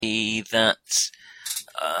be that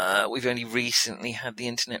we've only recently had the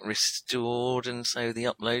internet restored, and so the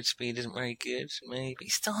upload speed isn't very good. Maybe.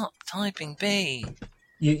 Stop typing B.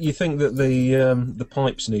 You think that the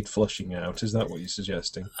pipes need flushing out? Is that what you're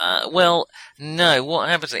suggesting? Well, no. What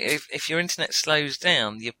happens if your internet slows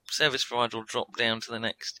down? Your service provider will drop down to the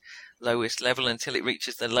next lowest level until it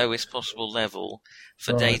reaches the lowest possible level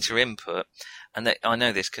for data input. And I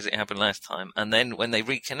know this because it happened last time. And then when they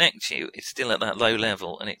reconnect you, it's still at that low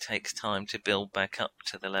level, and it takes time to build back up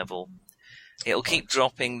to the level. It'll keep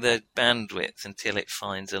dropping the bandwidth until it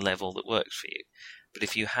finds a level that works for you. But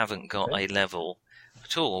if you haven't got a level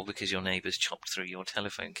at all, because your neighbour's chopped through your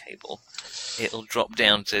telephone cable, it'll drop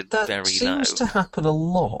down to very low. That seems to happen a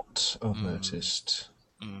lot, I've noticed.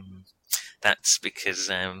 That's because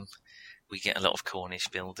we get a lot of Cornish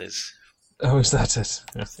builders. Oh, is that it?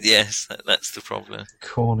 Yes, that's the problem.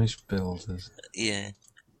 Cornish builders. Yeah.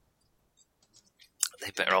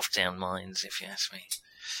 They're better off down mines, if you ask me.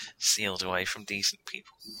 Sealed away from decent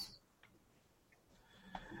people.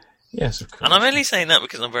 Yes, of course. And I'm only saying that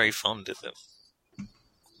because I'm very fond of them.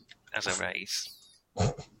 As a race.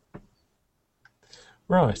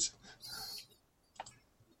 Right.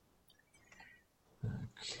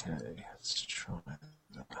 Okay, let's try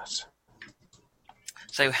that.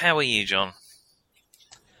 So how are you, John?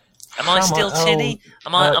 Am I still tinny?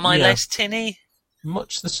 Am I less tinny?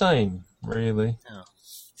 Much the same, really.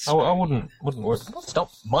 Oh, I wouldn't worry. It's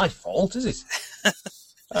not my fault, is it?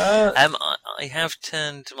 I have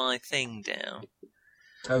turned my thing down.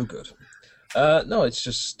 Oh, good. No, it's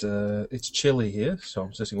just it's chilly here, so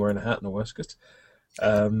I'm sitting wearing a hat and a waistcoat.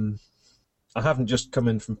 I haven't just come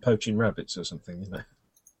in from poaching rabbits or something, you know.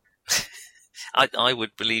 I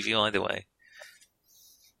would believe you either way.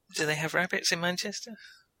 Do they have rabbits in Manchester?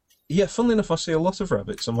 Yeah, funnily enough, I see a lot of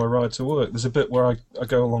rabbits on my ride to work. There's a bit where I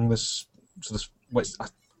go along this sort of...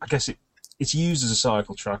 I guess it's used as a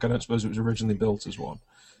cycle track. I don't suppose it was originally built as one.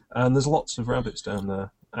 And there's lots of rabbits down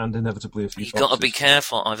there, and inevitably a few foxes. You've got to be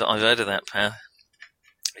careful. I've heard of that path.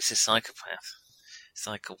 It's a psychopath.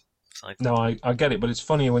 Cycle. No, I get it, but it's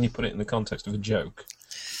funnier when you put it in the context of a joke.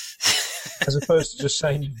 As opposed to just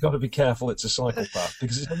saying you've got to be careful, it's a psychopath.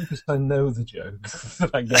 Because it's only because I know the joke that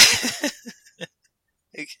I get it.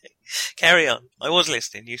 Okay. Carry on. I was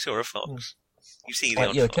listening. You saw a fox. You see the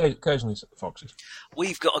odd fox. Occasionally foxes.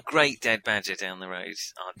 We've got a great dead badger down the road.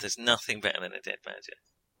 There's nothing better than a dead badger.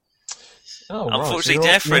 Oh, unfortunately,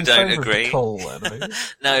 right. Defra don't agree. Coal, then,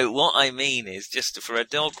 no, what I mean is just for a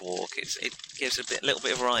dog walk, it gives a little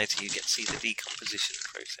bit of variety. You get to see the decomposition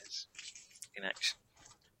process in action.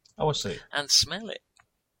 Oh, I see. And smell it.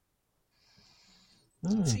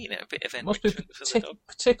 So, a bit of must be for the dog.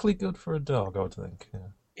 Particularly good for a dog, I would think. Yeah.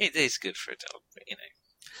 It is good for a dog,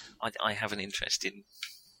 but I have an interest in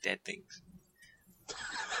dead things.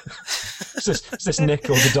 Is this Nick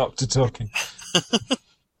or the doctor talking?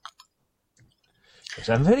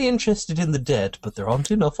 I'm very interested in the dead, but there aren't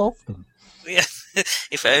enough of them. Yeah,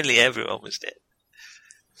 if only everyone was dead.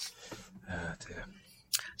 Oh dear.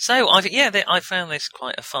 So I found this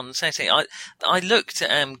quite a fun setting. I looked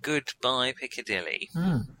at Goodbye Piccadilly.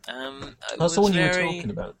 That's the one you were talking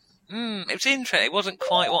about. It was interesting. It wasn't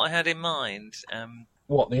quite what I had in mind.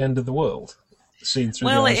 What, the end of the world? Seen through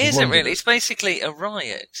well, the eyes it of isn't London? really. It's basically a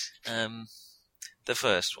riot. The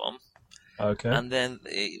first one. Okay. And then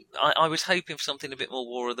I was hoping for something a bit more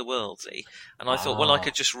War of the Worldsy, and I thought, well, I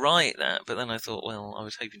could just write that. But then I thought, well, I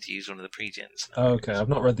was hoping to use one of the pre-gens. Okay, I've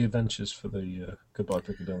not read the adventures for the Goodbye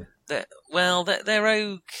Piccadilly. They're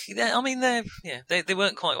okay. They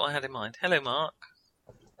weren't quite what I had in mind. Hello, Mark.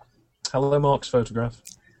 Hello, Mark's photograph.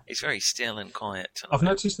 It's very still and quiet tonight. I've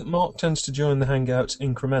noticed that Mark tends to join the Hangouts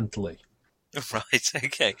incrementally. Right,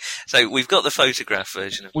 okay. So we've got the photograph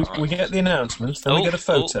version of Mark. We get the announcement, then we get a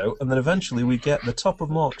photo, and then eventually we get the top of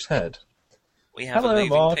Mark's head. We have Hello, a moving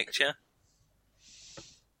Mark. picture.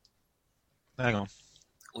 Hang on.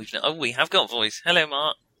 We have got voice. Hello,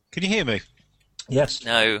 Mark. Can you hear me? Yes.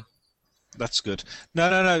 No. That's good.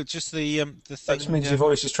 No. Just the thing. That means your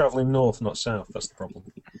voice is travelling north, not south. That's the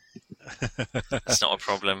problem. That's not a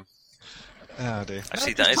problem. Oh dear.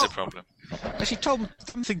 Actually, that is a problem. Actually,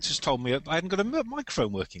 something just told me I hadn't got a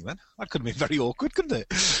microphone working then. That could have been very awkward, couldn't it?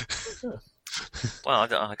 Yeah. Well,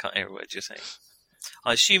 I can't hear a word you're saying.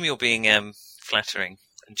 I assume you're being flattering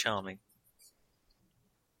and charming.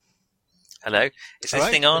 Hello? Is this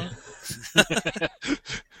thing on?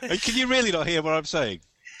 Hey, can you really not hear what I'm saying?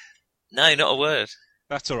 No, not a word.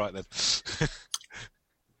 That's all right then.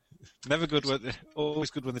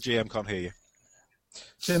 Always good when the GM can't hear you.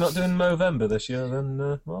 So you're not doing Movember this year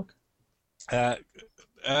then, Mark?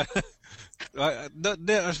 No,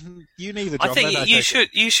 you neither, I John. think then you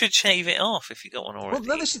should shave it off if you got one already.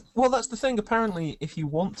 That's the thing. Apparently, if you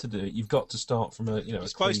want to do it, you've got to start from a You're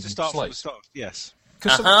supposed to start slate. from the start. Yes.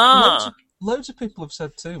 Because Aha! loads of people have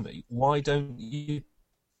said to me, "Why don't you?"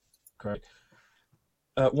 Great.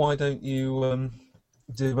 Why don't you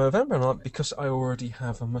do November? And I'm like, because I already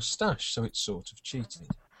have a moustache, so it's sort of cheating.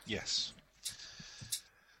 Yes.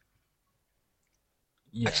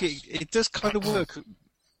 Yes. Actually, it does kind of work.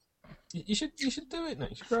 You should do it now.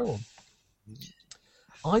 You should grow one.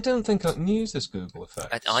 I don't think I can use this Google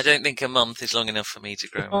effect. I don't think a month is long enough for me to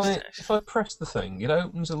grow a moustache. If I press the thing, it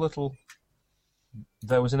opens a little.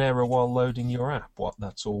 There was an error while loading your app.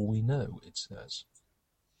 That's all we know. It says.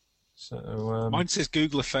 So Mine says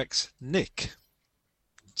Google Effects Nick.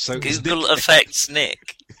 So Google Effects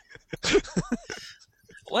Nick.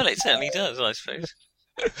 Well, it certainly does, I suppose.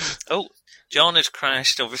 Oh, John has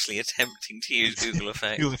crashed, obviously attempting to use Google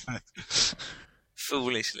Effects.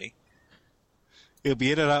 Foolishly. He'll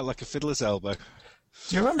be in and out like a fiddler's elbow.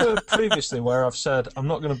 Do you remember previously where I've said I'm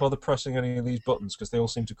not going to bother pressing any of these buttons because they all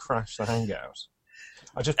seem to crash the Hangout?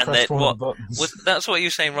 I just pressed one of the buttons. That's what you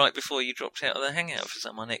were saying right before you dropped out of the Hangout for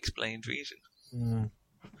some unexplained reason.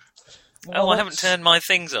 Well, I haven't turned my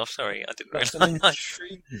things off. Sorry, I didn't realise.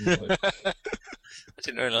 I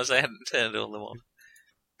didn't realise I hadn't turned all them on.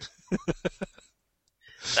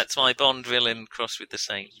 That's my Bond villain crossed with the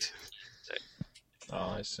Saint. So.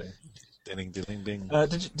 Oh, I see. Ding, ding, ding.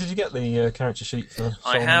 Did you get the character sheet for?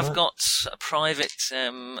 I have got a private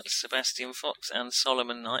Sebastian Fox and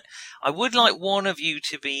Solomon Knight. I would like one of you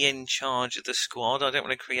to be in charge of the squad. I don't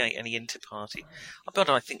want to create any inter-party, but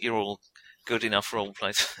I think you're all good enough role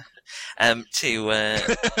players to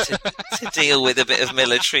deal with a bit of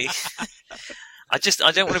military. I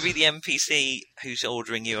don't want to be the NPC who's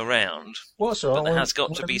ordering you around. Well, sure. But there has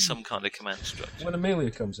got to be some kind of command structure. When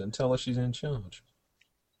Amelia comes in, tell her she's in charge.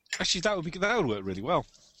 Actually, that would work really well.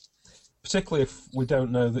 Particularly if we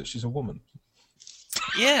don't know that she's a woman.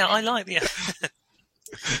 Yeah, I like the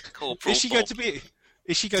Corporal. Is she going to be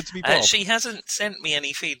Bob? She hasn't sent me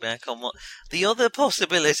any feedback on what. The other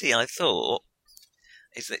possibility I thought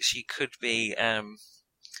is that she could be,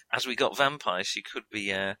 as we got vampires, she could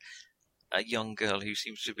be a young girl who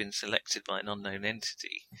seems to have been selected by an unknown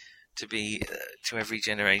entity to be, to every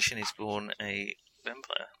generation is born a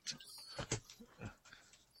vampire.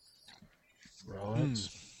 Right.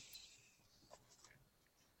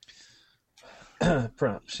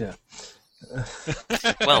 Perhaps, yeah.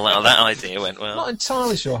 Well, that idea went well. Not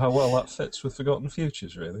entirely sure how well that fits with Forgotten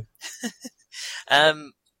Futures, really.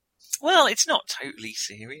 Well, it's not totally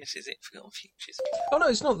serious, is it, Forgotten Futures? Oh, no,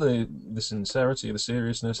 it's not the sincerity, the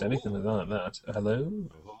seriousness, anything like that. Hello?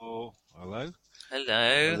 Oh, hello?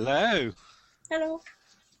 Hello. Hello. Hello.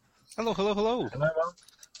 Hello, hello, hello. Hello,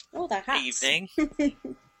 Oh, they're hats. Evening.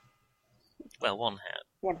 Well, one hat.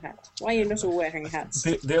 One hat. Why are you not all wearing hats?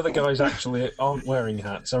 The other guys actually aren't wearing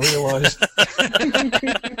hats. I realise.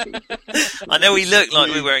 I know we look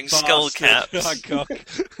like we're wearing skull caps.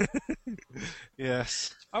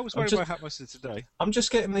 Yes. I was wearing my hat most of today. I'm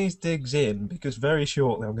just getting these digs in because very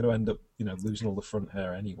shortly I'm going to end up, losing all the front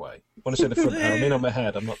hair anyway. When I say the front hair, I mean on my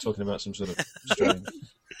head. I'm not talking about some sort of strain.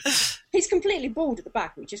 He's completely bald at the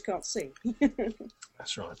back. We just can't see.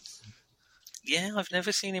 That's right. Yeah, I've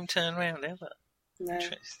never seen him turn around ever. No.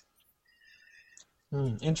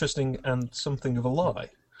 Interesting and something of a lie.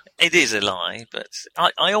 It is a lie, but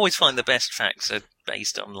I always find the best facts are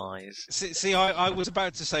based on lies. See, I was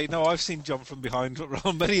about to say, no, I've seen John from behind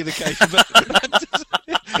on many an occasion, but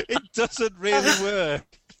it doesn't really work.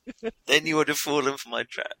 Then you would have fallen for my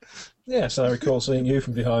trap. Yes, I recall seeing you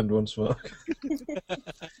from behind once, Mark.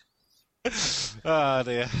 Ah,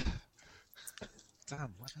 dear.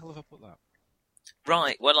 Damn, where the hell have I put that?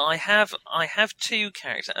 Right, well, I have two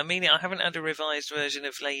characters. I mean, I haven't had a revised version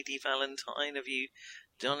of Lady Valentine. Have you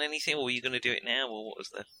done anything, or are you going to do it now, or what was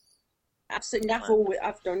the... Absolutely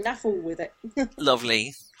I've done naffle with it.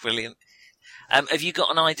 Lovely, brilliant. Have you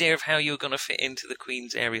got an idea of how you're going to fit into the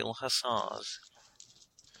Queen's Aerial Hussars?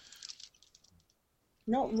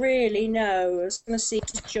 Not really, no. I was going to see,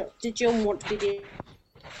 did John want to be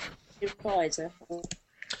the advisor?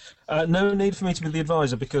 No need for me to be the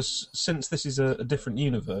advisor because since this is a different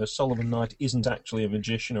universe, Solomon Knight isn't actually a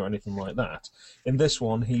magician or anything like that. In this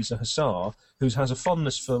one, he's a hussar who has a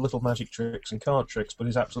fondness for little magic tricks and card tricks, but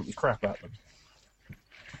is absolutely crap at them.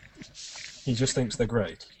 He just thinks they're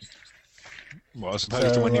great. Well, I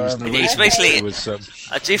suppose when he was in the He's basically it was,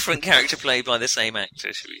 a different character played by the same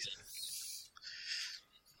actor, should we say?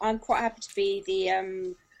 I'm quite happy to be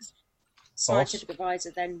the scientific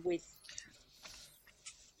advisor then with...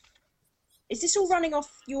 Is this all running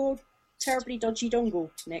off your terribly dodgy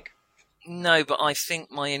dongle, Nick? No, but I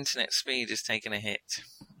think my internet speed has taken a hit.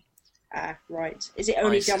 Ah, right. Is it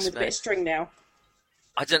only I done with a bit of suspect. string now?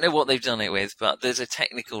 I don't know what they've done it with, but there's a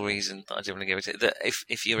technical reason that I don't want to go into it. That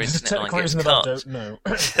if your There's a internet line technical gets reason that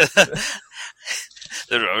I cut,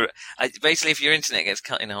 don't know. basically, if your internet gets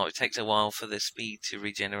cut in half, it takes a while for the speed to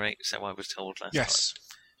regenerate. So I was told last Yes.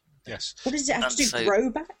 Yes. What does it have to do? So- Grow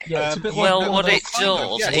back? Yeah, it's a bit Well, like what it kind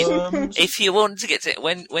of, does, yes. worms. if you want to get to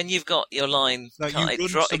when you've got your line No, you cut, run it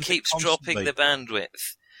something keeps constantly. dropping the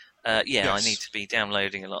bandwidth. I Yes. need to be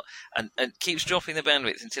downloading a lot, and keeps dropping the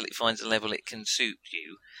bandwidth until it finds a level it can suit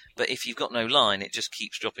you. But if you've got no line, it just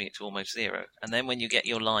keeps dropping it to almost zero. And then when you get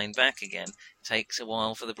your line back again, it takes a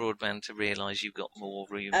while for the broadband to realise you've got more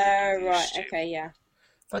room. than you Right, used to. okay, yeah.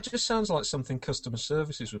 That just sounds like something customer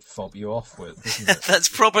services would fob you off with, doesn't it? That's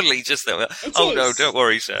probably just that. It Oh no, is. don't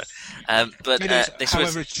worry, sir. But It is, this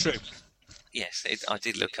however, was it's true. yes, I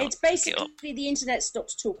did look up. It's look it up. basically the internet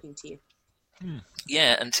stops talking to you.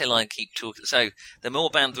 Yeah, until I keep talking. So the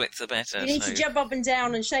more bandwidth, the better. You need so. to jump up and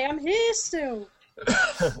down and say, I'm here still.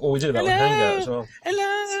 Or we do that with Hello? Hangout as well.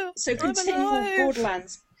 Hello. So I'm continue alive.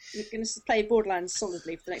 Borderlands. You're going to play Borderlands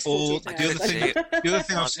solidly for the next Or 14 the hours. other thing, the other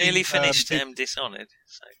thing I've I've seen, nearly finished people- Dishonored.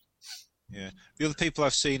 So. Yeah, the other people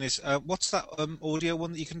I've seen is what's that audio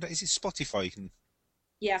one that you can? Is it Spotify?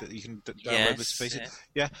 Yeah. That you can download Yes, bits of pieces?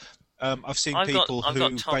 yeah. I've seen I've people got who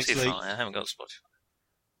Spotify. basically. I haven't got Spotify.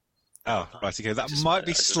 Oh, right, okay, that Just- might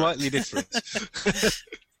be I don't know. slightly different.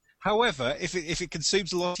 However, if it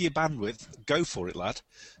consumes a lot of your bandwidth, go for it, lad.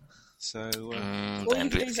 So All you can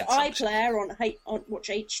do Bandwidth is consumption. iPlayer on watch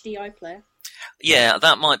HD iPlayer. Yeah,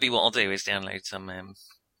 that might be what I'll do. Is download some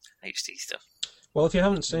HD stuff. Well, if you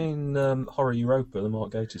haven't seen Horror Europa, the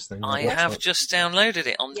Mark Gatiss thing, I watch have that. just downloaded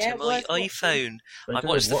it onto Yeah, my worth watching. iPhone. Very I good.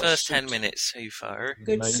 watched the Watch first 10 Suits. minutes so far.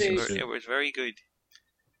 Good Amazing suit. suit. It was very good.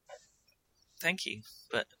 Thank you,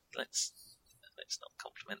 but let's not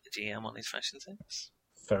compliment the GM on his fashion sense,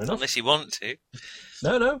 Fair enough. unless you want to.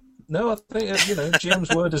 No. I think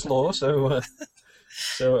GM's word is law.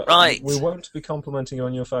 So Right. we won't be complimenting you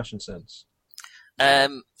on your fashion sense.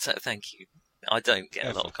 So thank you. I don't get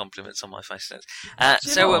a lot of compliments on my fashion sense.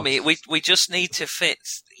 So, not? we just need to fit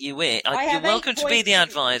you in. I You're have welcome 8 to be the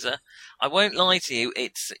points. advisor. I won't lie to you.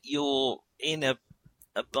 You're in a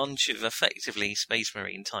bunch of effectively Space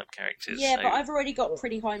Marine type characters. Yeah, so but I've already got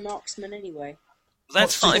pretty high marksman anyway.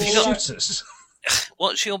 that's What, fine. If you got shooters?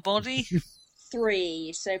 what's your body?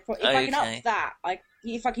 3. So if I can Okay. up that,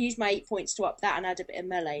 if I can use my 8 points to up that and add a bit of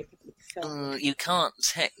melee, it would be fun. You can't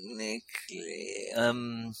technically.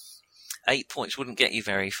 8 points wouldn't get you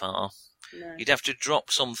very far. No. You'd have to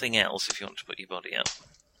drop something else if you want to put your body up.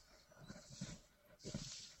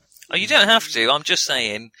 Oh, you don't have to. I'm just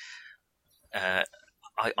saying.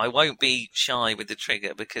 I won't be shy with the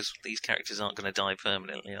trigger because these characters aren't going to die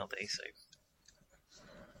permanently, are they? So,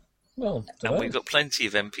 Well, and we've got plenty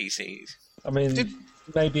of NPCs. I mean,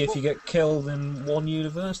 maybe if you get killed in one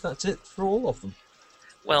universe, that's it for all of them.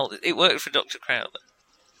 Well, it worked for Dr. Crowther.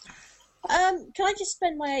 Can I just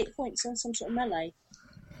spend my 8 points on some sort of melee?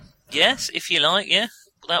 Yes, if you like. Yeah,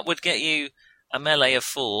 that would get you a melee of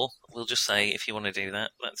 4. We'll just say if you want to do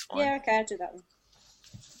that, that's fine. Yeah, okay, I'll do that one.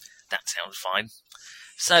 That sounds fine.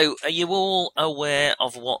 So, are you all aware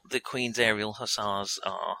of what the Queen's Aerial Hussars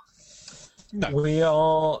are? No. We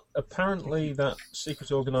are apparently that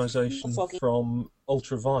secret organisation Foggy. from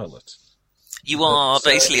Ultraviolet You are So-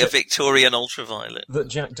 basically a Victorian ultraviolet. that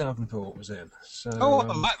Jack Davenport was in. So, I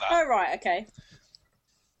like that. Oh, right, okay.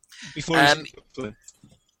 Before he's Um,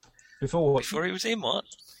 before what? Before he was in what?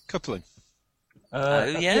 coupling. It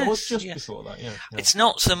was yes, just yes. before that. Yeah. It's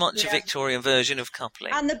not so much a Yeah. Victorian version of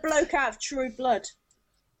coupling. And the bloke out of True Blood.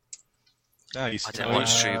 Oh, I don't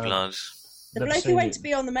watch True Blood. The Never bloke who seen went it. to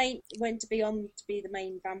be on the main, to be the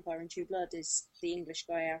main vampire in True Blood is the English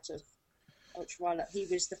guy out of Ultraviolet. He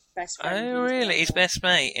was the best friend. Oh, really? His best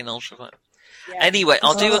mate in Ultraviolet. Yeah. Anyway,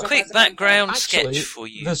 I'll do a Oh. quick background Actually, sketch for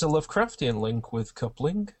you. there's a Lovecraftian link with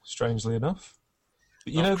coupling, strangely enough.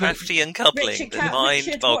 But you know the Lovecraftian coupling, Richard the Ca- mind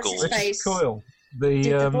Richard what's boggles. his Richard face. Coyle, Did the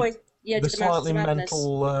the boy? Yeah, the did the Mountains of slightly Madness.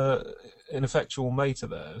 mental, ineffectual mate of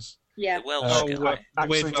theirs. Yeah, The Welsh Oh, guy. right.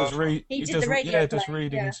 Actually, With, does He did does, the radio does play,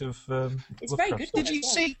 readings of. It's very Lovecraft. good. Did you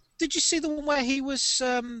Well. see? Did you see the one where he was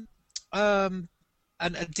a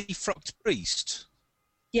defrocked priest?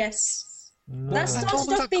 Yes, No. That's What not was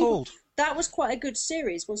stuff that being- called? that was quite a good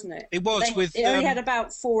series, wasn't it? It was with It only had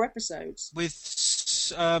about 4 episodes.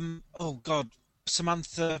 oh god,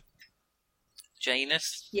 Samantha.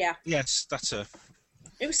 Janus. Yeah, Yes, that's her.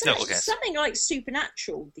 it was No, something, okay. something like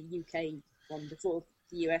Supernatural, the UK one before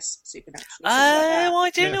the US Supernatural. Or something like I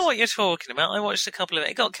do Yes. know what you're talking about. I watched a couple of it.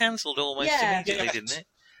 It got cancelled almost Yeah. immediately, Yeah. didn't it?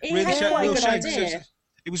 It Really had shame- quite a real good shame, idea.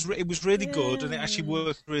 It was really good, and it actually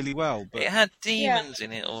worked really well. But It had demons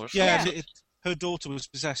in it or something. yeah, Yeah. and her daughter was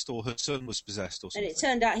possessed, or her son was possessed, or And something. it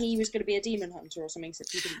turned out he was going to be a demon hunter or something,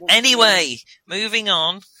 except he didn't want to Anyway, moving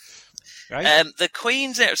on. Right? The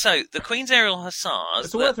Queen's Aerial Hussars.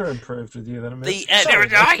 Has the weather improved with you then? I mean, The sorry,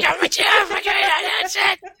 the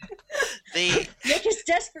Nick is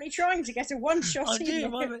desperately trying to get a one-shot I in.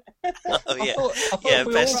 do. there. Oh yeah. I thought Yeah, if,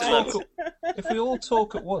 we best all of talk, if we all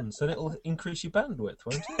talk at once, then it'll increase your bandwidth,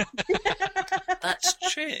 won't it? That's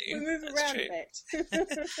true. We move That's around true. a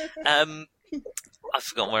bit. I've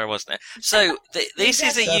forgotten where I was now. So this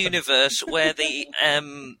is a Seven. universe where the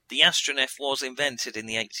Astronef was invented in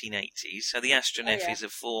the 1880s. So the Astronef Oh, yeah. is a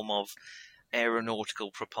form of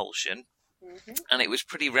aeronautical propulsion, Mhm. and it was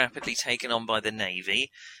pretty rapidly taken on by the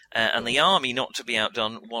Navy. And the Army, not to be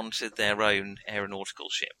outdone, wanted their own aeronautical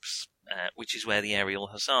ships, which is where the Aerial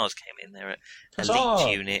Hussars came in. They're an elite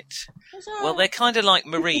Huzzah! unit. Well, they're kind of like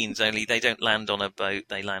Marines, only they don't land on a boat;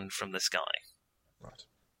 they land from the sky. Right.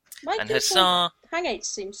 My And Google Hussar, Hangate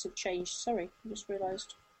seems to have changed. Sorry, I just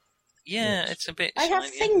realised. yeah, Yes. it's a bit. I have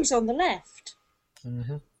shinier. things on the left.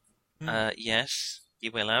 Mm-hmm. Yes,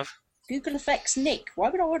 you will have. Google Effects Nick. Why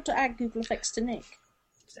would I want to add Google Effects to Nick?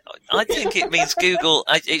 I think it means Google.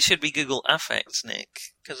 It should be Google Affects, Nick,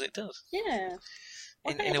 because it does. Yeah.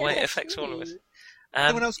 Why In can't I a do way, it that affects all of us. too?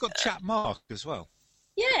 Anyone else got Chat Mark as well?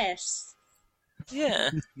 Yes. Yeah.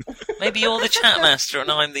 Maybe you're the chat master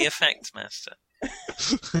and I'm the effect master.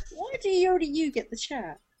 Why do only you get the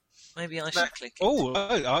chat? Maybe I should click it.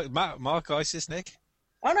 Oh, Mark Isis, Nick.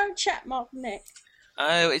 Oh no, chat mark Nick.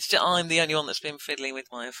 Oh, it's just I'm the only one that's been fiddling with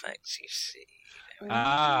my effects. You see.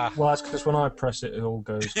 Ah, Well, that's because when I press it, it all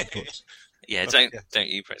goes kaput. Yeah, Okay. don't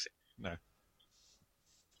you press it. No.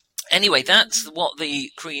 Anyway, that's what the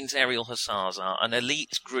Queen's Aerial Hussars are, an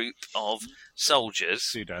elite group of soldiers.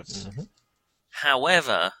 Doodads. Mm-hmm.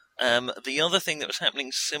 However, the other thing that was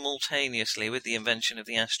happening simultaneously with the invention of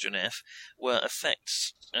the Astronef were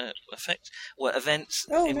events Oh, no, I don't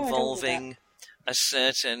know involving a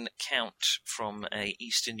certain count from a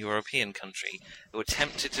Eastern European country who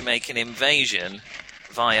attempted to make an invasion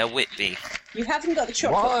via Whitby. You haven't got the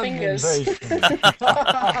chocolate One fingers. invasion.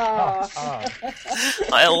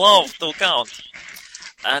 I love to count.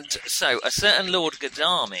 And so, a certain Lord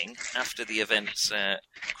Godalming, after the events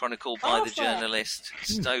chronicled by the Arthur. journalist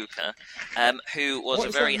Stoker, who was What a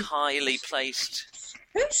is very that? highly placed...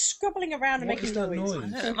 Who's scribbling around and What making is that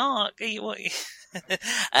noise? noise? Mark, a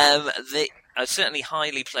certainly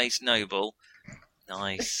highly placed noble.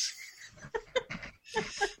 Nice.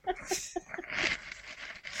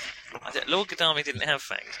 Lord Godalming didn't have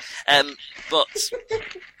fangs. But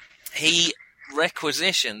he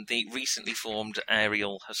requisitioned the recently formed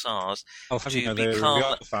Aerial Hussars, Oh, have you To know they're become-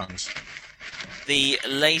 Regatta fans? the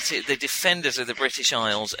defenders of the British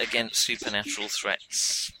Isles against supernatural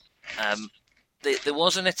threats. There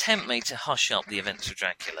was an attempt made to hush up the events of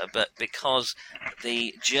Dracula, but because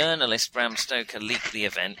the journalist Bram Stoker leaked the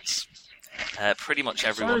events, pretty much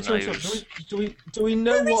everyone Sorry to interrupt. knows. Do we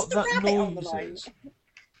know Who is what the that rabbit on the noise line? is?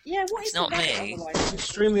 Yeah, what It's is the not rabbit me. on the It's line?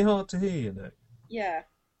 extremely hard to hear, you know. Yeah,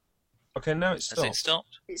 Okay, now it's Has stopped. it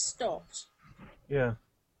stopped? it stopped. Yeah.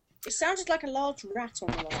 It sounded like a large rat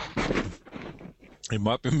on the line. It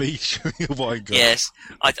might be me showing a wine glass. Yes,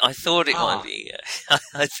 I thought it might be.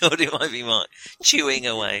 I thought it might be Mark chewing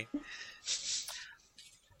away.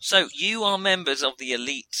 So you are members of the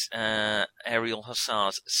elite Aerial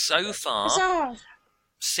Hussars. So far, Huzzah!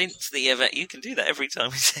 since the event, you can do that every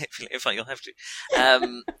time we say it. If you'll have to.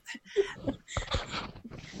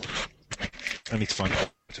 I need to find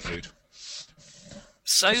out to food.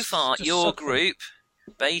 So far, just your suffering. group,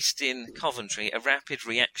 based in Coventry, a rapid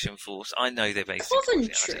reaction force. I know they're based in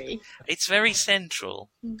Coventry. Coventry. It's very central.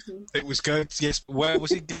 Mm-hmm. It was going to, yes, but where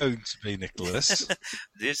was it going to be, Nicholas?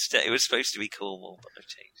 It was supposed to be Cornwall, but I've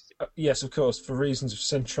changed it. Yes, of course, for reasons of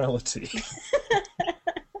centrality.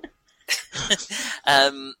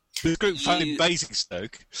 The group found in You-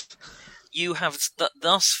 Basingstoke. You have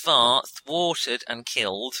thus far thwarted and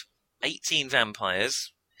killed 18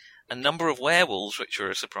 vampires, a number of werewolves, which were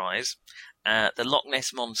a surprise, the Loch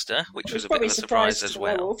Ness Monster, which It was was a bit probably of a a surprise to as the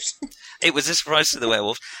well. werewolves. It was a surprise to the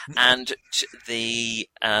werewolves, and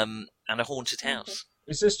and a haunted house.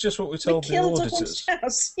 Is this just what we We told the killed a auditors? haunted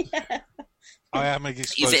house. Yeah. I am a You've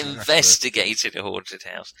explosive investigated a haunted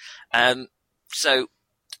house. So,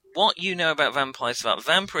 what you know about vampires,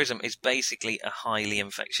 vampirism is basically a highly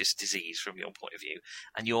infectious disease from your point of view,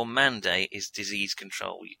 and your mandate is disease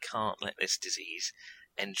control. You can't let this disease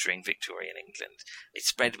entering Victorian England. It's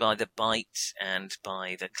spread by the bite and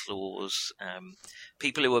by the claws.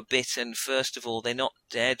 People who are bitten, first of all, they're not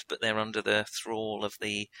dead, but they're under the thrall of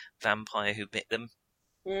the vampire who bit them.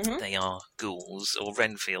 Mm-hmm. They are ghouls, or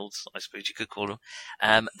Renfields, I suppose you could call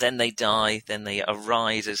them. Then they die, then they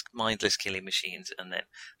arise as mindless killing machines, and then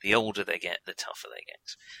the older they get, the tougher they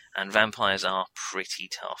get. And vampires are pretty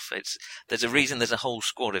tough. There's a reason there's a whole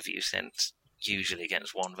squad of you sent usually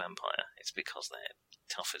against one vampire. It's because they're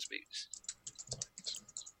tough as boots.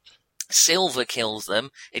 Silver kills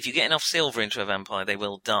them. If you get enough silver into a vampire, they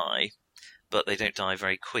will die, but they don't die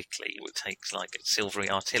very quickly. It would take like a silvery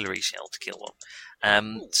artillery shell to kill one.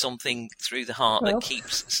 Something through the heart that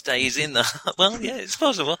stays in the... Well, yeah, it's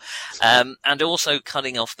possible. And also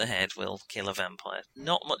cutting off the head will kill a vampire.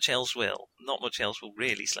 Not much else will. Not much else will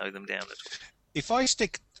really slow them down at all. If I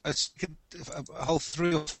stick a whole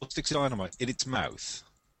 3 or 4 sticks of dynamite in its mouth...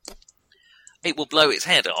 It will blow its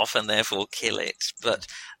head off and therefore kill it. But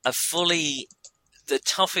the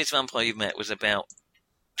toughest vampire you've met was about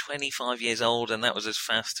 25 years old, and that was as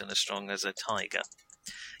fast and as strong as a tiger.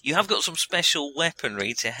 You have got some special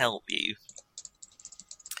weaponry to help you.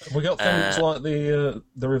 We got things like the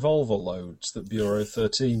revolver loads that Bureau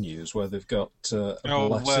 13 use, where they've got a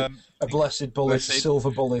blessed bullet, a silver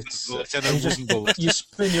bullet, and you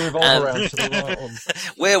spin your revolver around to the right one.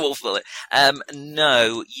 Werewolf bullet.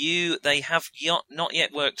 No, they have not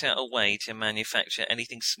yet worked out a way to manufacture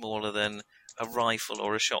anything smaller than a rifle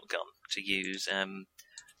or a shotgun to use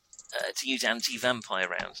anti-vampire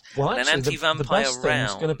rounds. Well, and actually, an anti-vampire the best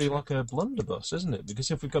thing's going to be like a blunderbuss, isn't it? Because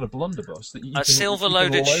if we've got a blunderbuss, a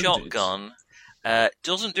silver-loaded shotgun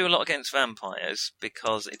doesn't do a lot against vampires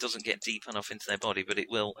because it doesn't get deep enough into their body, but it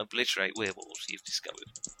will obliterate werewolves. You've discovered.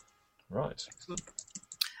 Right.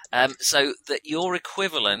 So that your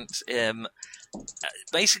equivalent,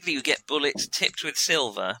 basically, you get bullets tipped with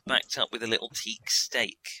silver, backed up with a little teak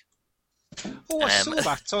stake. Oh, I saw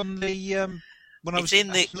that on the. It's in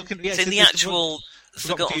the actual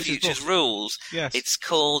Forgotten Futures rules. Yes. It's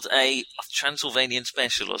called a Transylvanian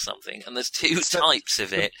Special or something, and there's two types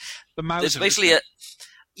of it. There's basically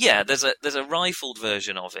there's a rifled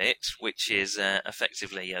version of it, which is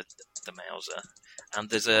effectively the Mauser, and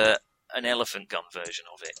there's an elephant gun version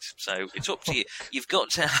of it. So it's up to you. You've got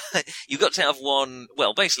to have one.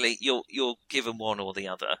 Well, basically, you're given one or the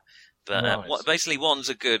other. But basically, one's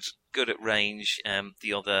good at range.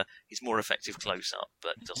 The other is more effective close up,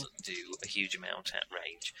 but doesn't do a huge amount at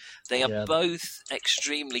range. They are both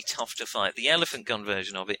extremely tough to fight. The elephant gun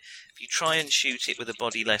version of it, if you try and shoot it with a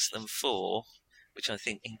body less than 4, which I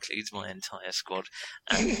think includes my entire squad,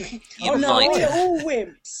 we're all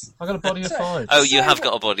wimps. I've got a body of 5. Oh, you have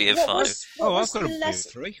got a body of 5. I've got a body of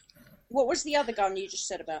 3. What was the other gun you just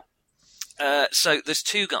said about? So there's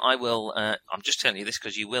 2 guns. I'm just telling you this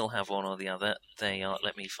because you will have one or the other. They are.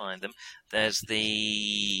 Let me find them. There's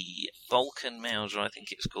the Vulcan Mauser, I think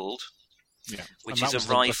it's called, which is a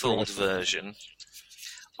rifled version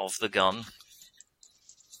of the gun.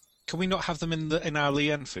 Can we not have them in our Lee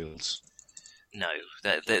Enfields? No,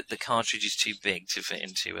 the cartridge is too big to fit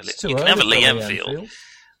into a little. You can have a Lee Enfield.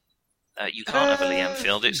 You can't have a Lee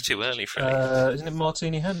Enfield, it's too early for it. Isn't it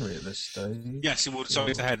Martini Henry at this stage? Yes, it would.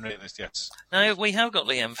 Sorry, it's a Henry at this, yes. No, we have got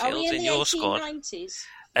Lee Enfields in your squad. 1890s?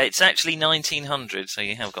 It's actually 1900, so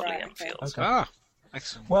you have got Lee Enfields. Okay. Ah,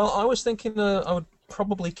 excellent. Well, I was thinking I would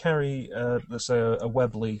probably carry, let's say, a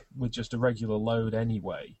Webley with just a regular load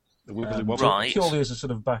anyway. Right. Purely as a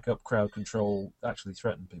sort of backup crowd control, actually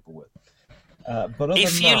threaten people with. But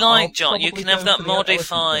if you like, John, you can have that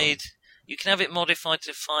modified... You can have it modified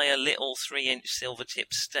to fire little 3-inch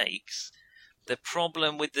silver-tipped stakes. The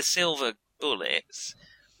problem with the silver bullets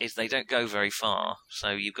is they don't go very far,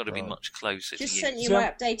 so you've got to be much closer to you. Just sent you my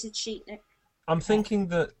updated sheet, Nick. I'm thinking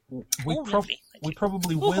that we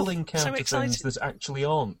probably will encounter things that actually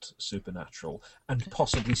aren't supernatural and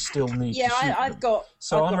possibly still need to shoot I've got.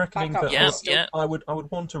 So I'm reckoning that I would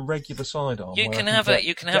want a regular sidearm. You can have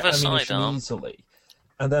a sidearm easily.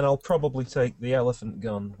 And then I'll probably take the elephant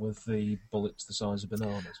gun with the bullets the size of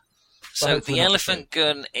bananas. So the elephant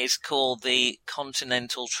gun is called the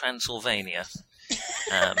Continental Transylvania.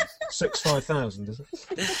 5000, is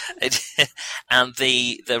it? And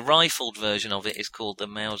the rifled version of it is called the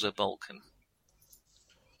Mauser Balkan.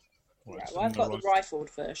 Right, well, I've got the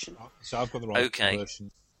rifled version. So I've got the rifled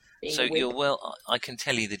version. So I can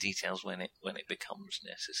tell you the details when it becomes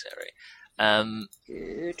necessary.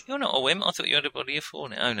 Good. You're not a wimp. I thought you had a body of 4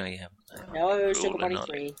 now. Oh no, you haven't. No, still got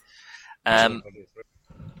body 3.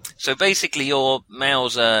 So basically, your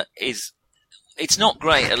Mauser it's not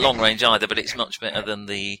great at long range either, but it's much better than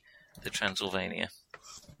the Transylvania.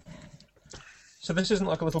 So this isn't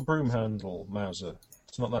like a little broom handle Mauser.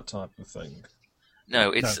 It's not that type of thing.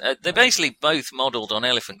 No, it's they're basically both modelled on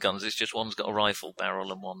elephant guns. It's just one's got a rifle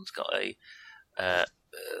barrel and one's got a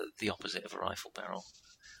the opposite of a rifle barrel.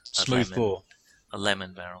 Smooth bore. A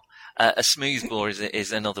lemon barrel. A smooth bore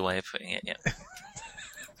is another way of putting it. Yeah.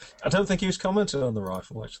 I don't think he was commenting on the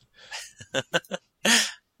rifle actually.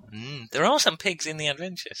 There are some pigs in the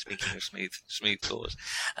adventure. Speaking of smooth bores.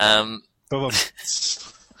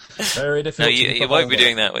 Very difficult. No, you won't be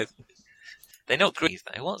doing that with. They're not green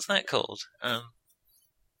though. What's that called?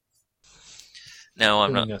 No,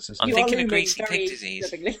 I'm not. I'm thinking of greasy pig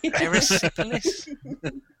disease. Erysipelas.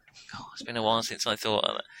 God, it's been a while since I thought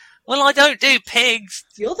of that. Well, I don't do pigs.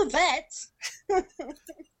 You're the vet.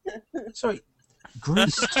 Sorry,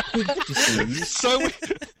 greased pig disease.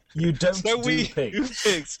 You don't do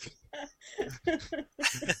pigs.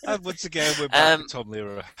 And once again, we're back to Tom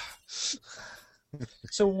Lehrer.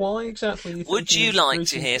 So why exactly? Would you like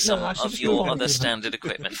to hear some of your other standard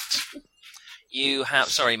equipment? You have,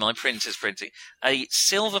 sorry, my printer's printing. A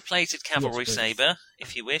silver-plated cavalry sabre,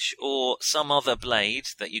 if you wish, or some other blade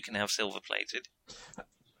that you can have silver-plated.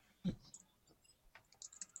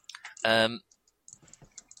 Okay.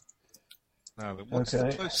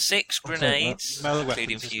 6 grenades,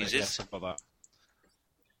 including fuses.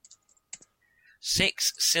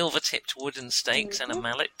 6 silver-tipped wooden stakes and a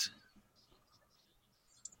mallet.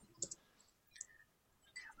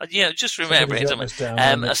 Yeah, just remember it.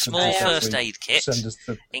 A small first aid kit,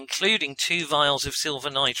 including 2 vials of silver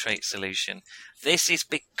nitrate solution. This is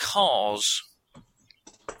because...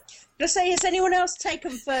 Just say, has anyone else taken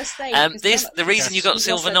first aid? The reason you got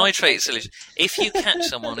silver nitrate solution, if you catch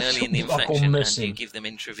someone early in the infection and you give them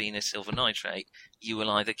intravenous silver nitrate, you will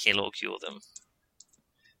either kill or cure them.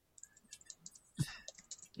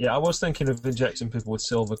 Yeah, I was thinking of injecting people with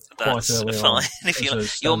silver quite early on.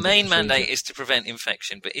 If your main mandate is to prevent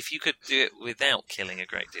infection, but if you could do it without killing a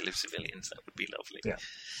great deal of civilians, that would be lovely. Yeah.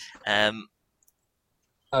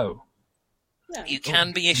 You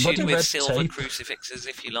can be issued with silver crucifixes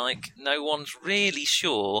if you like. No one's really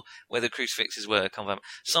sure whether crucifixes work on them.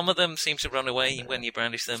 Some of them seem to run away when you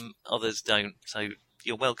brandish them, others don't, so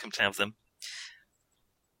you're welcome to have them.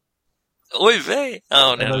 Oy vey!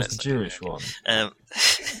 Oh no, that's the Jewish one.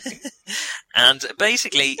 And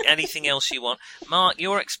basically anything else you want. Mark,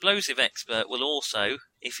 your explosive expert, will also,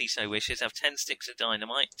 if he so wishes, have 10 sticks of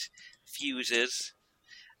dynamite, fuses,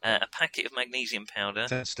 a packet of magnesium powder,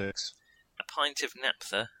 10 sticks, a pint of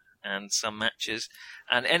naphtha, and some matches,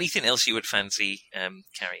 and anything else you would fancy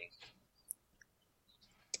carrying.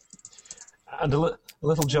 And a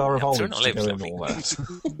little jar of olives to go in all that.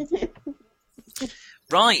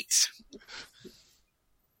 Right.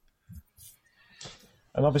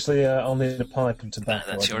 And obviously, I'll need a pipe and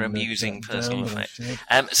tobacco. That's your amusing personal effect.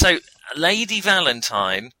 So, Lady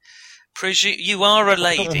Valentine, you are a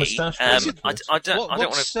lady. I don't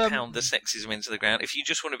want to pound the sexism into the ground. If you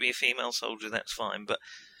just want to be a female soldier, that's fine. But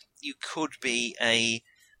you could be a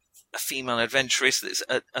female adventuress that's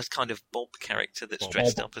a kind of Bob character that's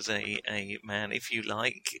dressed up as a man, if you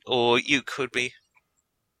like. Or you could be...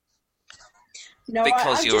 No,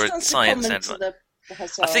 because you're a science advocate.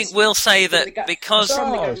 I think we'll say that because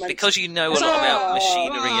you know a lot about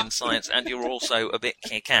machinery and science, and you're also a bit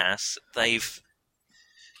kick-ass, I've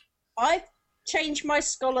changed my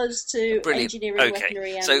scholars to engineering,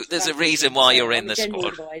 weaponry, and so there's a reason why you're in the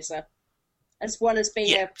squad. Advisor, as well as being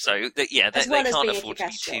they can't afford to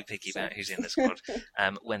be too picky about who's in the squad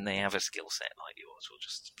when they have a skill set like yours. We'll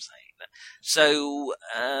just say that. So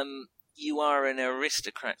you are an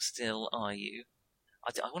aristocrat still, are you?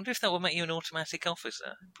 I wonder if that would make you an automatic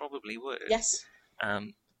officer. Probably would. Yes.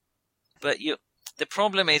 But the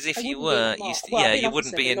problem is, if you were, you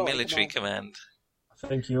wouldn't be in military command. I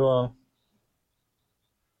think you are.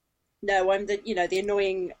 No, I'm the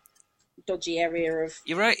annoying, dodgy area of.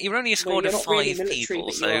 You're only a squad of 5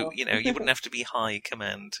 people, so you wouldn't have to be high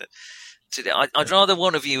command to do. I'd rather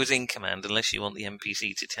one of you was in command, unless you want the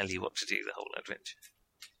NPC to tell you what to do the whole adventure.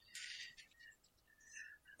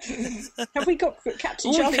 Have we got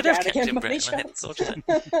Captain Charlie Brown again? Perhaps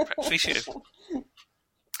we should.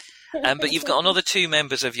 But you've got another 2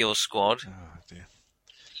 members of your squad. Oh dear.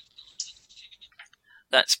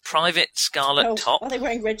 That's Private Scarlet Top. Are they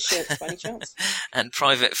wearing red shirts by any chance? And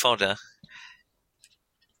Private Fodder.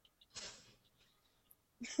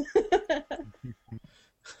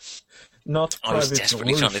 I was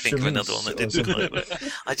desperately trying to think of another one that didn't quite work.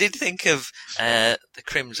 I did think of the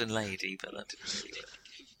Crimson Lady, but that didn't really work.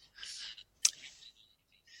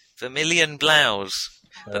 Vermilion Blouse.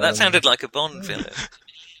 But that sounded like a Bond villain.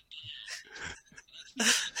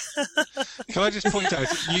 Can I just point out,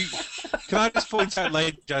 Can I just point out,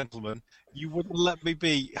 ladies and gentlemen, you wouldn't let me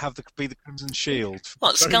be the Crimson Shield.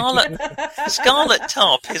 What, Scarlet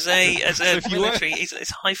Top is a military, it's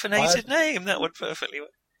a hyphenated name. That would perfectly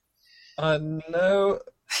work.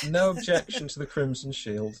 No objection to the Crimson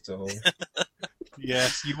Shield at all.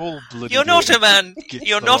 Yes, you all bloody. You're not a man. Gits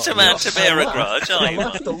You're a not a lot. man to bear a grudge, are I you?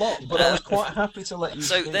 laughed a lot, but I was quite happy to let you.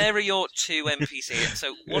 So speak. there are your two NPCs.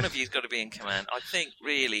 So one of you's got to be in command. I think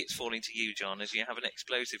really it's falling to you, John, as you have an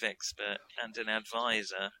explosive expert and an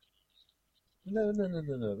advisor. No.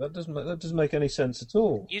 That doesn't make any sense at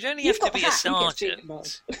all. You'd only You've have to got be a that, you get to be in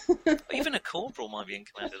sergeant. command. Or even a corporal might be in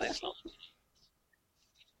command of this lot.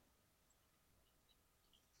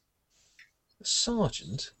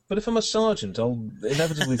 Sergeant? But if I'm a sergeant, I'll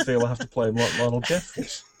inevitably feel I have to play him like Lionel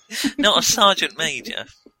Jeffries. Not a sergeant major.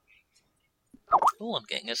 Oh, I'm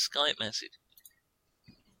getting a Skype message.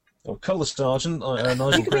 Or colour sergeant,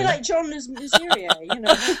 Nigel You could be Green. like John as Missouri, you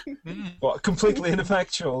know. What, completely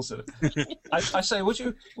ineffectual. So I say, would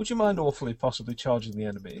you mind awfully possibly charging the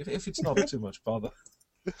enemy if it's not too much bother?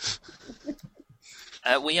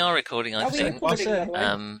 We are recording, I Are we think. recording, by the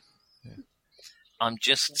way? I'm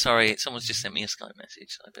just sorry. Someone's just sent me a Skype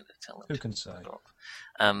message. I better tell them. Who can say?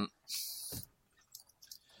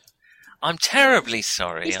 I'm terribly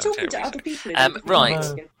sorry. He's I'm talking to terribly other people. Right.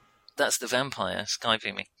 No. That's the vampire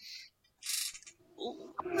Skyping me.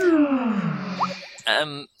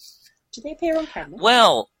 Do they appear on camera?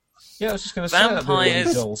 Well, Yeah, I was just going to say that'd be a really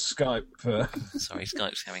Vampires- dull Skype. sorry,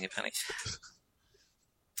 Skype's having a panic.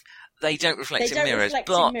 They don't reflect They in don't mirrors, reflect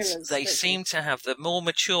in but mirrors, they don't seem to have the more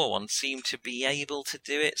mature ones seem to be able to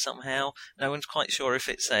do it somehow. No one's quite sure if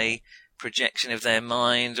it's a projection of their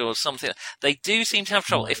mind or something. They do seem to have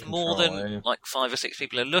trouble. Mind If more control, than like 5 or 6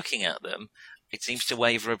 people are looking at them, it seems to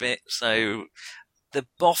waver a bit. So the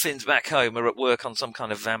boffins back home are at work on some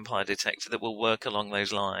kind of vampire detector that will work along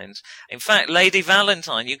those lines. In fact, Lady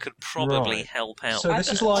Valentine, you could probably Right. help out. So with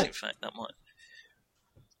this is that. like- In fact, that might.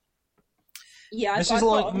 Yeah, This I've is got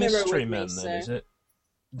like a mirror Mystery with Men, me, then, so. is it?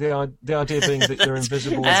 The idea being that you're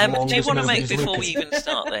invisible as long Do you as want to make, nobody's before we looking. even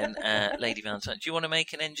start then, Lady Valentine, do you want to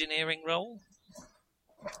make an engineering roll?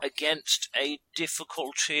 Against a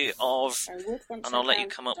difficulty of, I would once and I'll I let you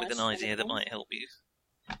found come up with an dice idea that available. might help you,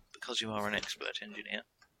 because you are an expert engineer.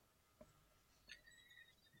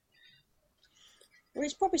 Well,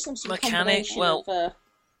 it's probably some sort of Mechanic, combination well- of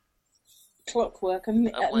clockwork, a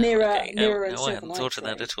well, mirror, okay. mirror, No, and I silver hadn't thought of that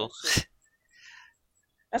nitrate. at all.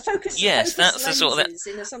 A focus. Yes, focus that's the sort of lenses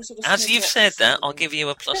in some sort of As small you've box said that, or I'll give you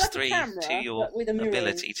a something. plus Like a 3 camera, to your but with a mirror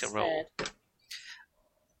ability to roll. instead.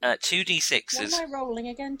 2 What d6s. am I rolling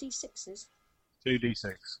again? D6s.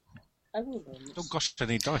 2d6. Oh, Oh gosh, I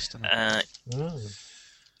need dice, don't I?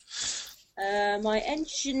 my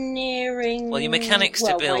engineering. Well, your mechanics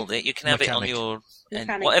well, to build my it, you can have it on Mechanic. your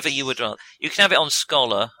mechanics. whatever you would rather. You can have it on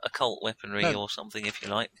Scholar, occult weaponry, No. or something if you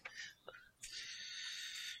like.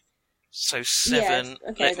 So 7. Yeah,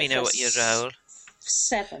 okay, Let me know what you that's roll.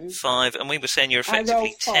 7. 5, and we were saying you're I rolled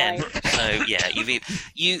effectively 10. So yeah,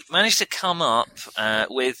 you managed to come up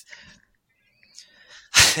with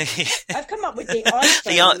I've come up with the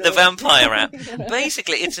iPhone. the vampire app.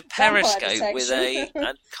 Basically, it's a Vampire periscope with detection.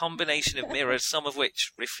 a combination of mirrors, some of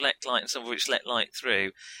which reflect light and some of which let light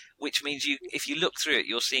through, which means if you look through it,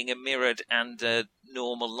 you're seeing a mirrored and a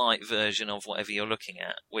normal light version of whatever you're looking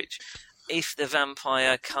at, which if the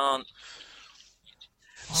vampire can't...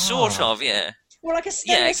 Sort of, yeah. Well, like a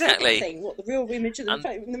Yeah, stereoscopic exactly. thing. What, the real image of the And-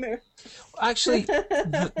 phone in the mirror? Actually,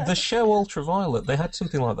 the show Ultraviolet, they had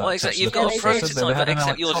something like that. Well, exactly. You've attached got to a the box, didn't they? They prototype, had an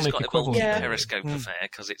except yours has electronic got a equivalent. bulky Yeah. periscope Mm. affair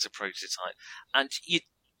because it's a prototype, and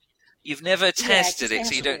you've never Yeah, tested just it,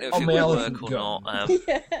 so you don't know if On it my will elephant work or gun.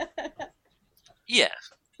 not. Yeah,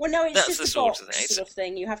 Well, no, it's That's just the a sort box of thing. It's- sort of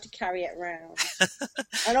thing. You have to carry it around. And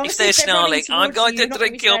if obviously, they're they're running snarling, I'm towards going you, to you're not gonna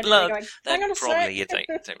drink be your standing there blood, going, then "Hang on a probably sec."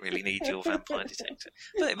 you don't really need your vampire detector.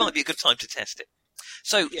 But it might be a good time to test it.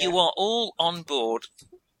 So Yeah. you are all on board.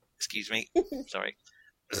 Excuse me. Sorry.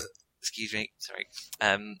 Excuse me. Sorry.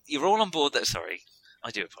 You're all on board. Sorry. I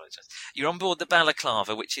do apologise. You're on board the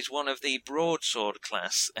Balaclava, which is one of the broadsword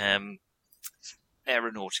class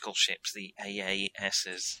aeronautical ships, the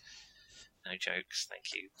AASs. No jokes, thank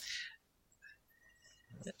you.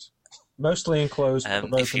 Mostly enclosed, but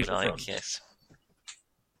open If you to the like, front. yes.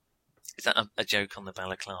 Is that a joke on the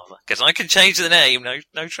Balaclava? Because I can change the name,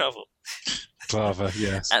 no trouble. Clava,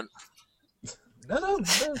 yes. No. No, What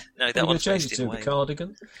that are you going one's to change based it to? in The Wales.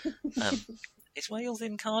 cardigan? Is Wales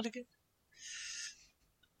in Cardigan?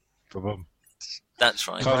 Ba-bum. That's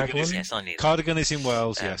right. Cardigan is- Yes, I knew that. Cardigan is in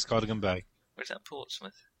Wales, Um, yes. Cardigan Bay. Where's that?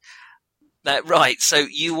 Portsmouth? Right, so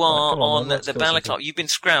you are come on, on let's the go balaclava. something. You've been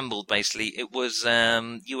scrambled, basically. It was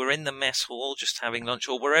you were in the mess hall just having lunch,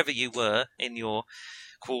 or wherever you were in your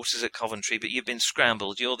quarters at Coventry, but you've been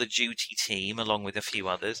scrambled. You're the duty team, along with a few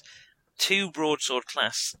others. 2 broadsword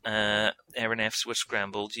class aeronefs were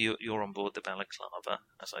scrambled. You're on board the balaclava,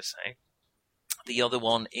 as I say. The other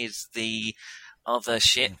one is the other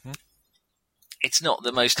ship. Mm-hmm. It's not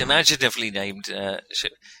the most imaginatively named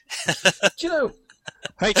ship. Do you know?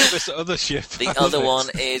 Hey, this other ship. The I love other it. one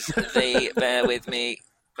is the. Bear with me.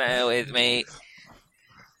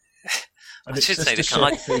 And I it's should say sister the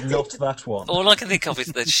ship thing, not that one. All I can think of is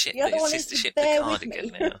the ship, The other the one is sister the ship, the Bear With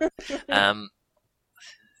Cardigan. Me. Now.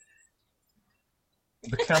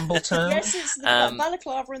 The Campbelltown. Yes, it's the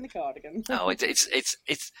balaclava and the cardigan. Oh, it's.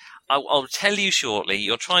 I'll tell you shortly.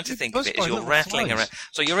 You're trying to think of it as you're rattling around.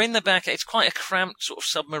 So you're in the back. It's quite a cramped sort of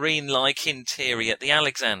submarine-like interior. The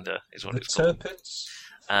Alexander is what The it's called. Tirpitz.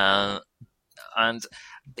 And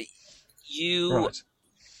you, Right.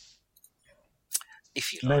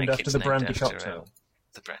 if you Named like, after it's the named brandy after, cocktail.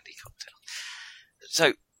 the brandy cocktail.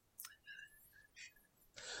 So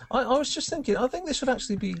I was just thinking, I think this would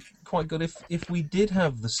actually be quite good if we did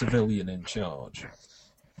have the civilian in charge.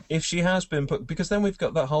 If she has been put, because then we've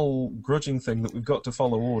got that whole grudging thing that we've got to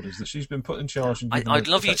follow orders, that she's been put in charge. And I'd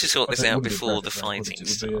love you to sort this out before the fighting fighting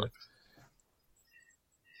starts.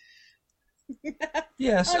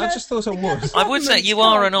 Yes, I just thought I would. I would say you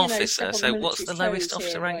are an Can't, officer, step on so what's the military's lowest toes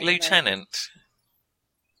officer here, rank? right, you know. Lieutenant.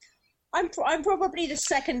 I'm probably the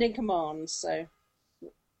second in command, so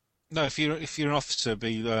No, if you're an officer,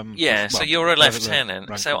 be Yeah, so you're a whatever the lieutenant.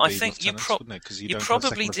 rank So would I be, think you lieutenants, pro- wouldn't it? 'Cause you don't have probably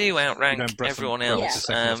second do lieutenant. outrank You don't breath everyone and- else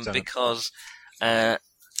second lieutenant. because.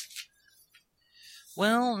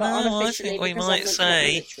 Well, but no, I unofficially think we because might I'm not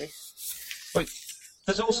say. military.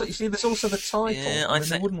 There's also, you see, there's also the title. Yeah, I I mean, they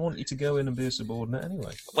think- wouldn't want you to go in and be a subordinate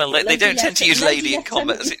anyway. Well, they Lady don't tend to use Lieutenant- lady in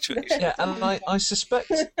combat Lieutenant. situations. Yeah, and I suspect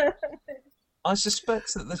that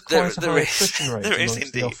there's There- quite a there high is. attrition rate There is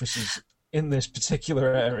amongst the indeed. officers in this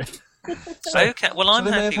particular area. So, Okay, well, I'm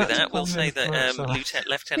they may happy have with had to that. We'll pull say you from that outside.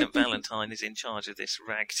 Lieutenant Valentine is in charge of this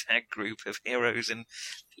ragtag group of heroes and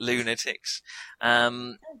lunatics.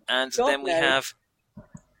 And God, then we no. have.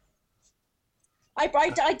 I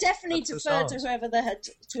definitely That's defer to bizarre. whoever the head.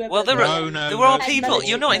 To whoever Well, there the, are No, there no, are no. people.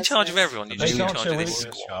 You're not in charge of Personal. everyone. You're They just in can't charge show of it. this You're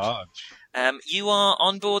in squad. charge. You are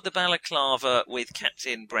on board the balaclava with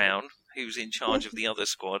Captain Brown, who's in charge of the other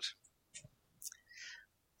squad.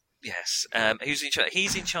 Yes, who's in charge?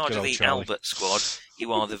 He's in charge Good of old the Charlie. Albert squad.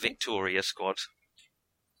 You are the Victoria squad.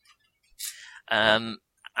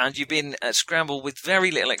 And you've been scrambled with very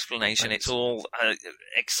little explanation. Thanks. It's all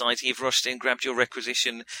exciting. You've rushed in, grabbed your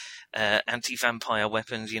requisition anti-vampire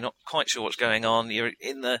weapons. You're not quite sure what's going on. You're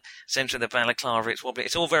in the centre of the balaclava. It's wobbly.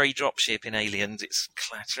 It's all very dropship in Aliens. It's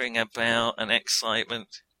clattering about and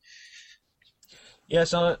excitement.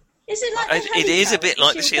 Yes, Is it like the It is a bit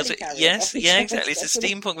like the shield Shield. helicarrier Yes, off the yeah, Shield exactly. It's a sort of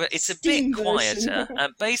steampunk, but it's a steam bit version. quieter.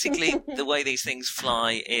 Basically, the way these things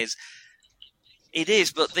fly is. It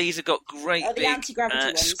is, but these have got great Oh, the big anti-gravity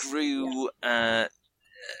ones. screw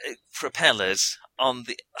propellers on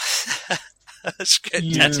the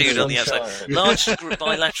You tattooed on the outside. sunshine. Large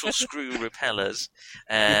bilateral screw repellers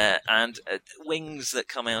and wings that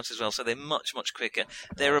come out as well, so they're much quicker.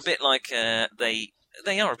 They're a bit like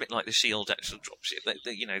they are a bit like the Shield actual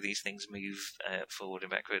dropship. These things move forward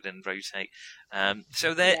and backward and rotate.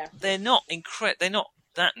 So they're not they're not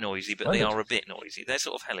that noisy, but they are a bit noisy. They're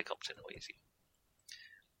sort of helicopter noisy,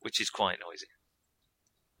 which is quite noisy.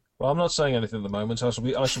 Well, I'm not saying anything at the moment. I shall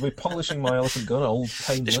be polishing my elephant gun, old This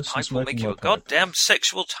painless, and pipe will smoking make my you a pipe. goddamn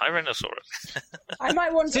sexual tyrannosaurus. I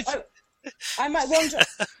might wonder. I might wonder.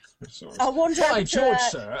 Sorry. I'll wonder. By if, George,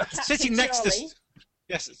 sir. Captain Sitting next to Charlie-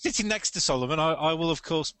 sitting next to Solomon, I will of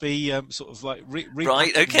course be sort of like Right,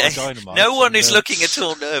 repacking okay. my dynamite. No one and, is looking at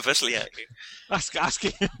all nervously at you.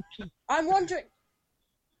 asking. I'm wondering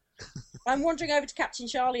over to Captain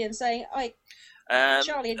Charlie and saying,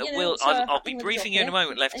 Charlie, I'll be I'm gonna briefing drop you in a you.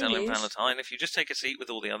 moment, Lieutenant Any news? Valentine, if you just take a seat with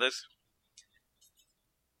all the others.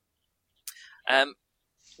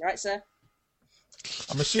 Right, sir.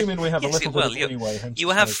 I'm assuming we have a Yes, little well, bit of leeway. hence You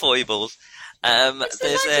the have smoking. foibles. It's the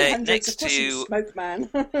There's a 1900s, next of course you to smoke man.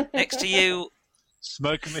 next to you.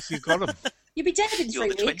 Smoke 'em if you've got 'em. You'll be dead in You're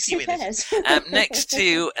 3 the weeks. 20 Who minutes. cares?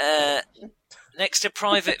 Next to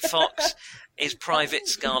Private Fox is Private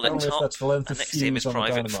Scarlet Only if Top, that's the length and of next to him is fuse on the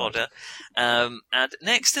Private dynamite. Fodder. And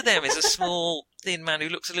next to them is a small, thin man who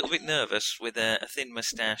looks a little bit nervous with a thin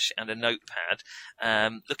moustache and a notepad,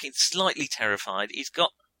 looking slightly terrified. He's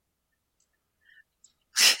got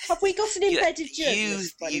Have we got an embedded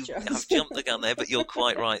journalist by any chance? I've jumped the gun there, but you're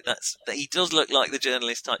quite right. He does look like the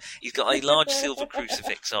journalist type. He's got a large silver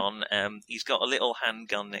crucifix on. He's got a little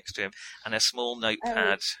handgun next to him and a small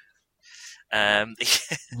notepad.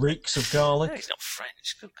 Reeks of garlic. No, he's not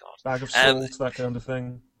French. Good God. Bag of salt, that kind of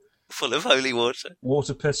thing. Full of holy water.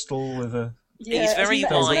 Water pistol with a... Yeah, he's very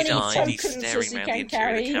as many wide-eyed. He's tokens staring as he around the can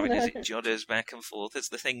interior of the cabin as carry. it judders back and forth as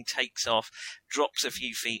the thing takes off, drops a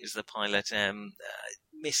few feet as the pilot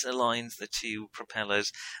misaligns the two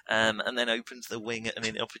propellers, and then opens the wing at an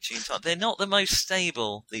inopportune time. They're not the most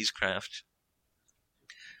stable, these craft.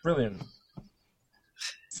 Brilliant.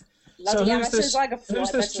 Bloody amateurs, I could fly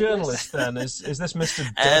who's this better than journalist then? Is this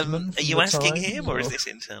Mr. Deadman Are from you the asking Times, him, or is this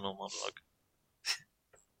internal monologue?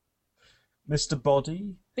 Mr.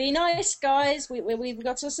 Body? Be nice, guys. We've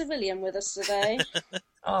got a civilian with us today.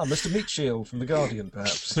 Mr. Meatshield from The Guardian,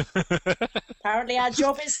 perhaps. Apparently our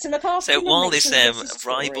job is to look after So the while mix this of the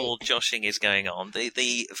story. ribald joshing is going on,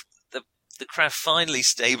 the craft finally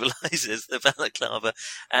stabilises the balaclava,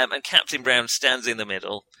 and Captain Brown stands in the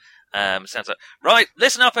middle. Stands up. Right,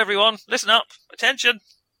 listen up, everyone. Listen up. Attention.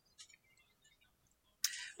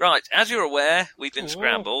 Right, as you're aware, we've been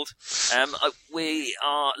scrambled. We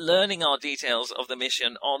are learning our details of the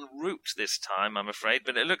mission en route this time, I'm afraid,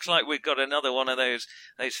 but it looks like we've got another one of those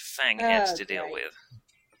fang heads to deal with.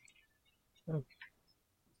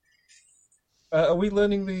 Are we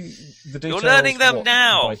learning the details? You're learning them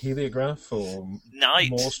now! By heliograph or Night.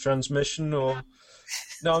 Morse transmission or...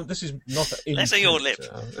 No, this is not... Let's say your lip.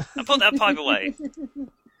 And put that pipe away.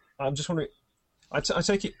 I'm just wondering... I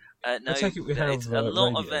take it... No, I take it we have a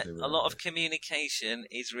lot of radio, a lot of communication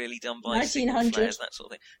is really done by 1900. signal flares, that sort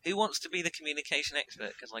of thing. Who wants to be the communication expert?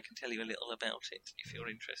 Because I can tell you a little about it if you're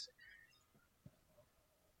interested.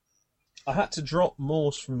 I had to drop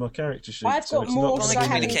Morse from my character sheet. I've so got it's not Morse, I'm gonna a be-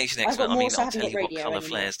 communication I've expert. got I mean, Morse, I I'll haven't tell got you what radio colour anymore.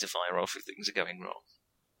 flares to fire off if things are going wrong.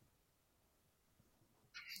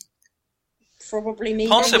 Probably me.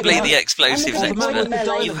 Possibly I'm the explosives I'm the expert.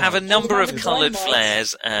 melee. You have a number of I'm the coloured dynamite.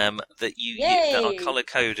 flares that that are Yay. colour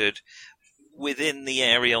coded within the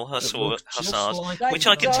aerial It looks just hussars, like which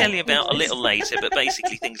I can that. tell you about a little later. But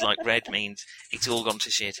basically, things like red means it's all gone to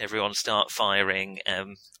shit. Everyone start firing.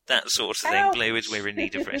 That sort of thing. Help. Blue is we're in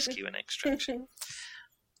need of rescue and extraction.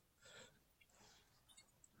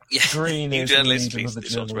 Yeah, Green you is journalists, we need please. another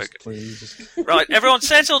This one's journalist, broken. please. Right, everyone,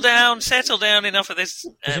 settle down. Settle down. Enough of this.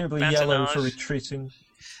 Presumably yellow for badinage. retreating.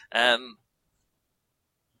 I've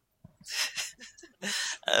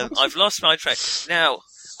lost my track. Now,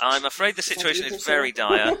 I'm afraid the situation is very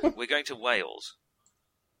dire. We're going to Wales.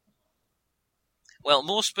 Well,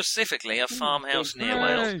 more specifically, a farmhouse near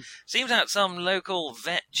Wales. Seems like some local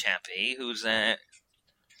vet chappie who's on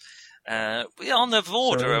the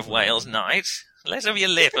border of Wales night. Less of your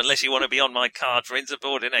lip unless you want to be on my card for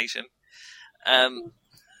insubordination. Hush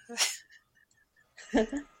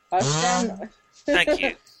down. Thank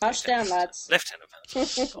you. Hush down, lads. Lieutenant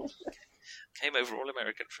Vance. Came over all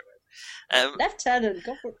American for it. Lieutenant,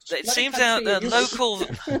 go for It seems out a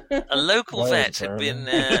local Wales, vet had been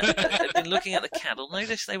apparently. had been looking at the cattle.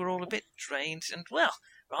 Noticed they were all a bit drained and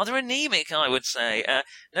rather anemic, I would say.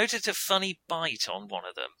 Noticed a funny bite on one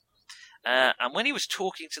of them. And when he was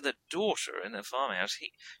talking to the daughter in the farmhouse,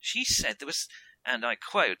 she said there was, and I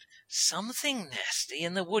quote, something nasty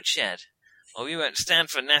in the woodshed. Oh, we won't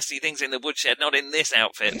stand for nasty things in the woodshed, not in this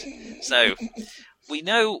outfit. So, we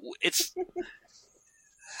know it's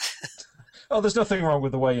Oh, there's nothing wrong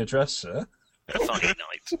with the way you dress, sir. a funny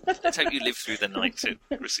night. Let's hope you live through the night to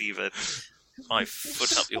receive my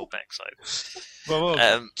foot up your backside. Well,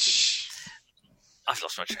 I've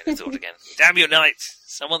lost my train of thought again. Damn you, Knight!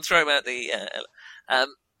 Someone throw him out the...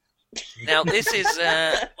 Now, this is...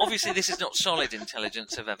 obviously, this is not solid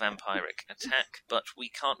intelligence of a vampiric attack, but we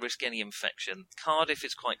can't risk any infection. Cardiff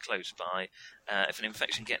is quite close by. If an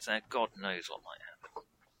infection gets there, God knows what might happen.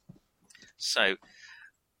 So,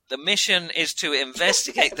 the mission is to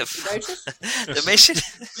investigate the mission...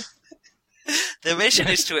 The mission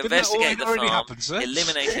is to Didn't that investigate the already farm, happen, sir?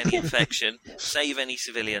 eliminate any infection, save any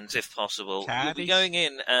civilians if possible. We'll be going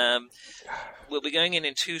in. We'll be going in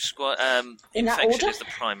two squad. In that Infection order? is the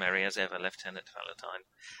primary, as ever, Lieutenant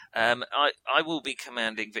Valentine. I will be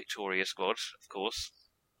commanding Victoria Squad, of course.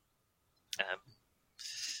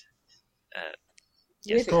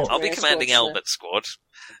 Yes, Cool. I'll be commanding Squad, sir. Albert Squad.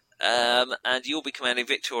 And you'll be commanding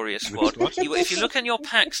Victoria Squad. If you look on your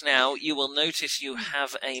packs now, you will notice you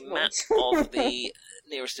have a map of the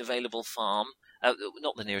nearest available farm.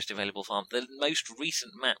 Not the nearest available farm, the most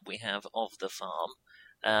recent map we have of the farm.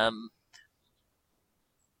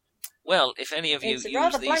 Well, if any of you It's a use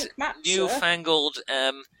rather these blank map, sir. newfangled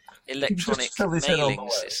electronic fill this in on the mailing way.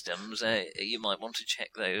 systems, you might want to check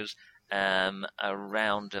those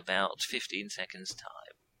around about 15 seconds'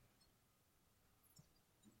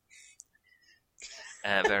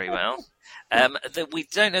 time. Very well. We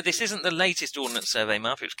don't know. This isn't the latest Ordnance Survey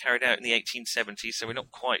map. It was carried out in the 1870s, so we're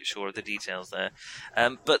not quite sure of the details there.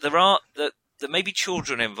 But there may be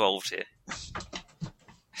children involved here.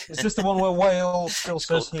 Is this the one where Whale still It's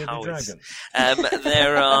says called hear the Cowards. dragon?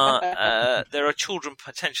 There are children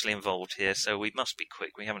potentially involved here, so we must be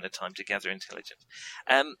quick. We haven't had time to gather intelligence.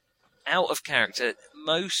 Out of character,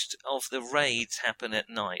 most of the raids happen at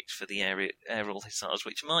night for the aerial hussars,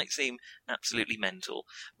 which might seem absolutely mental,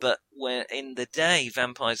 but where in the day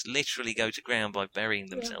vampires literally go to ground by burying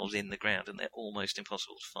themselves in the ground, and they're almost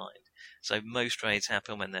impossible to find. So most raids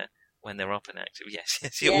happen when they're up and active. Yes,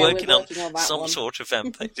 you're working on that some one. sort of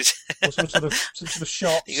vampire. Or some sort of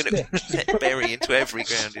sharp You're going stick? to bury into every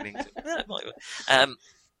ground in England. That might work.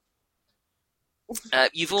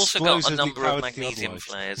 You've also got a Explosively number of powered magnesium theodolites.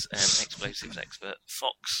 flares, explosives expert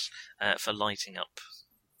Fox for lighting up.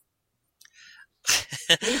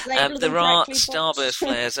 Please label them There are correctly, Fox. starburst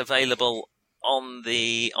flares available on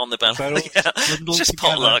the balance. They're all Yeah, bundled just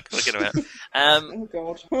together. potluck. Looking around. Oh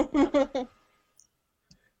God.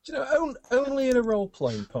 Do you know, only in a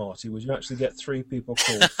role-playing party would you actually get three people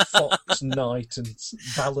called Fox, Knight, and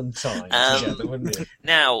Valentine together, wouldn't you?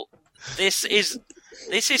 Now, this is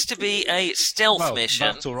to be a stealth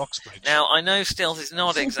mission. That or Oxbridge. Now, I know stealth is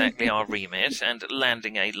not exactly our remit, and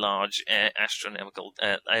landing a large aeronautical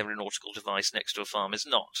device next to a farm is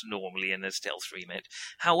not normally in a stealth remit.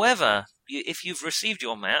 However, if you've received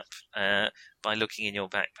your map by looking in your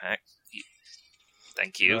backpack,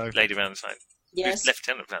 thank you, No. Lady Valentine. Yes.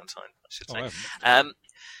 Lieutenant Valentine, I should Oh, I say. haven't.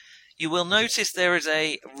 You will notice there is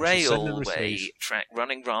a send and railway receive. track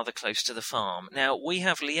running rather close to the farm. Now, we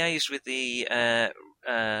have liaised with the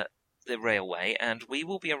railway, and we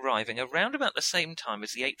will be arriving around about the same time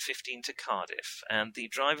as the 8:15 to Cardiff. And the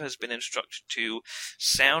driver has been instructed to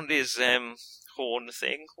sound his horn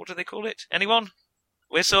thing. What do they call it? Anyone?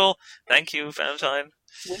 Whistle. Thank you, Valentine.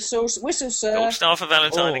 Whistle, sir. Gold star for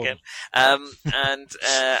Valentine Oh. again. And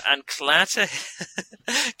clatter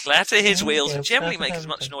his wheels and generally make as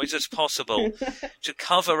much noise as possible to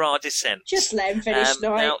cover our descent. Just let him finish,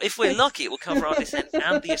 Knight. Now, if we're lucky, it will cover our descent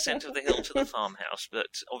and the ascent of the hill to the farmhouse,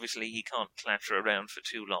 but obviously he can't clatter around for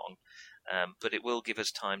too long. But it will give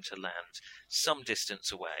us time to land some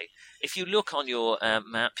distance away. If you look on your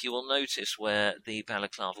map, you will notice where the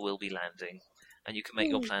balaclava will be landing, and you can make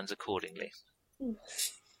your plans accordingly.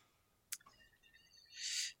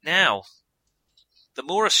 Now, the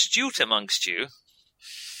more astute amongst you,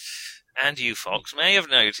 and you, Fox, may have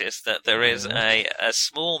noticed that there is a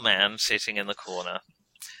small man sitting in the corner.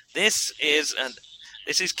 This is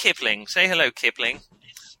Kipling. Say hello, Kipling.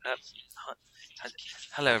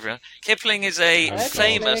 Hello, everyone. Kipling is a Hello,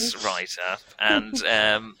 famous Kipling. writer, and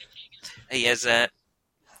he is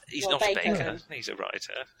he's Well, not a baker. baker. He's a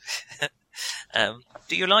writer.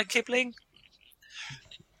 Do you like Kipling?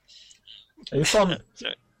 Are you fun?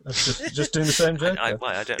 Sorry. That's just doing the same joke. I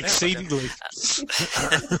there. don't know. Exceedingly.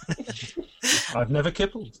 I've never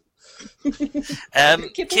kippled.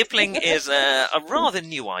 Kipling is a rather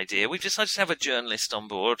new idea. We've decided to have a journalist on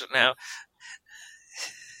board. Now,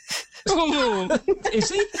 Is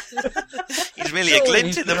he? he's really a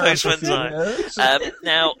glint in the postman's eye. eye.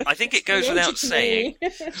 Now, I think it goes without To saying, me.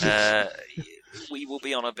 we will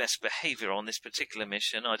be on our best behaviour on this particular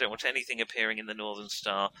mission. I don't want anything appearing in the Northern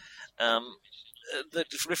Star that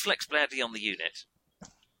reflects badly on the unit.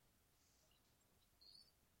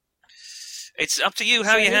 It's up to you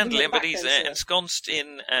how So you leave handle him him, but back he's then, sir. ensconced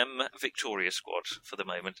in Victoria Squad for the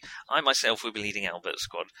moment. I myself will be leading Albert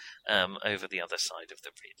Squad over the other side of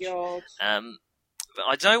the bridge. God. But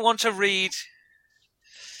I don't want to read...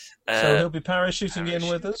 So he'll be parachuting in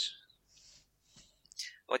with us?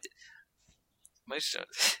 Most Don't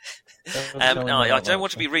tell him no, I about don't that.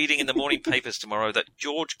 want to be reading in the morning papers tomorrow that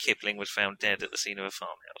George Kipling was found dead at the scene of a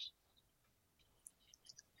farmhouse.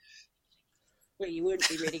 Well, you wouldn't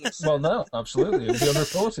be reading it. Well, no, absolutely. It'll be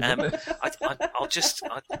unreported, wouldn't it? I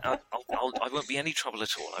won't be any trouble at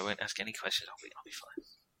all. I won't ask any questions. I'll be fine.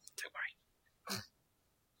 Don't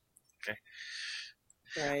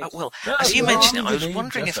worry. Right. Well, No, as you well, mentioned it, I was indeed,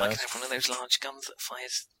 wondering if just I could ask. have one of those large guns that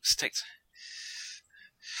fires sticks.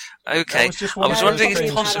 I Okay, was just I was wondering wondering if if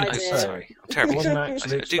it's you had possible. an Oh, idea. sorry, I'm terribly I wasn't sorry. actually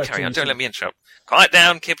Do carry expecting on. Don't to- let me interrupt. Quiet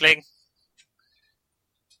down, Kipling.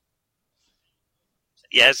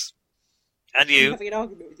 Yes, and You're you. having an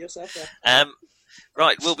argument with yourself there.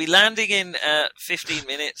 Right, we'll be landing in 15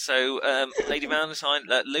 minutes. So, Lady Valentine,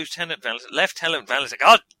 Lieutenant Valentine.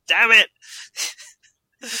 God damn it!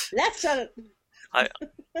 Lieutenant. I-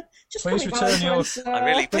 Just Please call me return your- Valentine, sir. I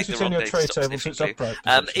really Please picked the return wrong your day tray to stop table to sniffing its glue.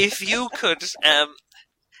 upright position.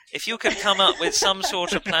 If you could come up with some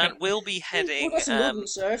sort of plan, we'll be heading. We've got some wooden,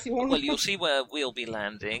 sir, if you want. Well, you'll see where we'll be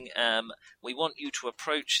landing. We want you to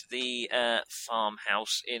approach the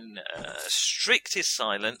farmhouse in strictest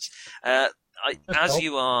silence. As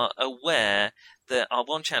you are aware, that our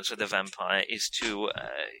one chance with the vampire is to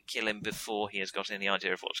kill him before he has got any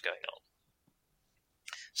idea of what's going on.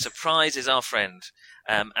 Surprise is our friend,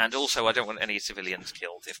 and also I don't want any civilians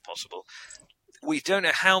killed if possible. We don't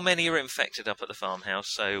know how many are infected up at the farmhouse,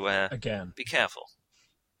 so Again, be careful.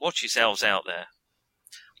 Watch yourselves out there.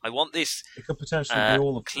 I want this it could potentially be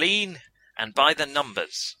all of clean and by the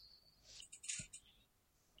numbers.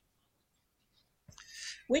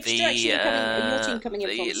 Which direction are you coming? Your team coming in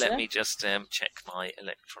from, Let sir? me just check my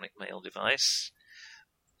electronic mail device.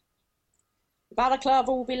 The Balaclava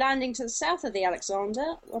will be landing to the south of the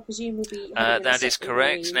Alexander. I presume will be. heading in That a is set-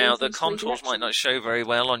 correct. in a Now, the northeasterly contours might direction. not show very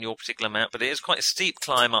well on your particular map, but it is quite a steep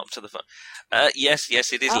climb up to the front. Yes,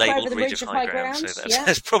 it is Up labelled over the Ridge of High Ground, so Ground, yeah.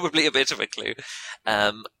 that's probably a bit of a clue.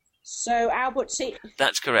 So Albert T.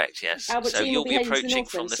 That's correct, yes. Albert So Team you'll will be be heading to the approaching north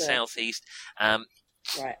from then, the sir. southeast.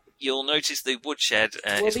 Right. You'll notice the woodshed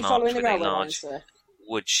We'll is be marked following the with a railway line, large sir.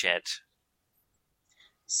 woodshed.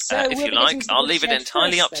 So If we'll you be like, getting to the I'll leave it woodshed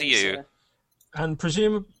entirely first up to then, you. sir. And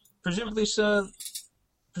presumably, sir,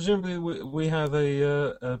 we have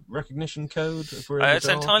a recognition code. If we're in the It's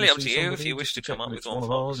dark entirely and up to see you if somebody, you wish just to check come up that with it's one, one of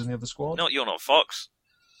Fox. ours in the other squad. No, you're not Fox.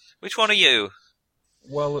 Which one are you?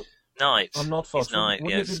 Well, Knight. I'm not Fox. He's Knight,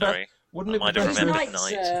 Wouldn't yes, it be sorry. Wouldn't it I be might have better? remembered Right,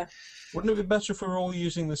 Knight. sir. Wouldn't it be better if we were all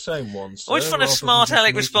using the same one? Sir, Which one of rather smart than just Alec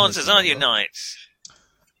making responses it are you, number? Knights?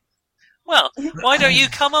 Well, why don't you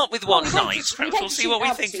come up with one, We'd like Knight? to- Perhaps we'd like we'll to see shoot what we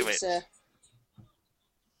Albert think of Team, it. sir.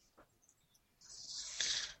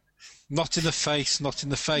 Not in the face,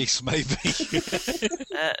 maybe.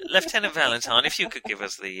 Lieutenant Valentine, if you could give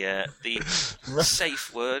us the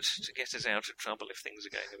safe word to get us out of trouble if things are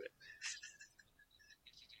going a bit.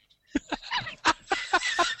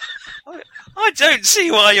 I don't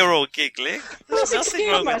see why you're all giggling. There's Please nothing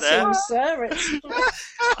excuse wrong with that. myself, sir. It's-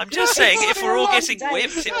 I'm just saying, It's if been we're a all long getting day,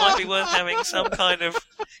 whipped, it sir. might be worth having some kind of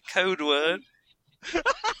code word.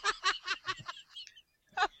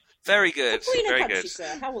 Very good, Queen and very country, good.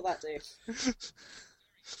 sir. How will that do?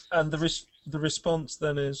 And the response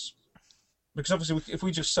then is, because obviously if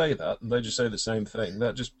we just say that and they just say the same thing,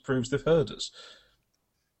 that just proves they've heard us.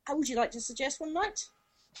 How would you like to suggest one, Knight?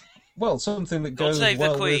 Well, something that God goes save the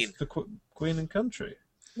well Queen. with the Queen and country.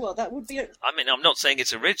 Well, that would be. I mean, I'm not saying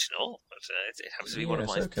it's original, but it happens to be one of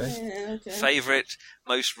Yes, my okay. Yeah, okay. favourite,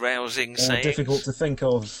 most rousing Or sayings. difficult to think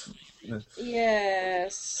of.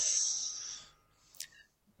 Yes.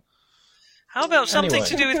 How about something Anyway.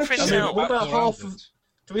 to do with Prince I mean, Albert? what about Poor half of? Albert.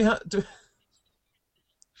 Do we have?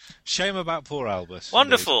 Shame about poor Albert.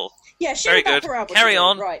 Wonderful. Yeah, shame Very about good. poor Albert Carry again,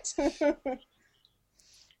 on. Right.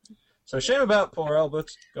 So shame about poor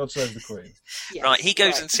Albert. God save the Queen. Yes, Right, he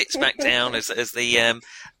goes right. and sits back down as the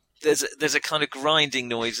there's a kind of grinding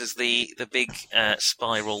noise as the big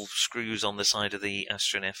spiral screws on the side of the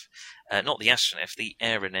Astronef, not the Astronef, the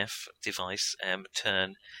Aeronef device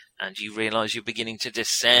turn, and you realise you're beginning to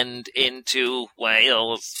descend into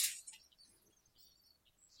Wales.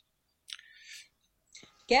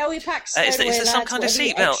 Get all your packs. Is stowed there away, some lads, kind of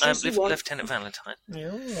whatever seatbelt, extras you want. Lieutenant Valentine?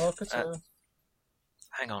 Yeah, well,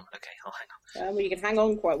 Hang on, okay, I'll hang on. Well, you can hang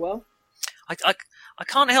on quite well. I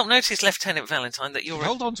can't help notice, Lieutenant Valentine, that you're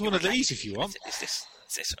Hold on to one of these if you want. Is this?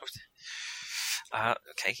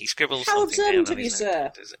 Okay, he scribbles How something down. observant on of you, his sir.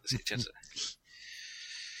 notepad. Is it just?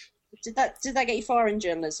 Did that get you far in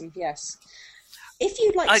journalism? Yes. If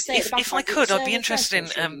you'd like to stay at the back If I of the could, I'd service, be interested in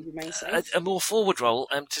sure you remain safe. a more forward role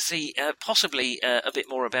to see possibly a bit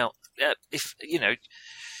more about if you know.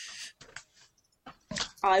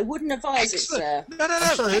 I wouldn't advise it, sir. No.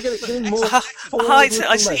 I'm sorry, you're getting more. Hi, forward I with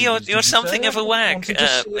see. the You're ladies, did you something say? of a wag, Want to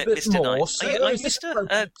just see a bit Mr. more, Knight. sir? Are you Is this Mr.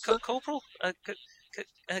 appropriate, sir? Corporal?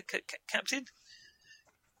 Captain?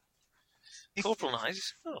 Corporal Knight?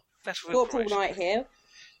 Oh, better for Corporal information. Knight here.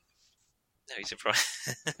 No, he's a private.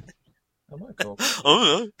 Oh my God.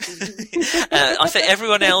 Oh, I think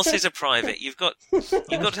everyone else is a private. You've got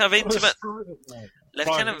to have intimate.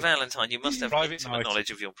 Lieutenant Private. Valentine, you must have Private intimate Knight. knowledge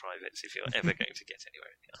of your privates if you're ever going to get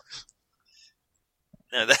anywhere in the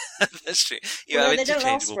army. No, that's true. You Well, have they don't last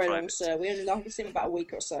interchangeable very long, privates. sir. We only like to see them about a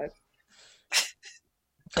week or so.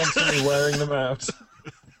 Constantly wearing them out.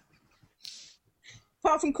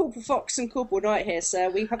 apart from Corporal Fox and Corporal Knight here, sir,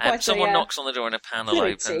 we have quite someone knocks on the door and a panel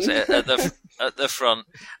fluid opens team. at the front,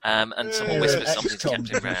 and someone whispers something to XCOM.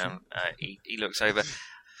 Captain Brown. He looks over.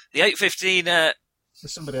 The 8:15.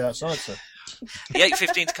 There's somebody outside, sir. The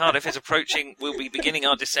 8:15 to Cardiff is approaching. We'll be beginning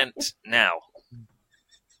our descent now.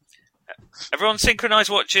 Everyone, synchronise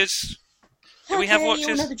watches. Do we have You all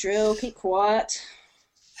watches? know the drill. Keep quiet.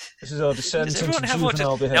 This is our descent Does into everyone have watches?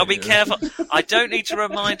 juvenile behaviour. Now be careful. I don't need to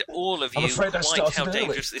remind all of I'm you afraid I quite started how early.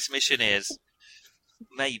 dangerous this mission is.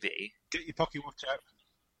 Maybe. Get your pocket watch out.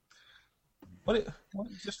 Why don't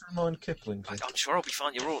you just remind Kipling? I'm sure I'll be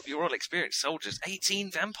fine. You're all experienced soldiers.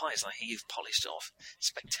 18 vampires I hear you've polished off.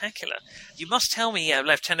 Spectacular. You must tell me,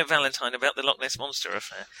 Lieutenant Valentine, about the Loch Ness Monster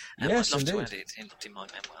affair. Yes, I'd love to indeed. add it in my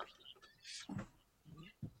memoir. Well,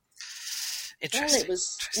 Interesting. it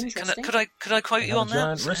was Interesting. interesting. Could I quote you on a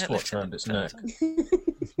giant that? wristwatch around its neck.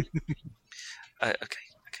 Okay.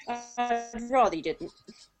 I'd rather you didn't.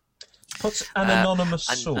 Puts an anonymous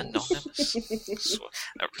An source. anonymous.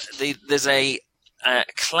 There's a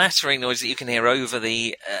clattering noise that you can hear over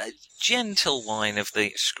the gentle whine of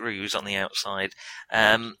the screws on the outside,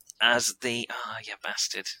 as the you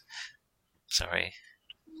bastard. Sorry.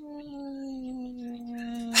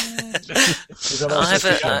 I have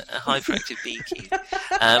a hyperactive beaky.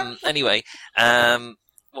 Anyway,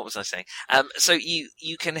 what was I saying? So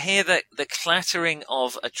you can hear the clattering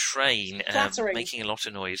of a train making a lot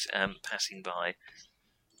of noise passing by.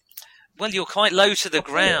 Well, you're quite low to the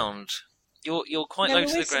ground. You're quite low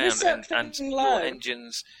to the ground, and your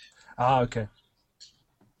engines. Okay.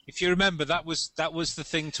 If you remember, that was the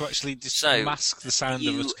thing to actually mask the sound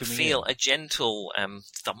of us coming in. You feel a gentle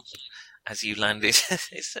thump as you landed.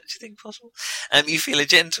 Is such a thing possible? You feel a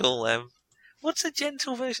gentle. What's a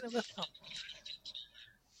gentle version of a thump?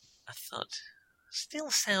 A thud. Still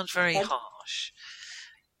sounds very harsh.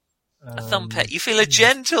 A thumpet. You feel a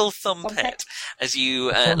gentle thumpet as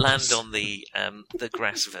you land on the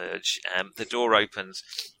grass verge. The door opens.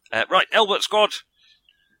 Right, Elbert Squad.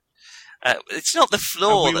 It's not the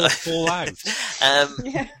floor and we will fall out.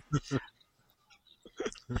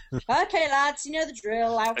 Okay, lads, you know the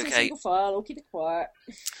drill. Out in Okay. single file. I'll keep it quiet.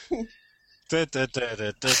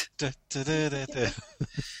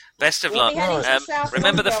 Best of We'll luck. be heading to the south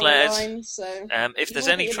Remember the umbrella flares. line, so If you there's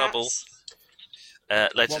will any get your trouble,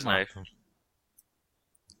 maps. let us know.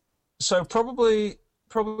 So probably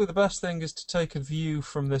the best thing is to take a view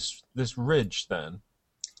from this ridge then.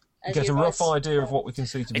 As Get you a rough advise. idea of what we can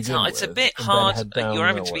see to begin with. It's a bit and then hard. head down You're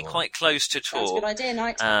having to railway be line. quite close to That's a good talk. idea,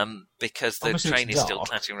 Knight. Because the Obviously train it's is still dark.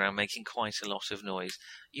 clattering around, making quite a lot of noise.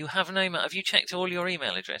 You have no email. Have you checked all your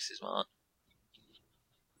email addresses, Mark?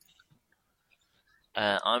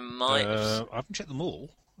 I might. I haven't checked them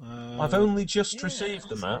all. I've only just received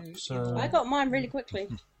the map, so... I got mine really quickly.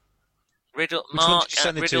 Riddle, Which one Mark did you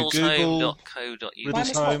send at it to? riddleshome.co.uk.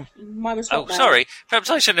 Riddles Home. Mine was Oh, Hotmail. sorry. Perhaps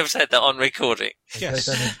I shouldn't have said that on recording. Yes.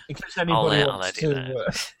 In case anybody I'll wants edit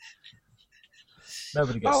to...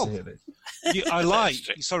 nobody gets Oh. to hear this. I lied. That's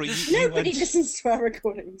true. Sorry. Nobody went, listens to our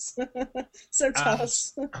recordings. So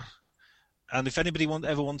toss. and if anybody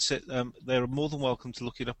ever wants it, they're more than welcome to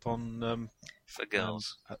look it up on For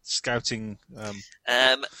girls. at scouting.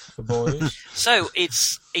 For boys. So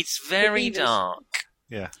it's very beavers. dark.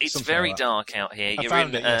 Yeah. It's something very like that. dark out here. I You're found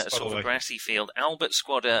in it, yes, by sort the of a way. grassy field. Albert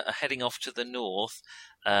Squad are heading off to the north,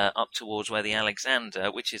 up towards where the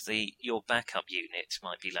Alexander, which is your backup unit,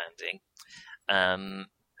 might be landing.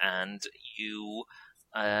 And you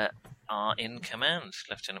are in command,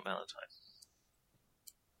 Lieutenant Valentine.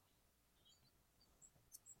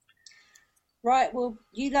 Right, well,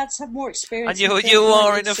 you lads have more experience. And you in field are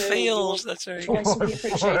running, in a so field. your That's very advice will be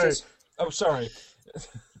appreciated. Oh, sorry.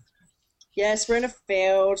 Yes, we're in a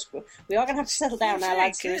field. We are going to have to settle down now, Very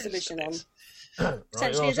lads. There is a good. mission on. Right,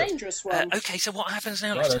 Potentially a well, dangerous one. Okay, so what happens now,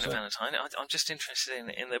 Right, Lieutenant okay. Valentine? I'm just interested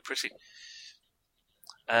in the proceed.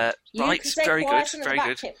 You Right, can stay very quiet good, and at very the back,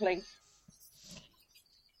 good. Kipling,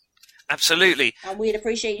 Absolutely. and we'd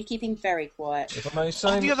appreciate you keeping very quiet. If I may say,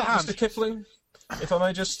 On the other hand- Mr. Kipling, if I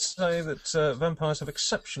may just say that vampires have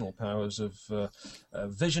exceptional powers of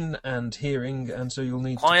vision and hearing, and so you'll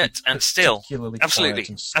need Quiet to be and still. particularly Absolutely. quiet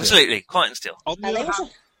and still. Absolutely. Quiet and still. On the And they other also,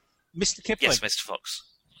 hand, Mr. Kipling, Yes, Mr. Fox.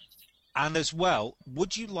 and as well,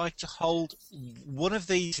 would you like to hold one of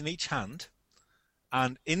these in each hand?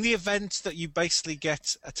 And in the event that you basically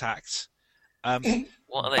get attacked, What are they?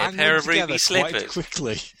 A bang pair them of ruby together quite slippers?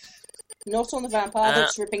 quickly. not on the vampire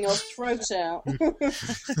that's ripping your throat out.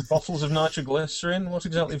 Bottles of nitroglycerin? What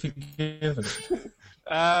exactly have you given it?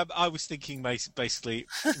 I was thinking basically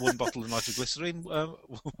one bottle of nitroglycerine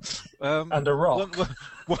And a rock.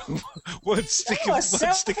 one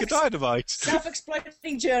stick of dynamite.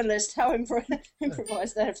 Self-exploding journalist, how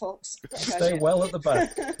improvised there, Fox. Stay well at the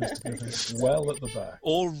back. Well at the back.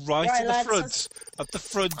 Or right Right, at the lads, front. At the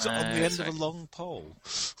front on the end sorry. of a long pole.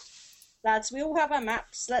 Lads, we all have our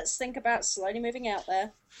maps. Let's think about slowly moving out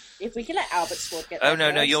there. If we can let Albert's squad get there. Oh,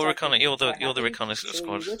 no, first, you're I think you're quite the happy. reconnaissance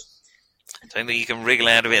Sure you squad. would. Don't think you can wriggle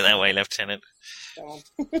out of it that way, Lieutenant. Go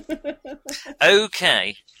on.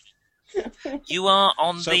 Okay. You are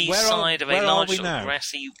on So the where are- side of a where are large we sort of now?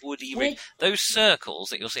 grassy, woody We- ridge. Those circles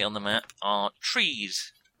that you'll see on the map are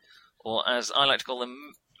trees, or as I like to call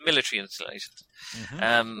them, military installations.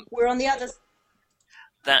 Mhm. We're on the other.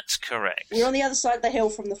 That's correct. We're on the other side of the hill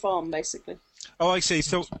from the farm, basically. Oh, I see.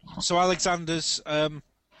 So Alexander's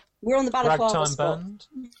We're on the Balaclava Ragtime spot. band.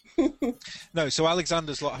 no. So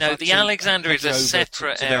Alexander's lot. No, had the to Alexander is head a over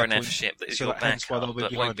separate to their aeronef point, ship that is so your hence why they'll backup, be but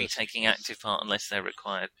behind won't be us. taking active part unless they're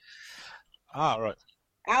required. Ah, right.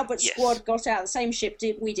 Albert's Yes. squad got out the same ship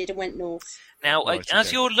we did and went north. Now, Right, as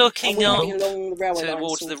okay. you're And looking we're up heading along the railway line,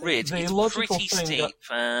 towards sort the of. ridge, The it's logical pretty thing steep,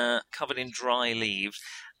 covered in dry leaves,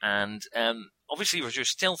 and obviously with your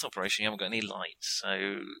stealth operation, you haven't got any lights,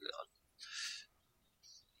 so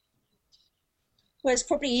Well, it's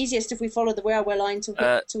probably easiest if we follow the railway line till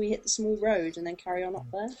we hit the small road and then carry on up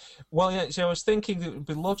there. Well, yeah, see, I was thinking that it would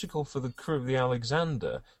be logical for the crew of the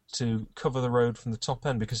Alexander to cover the road from the top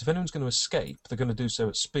end, because if anyone's going to escape, they're going to do so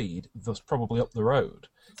at speed, thus probably up the road.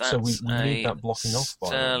 that's So we need a that blocking off by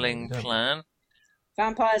sterling don't we? plan.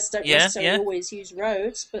 Vampires don't Yeah, necessarily yeah. always use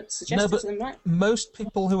roads, but suggest No, it but to them, right? most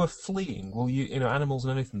people who are fleeing will use, animals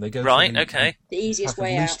and anything. They go Right, for the, okay. The easiest have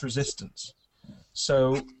way least out. resistance.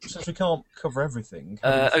 So, since we can't cover everything,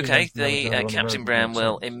 having a few Okay, men from the Alexander on Captain road Brown makes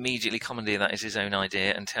will sense. immediately commandeer that as his own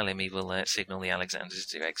idea and tell him he will signal the Alexanders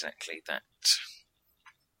to do exactly that.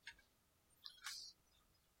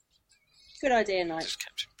 Good idea, Knight. Just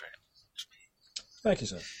Captain Brown. Thank you,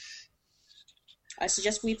 sir. I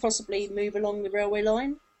suggest we possibly move along the railway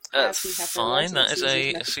line. As we have the Fine, that license, is easy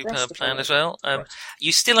a method for us superb to plan follow. as well. Right.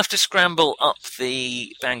 You still have to scramble up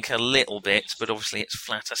the bank a little bit, but obviously it's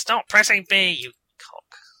flatter. Stop pressing B, you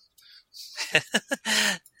cock.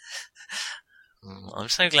 I'm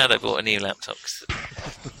so glad I bought a new laptop. 'Cause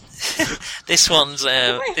this one's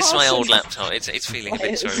this is my old laptop. It's feeling a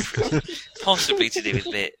bit sorry for it. Possibly to do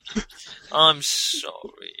with bit. I'm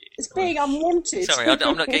sorry. It's being unwanted. Sorry,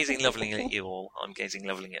 I'm not gazing lovingly at you all. I'm gazing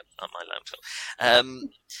lovingly at my laptop.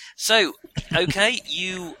 So, okay,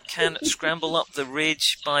 you can scramble up the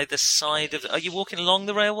ridge by the side of... Are you walking along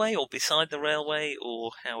the railway or beside the railway,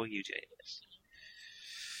 or how are you doing this?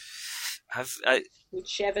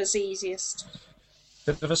 Whichever's easiest.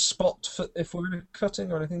 Bit of a spot for if we're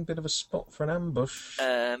cutting or anything. Bit of a spot for an ambush.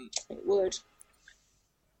 It would.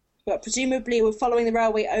 But presumably we're following the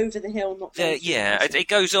railway over the hill, not going through Yeah, the it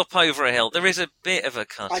goes up over a hill. There is a bit of a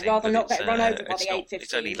cutting. I'd rather but not it's, get run over by it's the not- 815.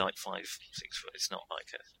 It's only like 5-6 foot. It's not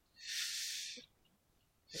like a...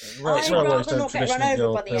 Right, I'd railways rather don't not get run traditionally over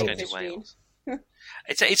go by the uphill. Going to 815. Wales.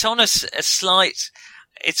 It's on a slight...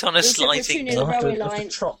 It's on a Also, we're slight... too near We'll the have railway to, have to line.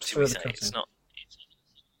 trot To be further fair, it's cutting. not...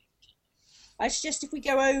 I suggest if we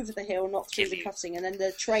go over the hill, not through Kill the you. cutting, and then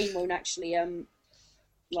the train won't actually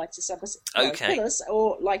light us up as Okay. kill us,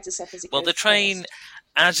 or light us up as it Well, goes the train,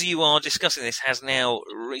 past. as you are discussing this, has now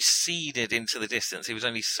receded into the distance. It was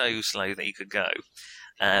only so slow that you could go.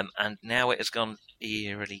 And now it has gone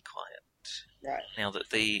eerily quiet. Right. Now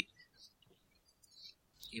that the...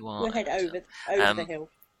 You are... We'll head over the hill.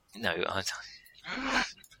 No, I don't...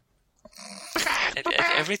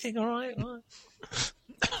 Everything all right?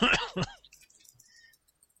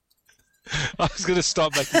 I was going to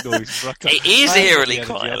start making noise. But I can't. It is I haven't eerily got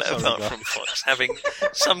the quiet, energy. I'm sorry, apart guys. from Fox having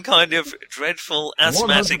some kind of dreadful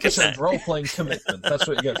asthmatic 100% attack. role-playing commitment. That's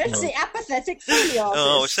what you get from It's us. the apathetic Foley artist.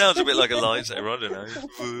 Oh, it sounds a bit like a lightsaber, I don't know.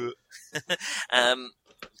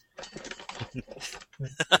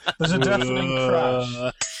 There's a deafening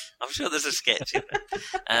crash. I'm sure there's a sketch in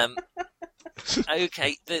there.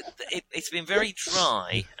 Okay, it's been very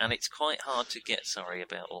dry, and it's quite hard to get. Sorry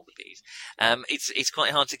about all the bees. It's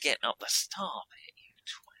quite hard to get up the star bit,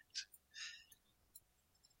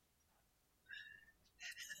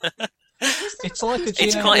 you twat. It's like a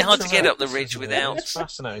It's GM quite hard to terrain, get up the ridge isn't it? without- It's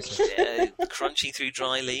fascinating. Crunching through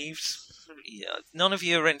dry leaves. Yeah, none of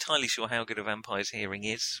you are entirely sure how good a vampire's hearing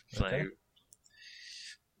is. So, Okay.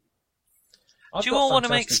 do you all want to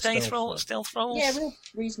make stealth rolls? Yeah, we're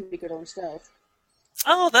reasonably good on stealth.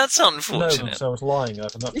 Oh, that's No, unfortunate. so I was lying. I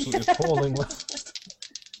have an absolutely appalling.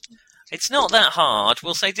 It's not that hard.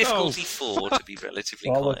 We'll say difficulty 4 to be relatively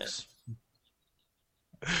quiet. Bollocks.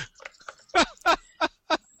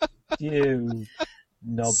 You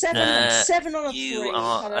knob. Seven on a You 3. are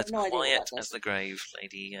I have as no idea what quiet that as does. the grave,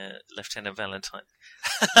 Lady Lieutenant Valentine.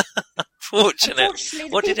 Fortunate. Unfortunately,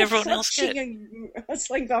 the What did people everyone else get? crouching and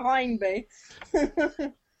hustling behind me.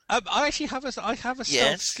 I actually have a stealth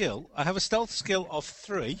Yes. skill. I have a stealth skill of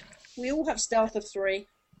 3. We all have stealth of 3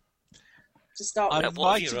 to start I with. what have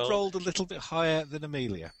might you have rolled? rolled a little bit higher than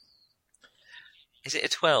Amelia. Is it a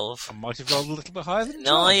 12? I might have rolled a little bit higher than 12.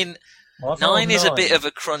 9. I've 9 rolled is a 9. bit of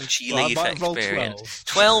a crunchy Well, I leaf might have rolled experience.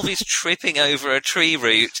 12 is tripping over a tree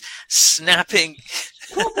root, snapping.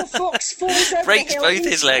 Corporal Fox falls over Breaks the hill both into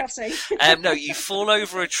his the legs. cutting. No, you fall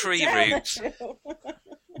over a tree Down root. the hill.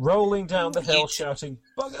 rolling down the hill, You- shouting,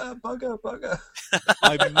 "Bugger, bugger, bugger!"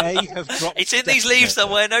 I may have dropped. It's in these death leaves there.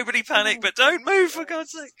 somewhere. Nobody panic, but don't move for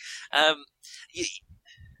God's sake. You,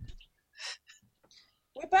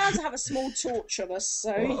 We're bound to have a small torch on us,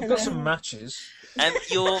 so Well, you I've know. got some matches.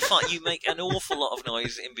 you're fine. You make an awful lot of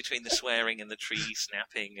noise in between the swearing and the tree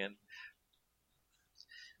snapping and.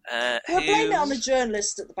 We'll blame it on the Who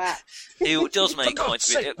journalist at the back. does For make quite God's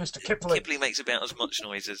a sake, bit. Mr. Kipling. Kipling makes about as much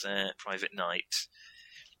noise as Private Knight.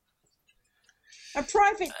 And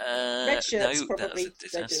Private Red Shirts no, probably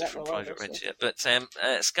that's a don't do disaster that from very well, Private Red so. Shirt.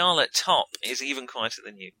 But Scarlet Top is even quieter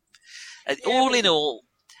than you. Yeah, All we- in all,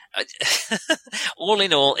 all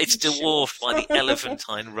in all, it's Sure. dwarfed by the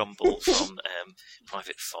elephantine rumble from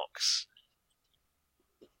Private Fox.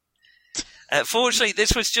 Fortunately,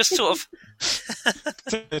 this was just sort of.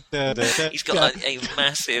 He's got a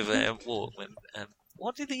massive Walkman.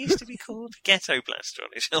 What did they used to be called? Ghetto Blaster on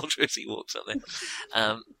his shoulder as he walks up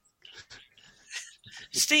there.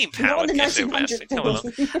 Steam Not powered the Ghetto 1900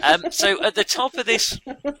 Blaster. Come along. So at the top of this,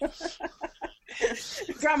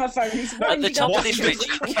 gramophones. at the winding top up of this the ridge,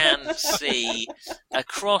 you record. can see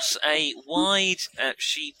across a wide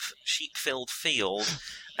sheep-filled field.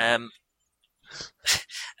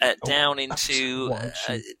 Down into one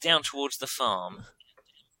sheep. down towards the farm.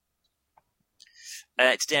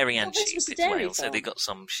 It's dairy and Oh, this sheep. was the It's dairy Wales, so farm. they got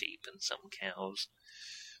some sheep and some cows.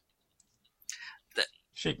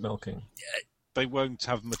 Sheep milking. They won't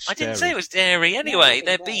have much. I didn't dairy. say it was dairy. Anyway, No,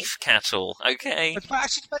 they're right. beef cattle. Okay. But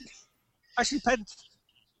actually,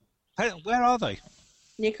 where are they?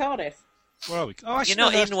 Near Cardiff. Where are we? Oh, actually, You're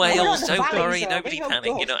not no, in they're- We're not Wales. in the Don't valleys, worry. are Nobody we? Oh, panic.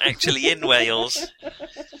 God. You're not actually in Wales.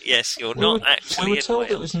 Yes, you're not actually we were in told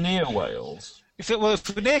Wales. it was near Wales. If we're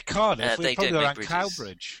near Cardiff, They we're probably don't make around bridges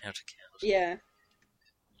Cowbridge, out of cows. Yeah.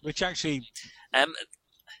 which actually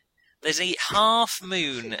There's a half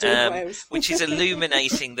moon, Doing Wales. which is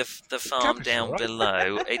illuminating the farm Cowbridge, down all right.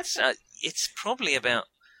 below. It's probably about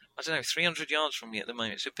 300 yards from you at the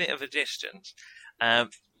moment. It's a bit of a distance.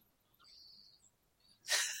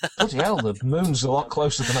 Bloody hell, the moon's a lot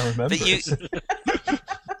closer than I remember. But you-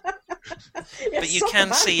 Yeah, But you stop can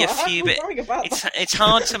the see a van, few I'm bit. worrying about It's that. it's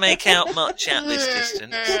hard to make out much at this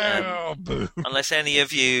distance. Oh, boo. Unless any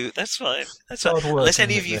of you, that's fine. That's Hard fine. work, Unless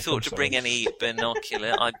any isn't of it, you Nick? thought I'm to bring sorry. any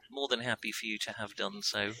binocular, I'm more than happy for you to have done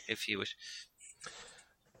so if you wish.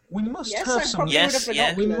 We must Yes, have I some. probably Yes, would have yeah.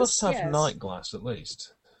 We binoculars, must have yes. night glass at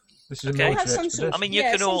least. This is Okay. a We'll have military some sort expedition. I mean, you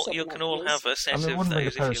Yeah, can some all sort of you can all binoculars. have a I set mean, it of wouldn't make a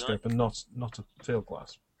those if you like. periscope and not a field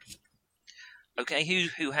glass. Okay,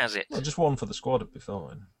 who has it? Well, just one for the squad would be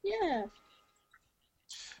fine. Yeah.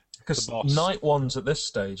 Because The boss. night ones at this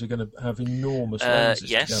stage are going to have enormous Uh, lenses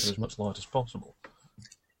yes. to gather as much light as possible.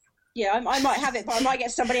 Yeah, I might have it, but I might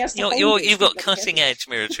get somebody else to hold it. You've got cutting edge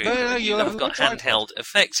mirror No, you'll have You've got a tripod.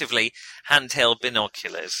 effectively handheld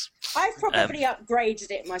binoculars. I've probably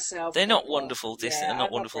upgraded it myself. They're not quite a lot. wonderful, Yeah, they're not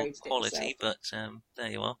I've wonderful upgraded it quality, myself. but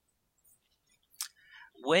there you are.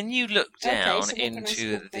 When you look Okay, down so what can I into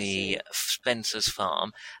see? the Spencer's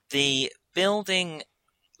farm, the building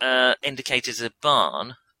indicated as a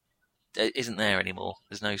barn isn't there anymore.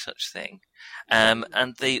 There's no such thing. And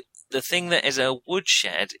the thing that is a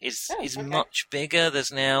woodshed is okay. much bigger.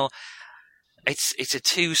 There's now it's a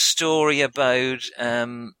 2-story abode.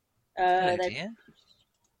 Hello, They- dear.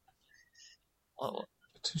 What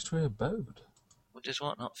A two-story abode. does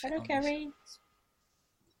what not fit Hello, on this? Kerry.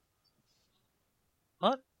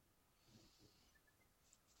 What?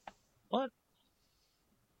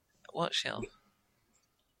 What shelf?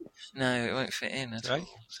 No, it won't fit in at Right.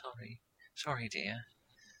 all. Sorry, dear.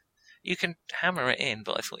 You can hammer it in,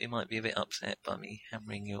 but I thought you might be a bit upset by me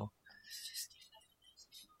hammering your.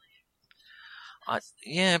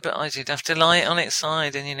 Yeah, but I did have to lie it on its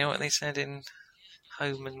side, and you know what they said in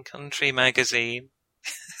Home and Country magazine.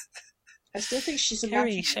 I still think she's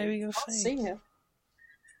Kerry, about show your I can't face. see her.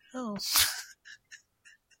 Oh.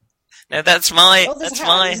 No, that's my Oh, there's that's a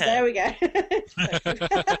my hand. There hand. we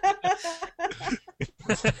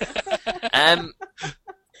go.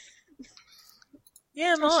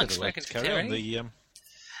 Yeah, Mark's I'd like spoken to carry Kerry.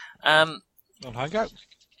 on on Hangout.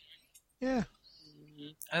 Yeah.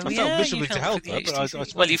 Oh, I felt yeah, miserably you to help with the her, but I HTC. spoke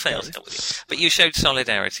Well, you to failed Kerry. to help with it. But you showed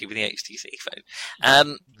solidarity with the HTC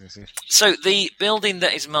phone. So the building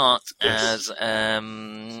that is marked as a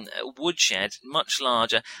woodshed, much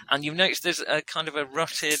larger, and you've noticed there's a kind of a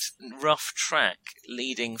rutted, rough track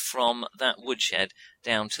leading from that woodshed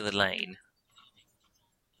down to the lane.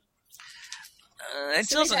 It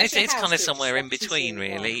So is doesn't. it actually a It's house kind of that's somewhere in actually between, sort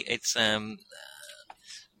of really. It's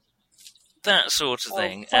that sort of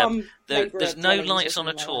thing. farm There's labourer no dwellings or lights on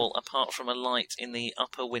something at like all, apart from a light in the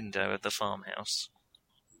upper window of the farmhouse.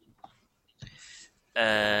 Is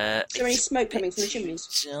there any It's smoke a coming bit from the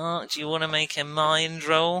chimneys? dark. Do you want to make a mind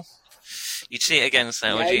roll? You'd see it against that,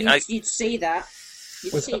 No, would you? you'd see that.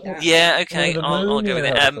 You'd see that. Yeah, okay, the I'll moon, go with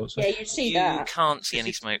it. yeah, I thought so. Yeah, you'd see You that. can't see any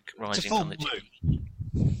It's- smoke It's a rising full from the chimney. moon.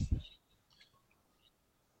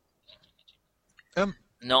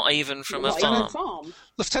 Not even from a Not even farm. a farm.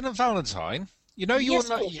 Lieutenant Valentine, you know Yes,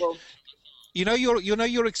 your Corporal. you know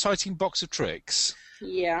your exciting box of tricks.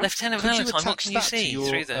 Yeah. Lieutenant Could you Valentine, what attach can you that to see your,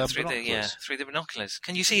 through the binoculars? through the binoculars?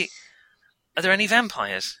 Can you see? Are there any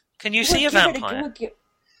vampires? Can you We'll see a give it vampire?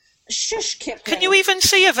 Shush, Kipling. Can you even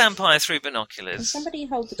see a vampire through Can binoculars? somebody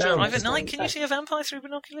hold the Down. door? Private Knight, can you see a vampire through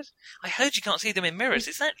binoculars? I heard you can't see them in mirrors.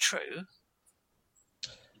 Is that true?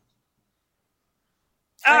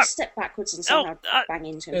 I Ah! step backwards and somehow bang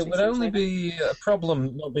into him. It so would he only falls over. be a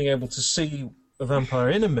problem not being able to see a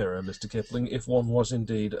vampire in a mirror, Mr. Kipling, if one was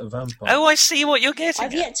indeed a vampire. Oh, I see what you're getting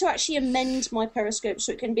I've at. yet to actually amend my periscope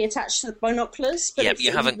so it can be attached to the binoculars. But Yeah, it but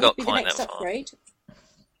you haven't would got be quite the next that far. upgrade.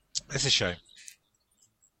 It's a shame.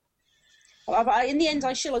 But in the end,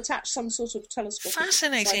 I shall attach some sort of telescope.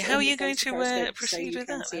 Fascinating. How are you going to proceed with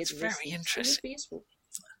that? That's very It would interesting. be useful.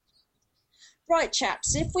 Right,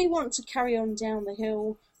 chaps. If we want to carry on down the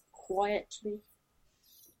hill quietly,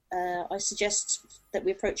 I suggest that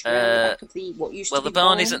we approach around the back of the what used to Well, be the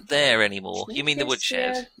barn isn't there anymore. which You mean the is,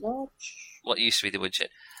 woodshed? Lodge. What used to be the woodshed?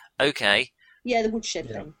 Okay. Yeah, the woodshed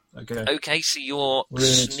Yeah. thing. Okay. Okay, so you're Really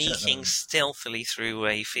need to check sneaking that. stealthily through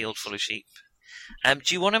a field full of sheep.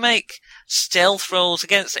 Do you want to make stealth rolls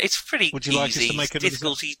against? It's pretty Would you like us easy. to make another-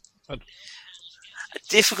 difficulty. Uh,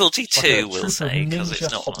 Difficulty Like a 2, we'll troop of say, because it's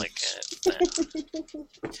ninja not hobbits.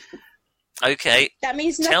 like. Okay, That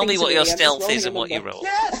means nothing tell me to what your I'm just stealth rolling is a and what you number. roll.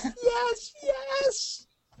 Yes.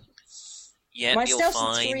 Yeah, My you're stealth's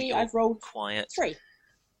fine. 3. You're I've rolled quiet. 3.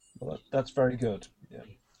 Well, that's very good. Yeah.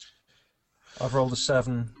 I've rolled a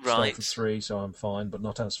 7, Right. stealth of 3, so I'm fine, but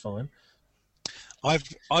not as fine. I've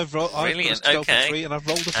got a Brilliant, stealth of okay. 3 and I've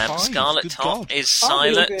rolled a 5. Scarlet Good Top God. is Oh,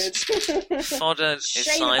 you're silent. good. Fodder is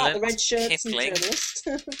Shame about the silent. red shirts and Kipling journalist.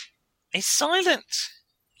 is silent.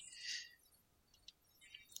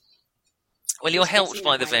 Well, you're It's helped getting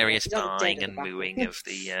by the my- various it's not dead buying at and the back. mooing of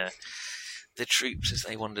the troops as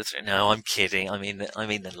they wander through. No, I'm kidding. I mean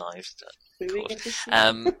the livestock. Booing at the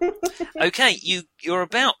sheep. Okay, you're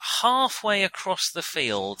about halfway across the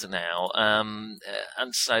field now, and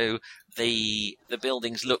so the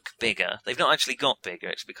buildings look bigger. They've not actually got bigger.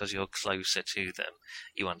 It's because you're closer to them.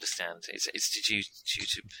 You understand? It's due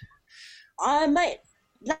to. Mate,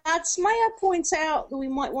 lads, may I point out that we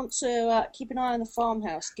might want to keep an eye on the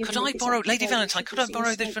farmhouse? Could I borrow, Lady Valentine? Could I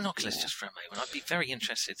borrow those binoculars just for a moment? I'd be very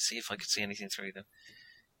interested to see if I could see anything through them.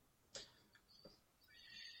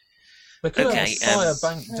 They could Okay, have a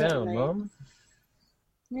fire bank certainly. down, Mum.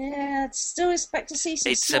 Yeah, I'd still expect to see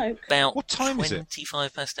some It's smoke. about What time is it?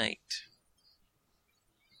 8:25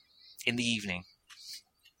 in the evening.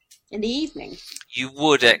 In the evening. You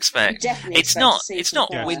would expect. Definitely It's expect not. to see It's some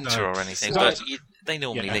not fire. winter No. or anything, So- but they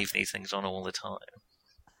normally Yeah. leave these things on all the time.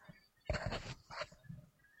 Yeah,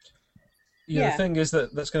 Yeah. the thing is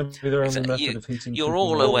that that's going to be their only Exactly. method of heating. You're people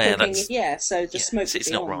all up. aware Cooking, that's- yeah, so the Yeah, smoke it's would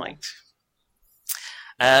be not on right.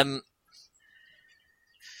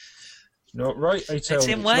 Not right, I tell It's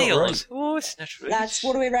you, in it's not Wales. right. Oh, it's not there. right. Lads,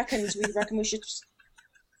 what do we reckon? Do we reckon we should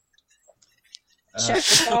check the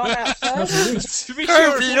farm out first? To be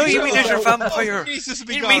Oh, sure, blimey, there's a vampire. Jesus, In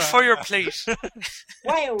Bigara. me fireplace.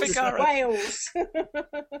 Wales, Bigara. Wales.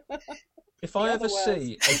 If I The ever other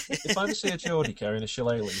see, if I ever see a Geordie carrying a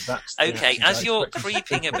shillelagh, that's the Okay, action as I you're expect.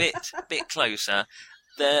 creeping a bit closer,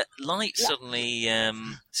 the light suddenly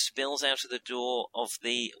spills out of the door of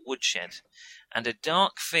the woodshed, and a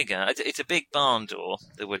dark figure. It's a big barn door,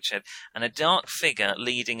 the woodshed, and a dark figure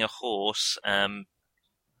leading a horse.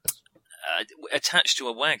 Attached to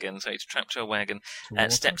a wagon, so it's trapped to a wagon,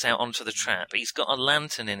 steps out onto the trap. He's got a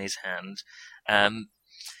lantern in his hand.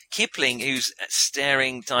 Kipling, who's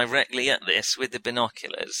staring directly at this with the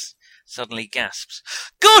binoculars, suddenly gasps,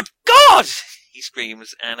 "Good God!" he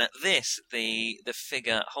screams, and at this, the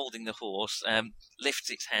figure holding the horse lifts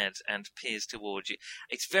its head and peers towards you.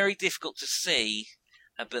 It's very difficult to see,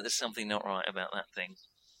 but there's something not right about that thing.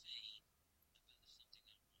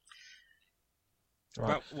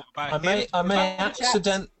 Right. What about him? I may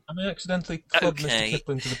accidentally club Okay. Mr.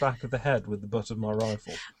 Kipling to the back of the head with the butt of my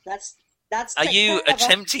rifle. That's. Are you take cover.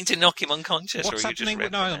 attempting to knock him unconscious, What's or are you just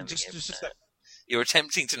happening? No, I'm reprimanding just, him? just You're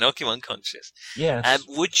attempting to knock him unconscious. Yes.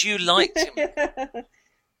 Would you like to...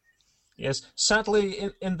 Yes.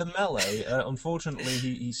 Sadly, in the melee, unfortunately,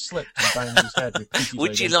 he slipped and banged his head repeatedly.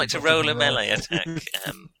 Would you against like the to butt of roll my a melee rifle. attack?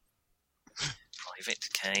 Private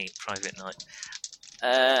K, Private Knight.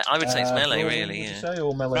 I would say it's melee, roll, really. would you Yeah. say,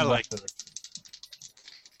 or melee? Melee.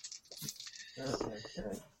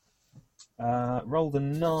 Okay. Rolled a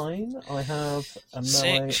 9. I have a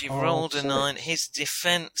melee. 6. You of rolled a 6. 9. His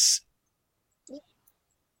defense.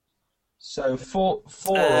 So 4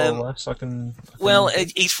 or less. I can. Well,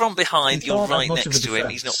 he's from behind. He You're can't have right much of next a to him.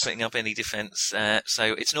 He's not defence. putting up any defense.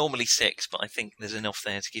 So it's normally 6, but I think there's enough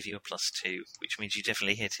there to give you a +2, which means you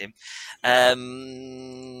definitely hit him.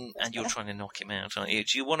 And you're trying to knock him out, aren't you?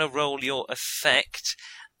 Do you want to roll your effect,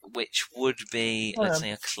 which would be, let's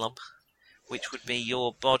say, a club, which would be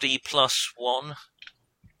your body +1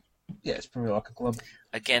 Yeah, it's probably like a club.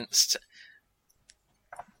 against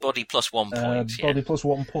body +1 point. Yeah. Body plus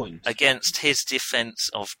 1 point. Against his defense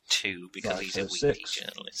of 2, because Right, he's so a weedy 6.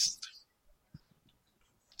 journalist.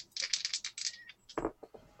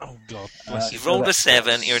 Oh God! You've rolled a that's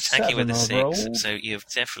 7, you're attacking with a 7 I've 6, rolled. so you've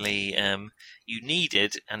definitely, you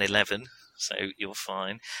needed an 11, so you're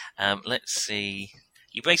fine. Let's see,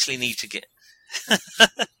 you basically need to get,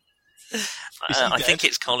 I think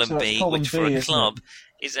it's column So B, column which for B, a isn't club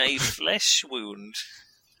is a flesh wound.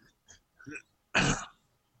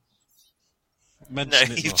 No,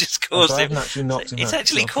 Mention it you've not. just caused I him. haven't actually knocked him It's out,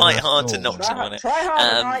 actually so I quite can hard to roll. knock someone out. Try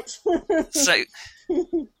harder, right? So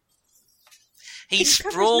he He covers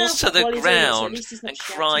sprawls his to mouth the up while he's doing it, so at ground least he's not and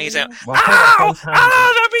shouting cries out, Well, I think "Ow! both hands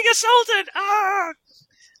Ah, I'm being assaulted! Ah!"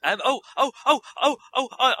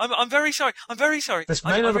 I'm very sorry. I'm very sorry. This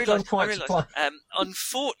I may not have realised- gone quite I to realised. plan.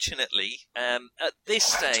 Unfortunately, at this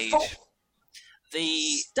stage,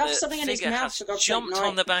 the Stuff something in his figure mouth, has for God's sake, jumped on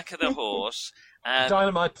Knight. the back of the horse,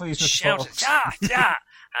 Dynamite, please, Mr. shouted Fox. "Da, da!"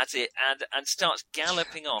 at it, and starts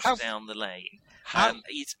galloping off How- down the lane. How,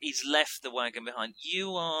 He's left the wagon behind.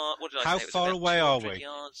 You are, what did I How say? It was far about away are 200 we?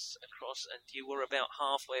 yards across, and you were about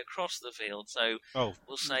halfway across the field, so oh,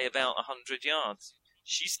 we'll say about 100 yards.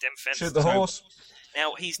 She's them fenced. Shoot the horse.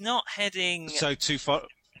 Now, he's not heading, so too far.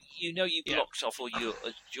 you know, you Yeah. blocked off, or you,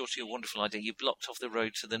 due to your wonderful idea, you blocked off the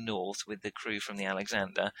road to the north with the crew from the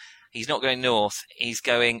Alexander. He's not going north, he's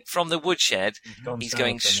going from the woodshed, Gone he's south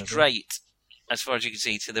going then, has he? straight, as far as you can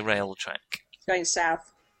see, to the rail track. Going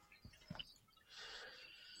south.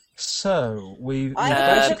 So, we I have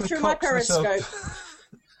a quick basically look through my cocked this up. periscope.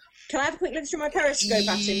 Can I have a quick look through my periscope at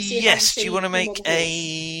him? See if I can Yes, do see you want to him make on the horse?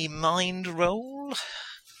 a mind roll?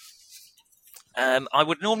 I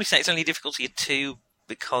would normally say it's only difficulty of 2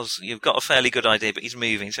 because you've got a fairly good idea, but he's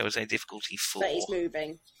moving, so I would say difficulty 4. But he's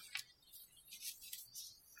moving.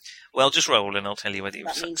 Well, just roll and I'll tell you whether you've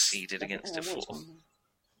That means- succeeded against a 4. what's one?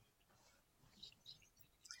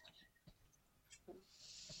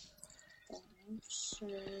 So,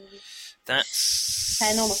 That's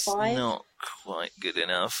 10 on a 5? not quite good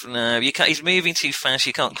enough. No, you can't. He's moving too fast.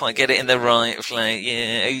 You can't quite get it in the right place.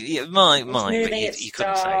 Yeah, might, but moving, you it's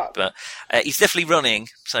couldn't say. dark. But he's definitely running,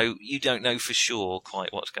 so you don't know for sure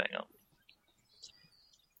quite what's going on.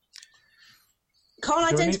 Can't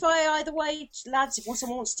Do we identify either way, lads. If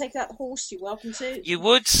someone wants to take that horse, you're welcome to. You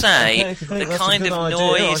would say Okay, if you think the that's a kind good of idea,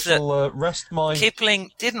 noise I that shall, rest my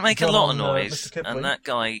Kipling didn't make a gun lot of on, noise, Mr. Kipling. and that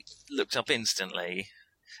guy looked up instantly.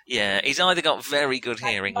 Yeah, he's either got very good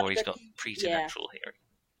hearing or he's got preternatural hearing.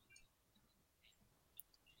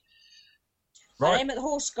 Right. Aim at the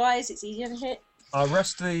horse, guys. It's easier to hit. I'll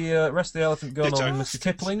rest the elephant gun Ditto. on Mr.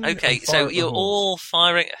 Kipling. Okay, and fire so at the you're horse. all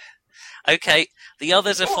firing. Okay, the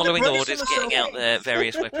others are Oh, following they're ready orders, for the getting out survey. their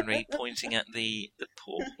various weaponry, pointing at the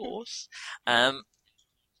poor horse. Can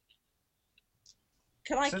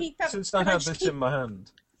I keep? Since I have this in my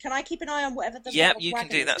hand. Can I keep an eye on whatever the? Yep, wagon you can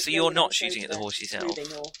is do that. that's So you're going not on, shooting at the so horse it's yourself.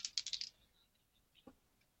 moving, or-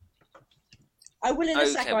 I will in a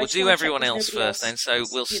second. Okay, we'll do everyone else first then. So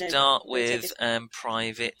we'll start with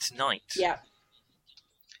Private Knight. Yeah.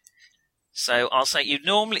 So I'll say you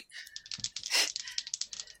normally.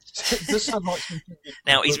 It does sound like something you'd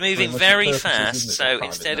Now he's put for moving illicit very purposes, fast, isn't it, so Private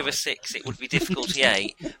instead of a Knight? 6, it would be difficulty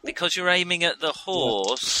 8. Because you're aiming at the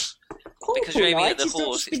horse, because you're Cool, aiming at the right? He's not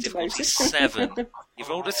horse, it's just been difficulty demoted. 7. You've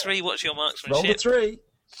rolled a 3. What's your Roll the marksmanship? 3.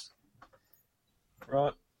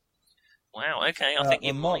 Right. Wow. Okay, I think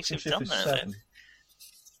you and might have marksmanship done is that 7. then.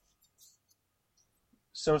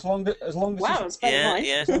 So as long as Wow, it's better than mine.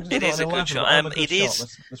 Yeah. as long as it's It not is an a good 11, shot. I'm a good It shot.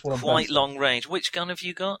 is That's what I'm quite based on. long range. Which gun have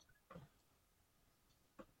you got?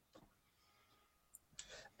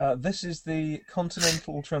 This is the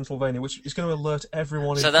Continental Transylvania, which is going to alert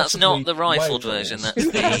everyone. So in that's not possibly the rifled Wales. version.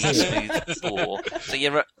 That's the smooth bore. So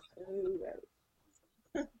you're.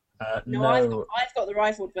 No, I've got the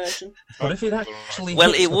rifled version. But if it actually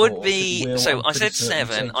Well, hits it the would horse, be. it will, So I'm I said pretty certain,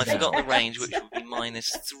 7. take I it down. forgot the range, which would be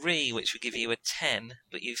 -3, which would give you a 10.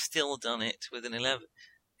 But you've still done it with an 11.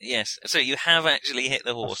 Yes. So you have actually hit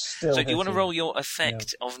the horse. Still So do you want to hitting. roll your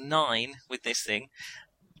effect of 9 with this thing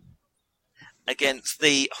against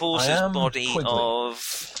the horse's I am body quibbling.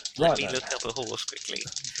 of? Let Right me then. look up a horse quickly.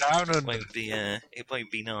 Down It and won't be. It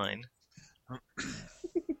won't be 9.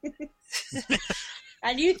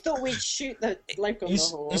 And you thought we'd shoot the bloke on the Is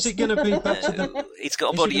horse. it going to be better than? It's got a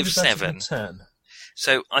is it body gonna of be better than 7. 10?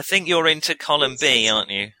 So I think you're into column B, aren't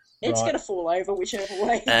you? It's Right. going to fall over whichever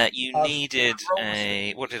way. You I've needed rolled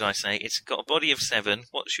a. What did I say? It's got a body of 7.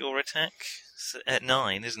 What's your attack?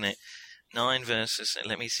 9, isn't it? 9 versus.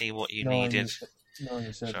 Let me see what you needed.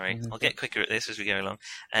 Sorry, I'll get quicker at this as we go along.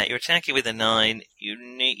 You're attacking with a 9.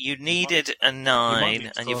 You needed a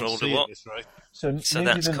 9, and you've rolled a what? So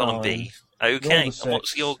that's column B. Okay, Roll the and what's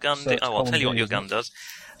 6, your gun so do? it's Oh, I'll column tell you what B, your isn't gun it? does.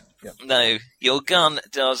 Yep. No, your gun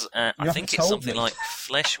does. I haven't think it's told something me. like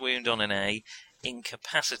flesh wound on an A,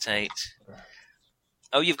 incapacitate.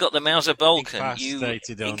 Oh, you've got the Mauser Balkan. You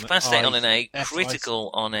Incapacitated on incapacitate on an A, F, critical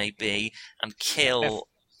on a B, and kill.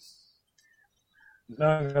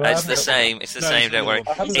 No, It's the same. It's the No, same. it's Don't worry. the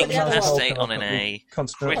other one. It's the other Incapacitate one. on an A,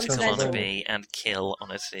 Continental critical on a Continental. B, and kill on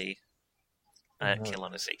a C. Kill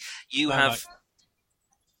on a C. You No, have.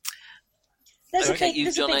 There's a Okay, big,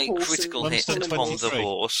 you've there's a done big a horse critical in hit the upon the 23.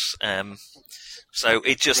 horse, so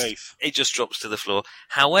it just Rafe. drops to the floor.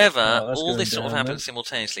 However, Oh, that's all going this sort of down, happens then.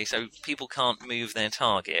 simultaneously, so people can't move their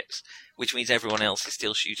targets, which means everyone else is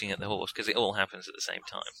still shooting at the horse because it all happens at the same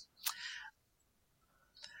time.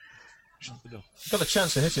 Got a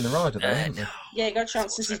chance of hitting the rider, though, haven't No, you? Yeah, you got a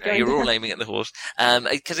chance this is no, going you're all down. aiming at the horse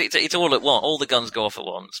because it's all at once. All the guns go off at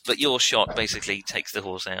once, but your shot basically takes the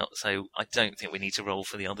horse out. So I don't think we need to roll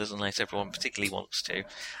for the others unless everyone particularly wants to.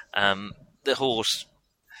 The horse.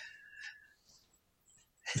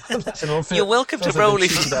 That's an unfair- You're welcome to feels like roll I'm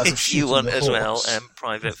if cheated out of if you shooting want the as well, horse.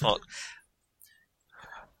 Private Fox.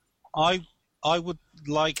 I would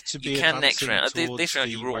like to be. You can next advancing round. towards This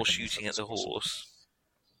round you the were all wagon, shooting if at the that's possible. horse.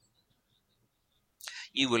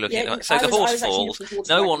 You were looking Yeah, at so I the was- I horse was actually falls. looking towards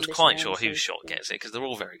No the wagon one's this quite round, sure so, whose shot yeah. gets it because they're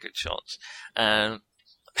all very good shots.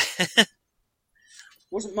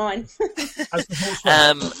 Wasn't mine. As the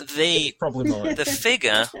horse The probably mine. the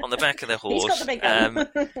figure on the back of the He's got horse the big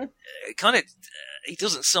one. kind of he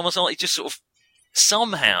doesn't somersault. He just sort of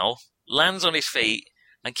somehow lands on his feet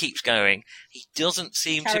and keeps going. He doesn't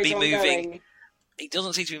seem to Carries be on moving. going. He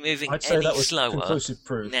doesn't seem to be moving I'd say any that was slower conclusive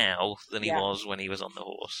proof. now than he Yeah. was when he was on the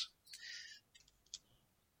horse.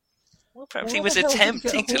 Well, perhaps Well, he what was the hell did he get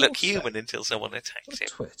attempting a to look horse human until someone attacked What a him.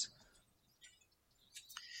 twit.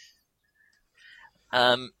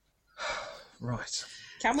 Right.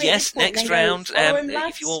 Can we? Yes, at this point next then go, round. "Follow him, If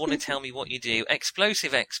lads"? you all want to tell me what you do,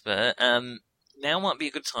 explosive expert. Now might be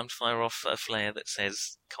a good time to fire off a flare that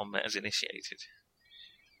says combat is initiated.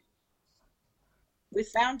 We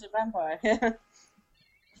found a vampire.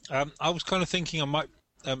 I was kind of thinking I might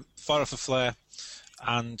fire off a flare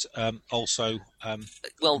and also.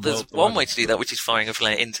 Well, there's Well, the one wagon. way to do that, which is firing a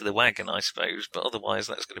flare into the wagon, I suppose. But otherwise,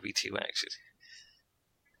 that's going to be too actions.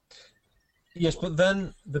 Yes, but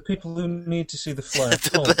then the people who need to see the flare The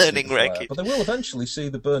can't see burning the flare, wreckage. but they will eventually see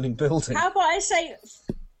the burning building. How about I say,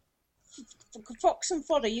 Fox and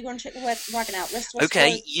Fodder, you go and check the wagon out. Let's Okay,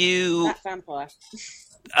 follow you. that vampire.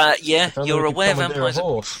 Yeah, If only you're we could aware commandeer a vampires are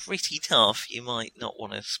horse. pretty tough. You might not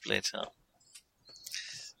want to split up.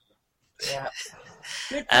 Yeah.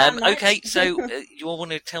 Good plan, mate. Okay, so you all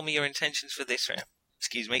want to tell me your intentions for this round?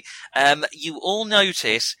 Excuse me. You all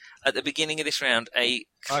notice at the beginning of this round a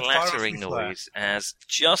I fire off clattering my flare. noise as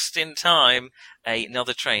just in time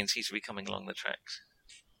another train seems to be coming along the tracks.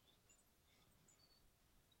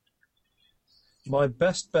 My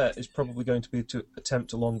best bet is probably going to be to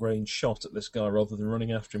attempt a long-range shot at this guy rather than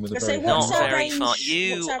running after him with a Let's very say, heavy what's Not our weapon. very range- far. what's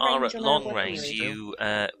You our are range at on our long weaponry? range. You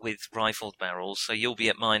with rifled barrels, so you'll be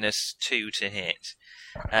at -2 to hit.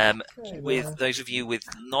 With those of you with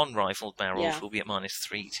non-rifled barrels, Yeah. will be at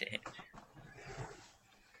 -3 to hit.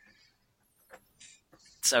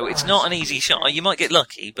 So it's not an easy shot. You might get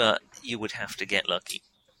lucky, but you would have to get lucky.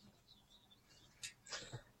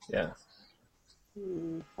 Yeah.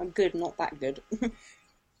 I'm good, not that good.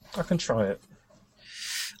 I can try it.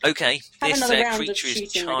 Okay, Have this another round of creature is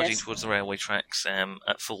shooting, I charging guess. towards the railway tracks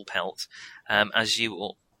at full pelt. As you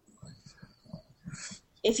all...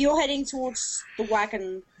 If you're heading towards the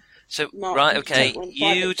wagon, So, Mark, right, you okay, take one you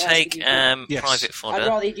private first, take would you? Yes. private I'd fodder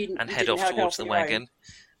rather you didn't, and you head didn't off help towards out the on your own. wagon.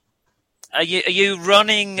 Are you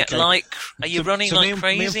running Okay. like So running me like and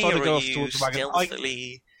crazy, Fodder or go are off you towards the wagon.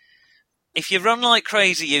 stealthily? If you run like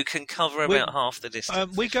crazy, you can cover We're- about half the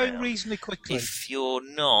distance. We're this going round. reasonably quickly. If you're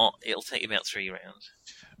not, it'll take you about 3 rounds.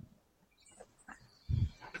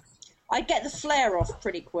 I get the flare off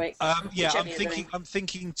pretty quick. Yeah, whichever you're doing. I'm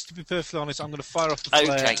thinking. To be perfectly honest, I'm going to fire off the flare.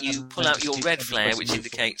 Okay, you and pull then out just your keep red on flare, pressing which move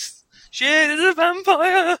indicates shit, it's a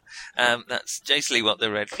vampire. That's basically what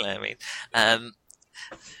the red flare means. forward.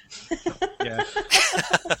 Yeah.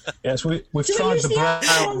 Yes, we've Do we tried use the the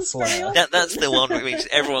brown ones very flare. often? That's the one which means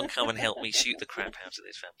everyone come and help me shoot the crap out of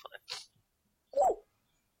this vampire.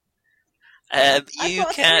 I've You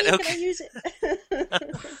got a can. three, Okay. Can I use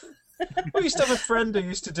it? We used to have a friend who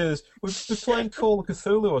used to do this. We'd be playing Call of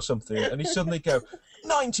Cthulhu or something, and he'd suddenly go,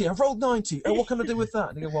 90, I've rolled 90. Oh, what can I do with that?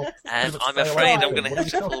 And he'd go, well, I'm fail afraid out. I'm going to What have are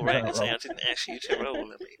to you pull talking rank about, and say I Rob? didn't ask you to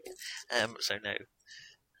roll. So no.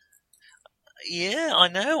 Yeah, I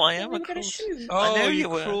know. I am we a were going to cruel. shoot. Oh, know you you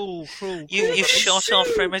were. cruel. You shot off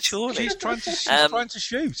prematurely. She's trying to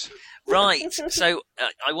shoot. Right. So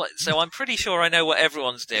so I'm pretty sure I know what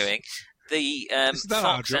everyone's doing. The Isn't that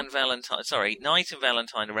our Fox job? and Valentine, sorry, Knight and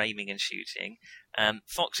Valentine are aiming and shooting.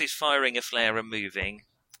 Fox is firing a flare and moving.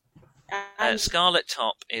 And Scarlet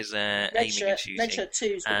Top is red aiming and shirt shooting,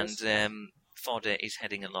 2's with us. and Fodder is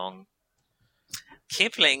heading along.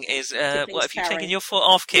 Kipling is. Kipling's What have you taken carrying. your foot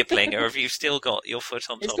off, Kipling, or have you still got your foot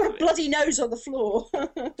on It's top got of a it? bloody nose on the floor.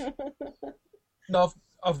 No,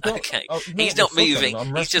 I've got. Okay, I've he's got not the foot on moving. it,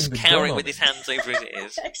 I'm He's just resting the gun cowering on with it. his hands over his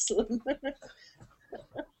ears. Excellent.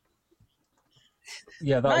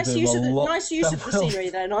 Yeah, that'll Nice do use, him of a the, lot. nice use of the will- scenery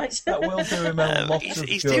there, Knight. That will do him a lot He's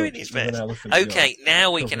of doing good his with an best. elephant gun. Okay,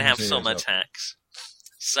 now we can Covering have his some ears up. attacks.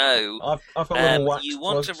 So, I've got little wax you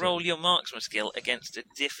want to plugs roll in. your marksman skill against a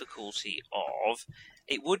difficulty of.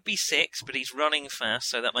 It would be 6, but he's running fast,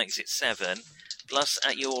 so that makes it 7. Plus,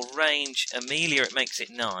 at your range, Amelia, it makes it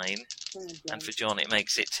 9, and for John, it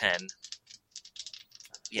makes it 10.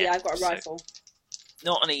 Yeah, I've got a so rifle.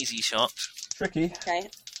 not an easy shot. Tricky. Okay.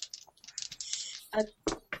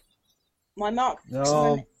 My mark.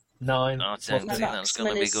 No, 9. I don't Plus think My two. that's going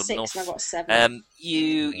marksman to be is good 6 enough. and I got 7.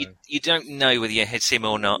 You don't know whether you hit him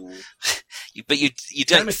or not, but you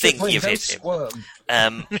Damn don't it, think Kipling, you've don't hit him.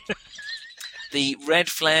 squirm. The red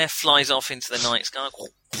flare flies off into the night sky,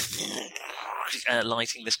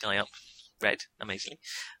 lighting the sky up red, amazingly.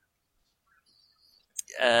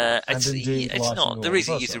 indeed It's lighting not. all The of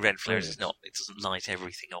reason you us use the up. red flares is Brilliant. not. It doesn't light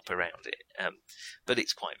everything up around it, but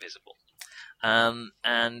it's quite visible.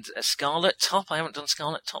 And a Scarlet Top. I haven't done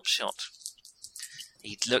Scarlet Top shot.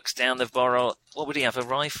 He looks down the barrel. What would he have? A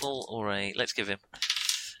rifle or a? Let's give him.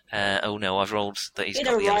 Oh no, I've rolled that he's In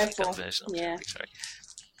got a the elephant gun rifle, version. I'm yeah. terribly sorry.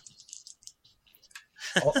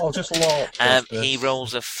 I'll just LARP this He bit.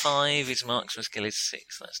 rolls a 5. His marksman skill is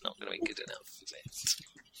 6. That's not going to be good enough, is it?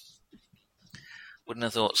 Wouldn't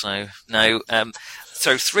have thought so. No.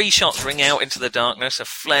 So 3 shots ring out into the darkness. A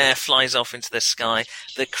flare flies off into the sky.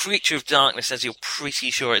 The creature of darkness, as you're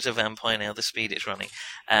pretty sure it's a vampire now, the speed it's running,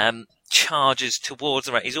 charges towards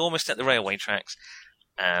the. He's almost at the railway tracks,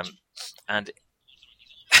 and.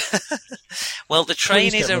 Well, the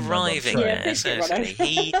train Please is get run over on the arriving train. Yeah, there, please get run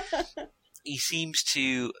certainly. over. He seems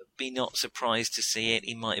to be not surprised to see it.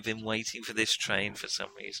 He might have been waiting for this train for some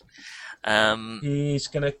reason. He's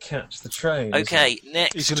going to catch the train. isn't Okay, He's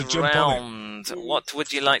next gonna jump on round. What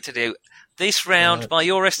would you like to do? This round, Right. by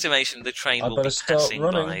your estimation, the train I will better be start passing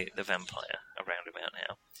running. by the vampire around about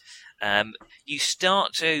now. You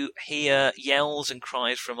start to hear yells and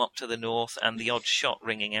cries from up to the north and the odd shot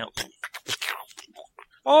ringing out.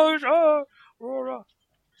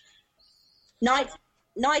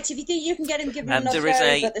 Knight, if you think you can get him, give him another there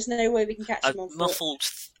is go, but there's no way we can catch him on foot.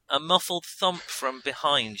 A muffled thump from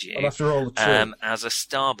behind I'll you have to roll the tree. as a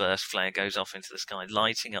starburst flare goes off into the sky,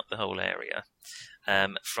 lighting up the whole area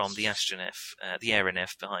from the astronef, the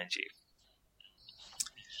aeronef behind you.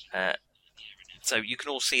 So you can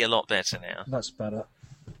all see a lot better now. That's better.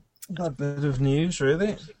 That bit of news,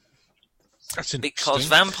 really. That's Because interesting.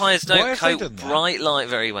 vampires Why don't have they cope done that? bright light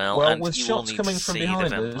very well, Well, and with you all shots need coming to from see the behind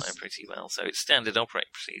vampire us- pretty well. So it's standard operating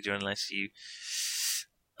procedure unless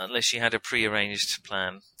you had a pre-arranged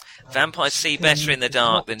plan. Vampires see better in the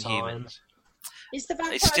dark than humans. Is the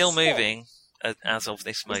vampire It's still stopped? moving as of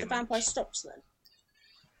this Is the moment. vampire stopped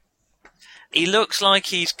then? He looks like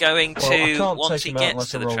he's going Well, I to, can't once take he him out gets unless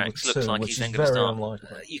to I the roll tracks, the looks 2, like which he's is then going to very start.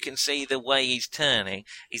 unlikely. You can see the way he's turning.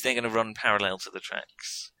 He's then going to run parallel to the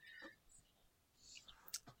tracks.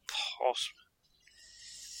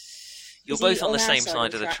 You're Is he both on the our same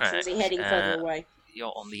side of the tracks, track. or is he heading further away?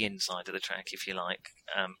 You're on the inside of the track, if you like.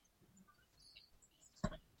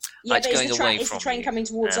 Yeah, it's but going away from the train you. coming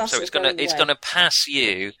towards us? So or it's going to pass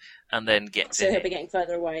you and then get So to he'll him. be getting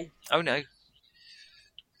further away. Oh no.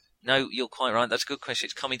 No, you're quite right. That's a good question.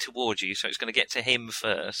 It's coming towards you, so it's going to get to him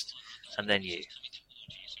first, and then you.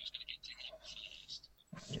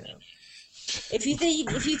 Yeah. If you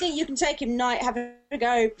think you can take him, Knight, have a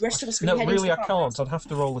go. The rest of us can No, head really, into I the farmhouse. can't. I'd have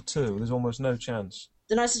to roll a 2. There's almost no chance.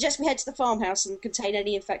 Then I suggest we head to the farmhouse and contain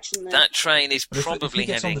any infection there. That train is But if probably he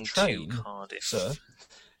gets on heading the train, to Cardiff. sir.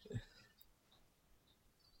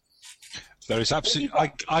 There is absolutely.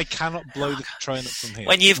 I cannot blow the train up from here.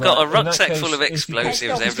 When you've got a Right, in that rucksack case, full of if you- explosives,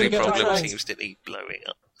 Head every off to the problem train. seems to be blowing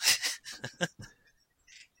up.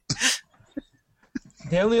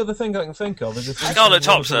 The only other thing I can think of is if Scarlet one of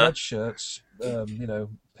top, the sir. red shirts,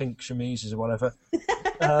 pink chemises or whatever,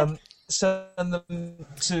 send them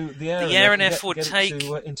to the area. The RNF would take.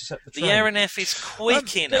 to intercept the The train. RNF is quick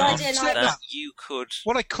Good enough idea, Knight. that you could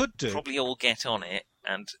What I could do. probably all get on it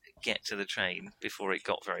and get to the train before it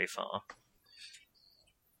got very far.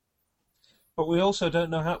 But we also don't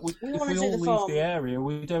know how. We If wanna we do all the leave farm. the area,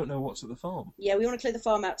 we don't know what's at the farm. Yeah, we want to clear the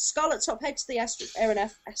farm out. Scarlet Top, head to the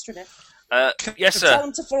Astronef. Yes, Tell sir.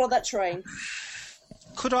 them to follow that train.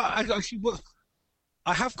 Could I actually?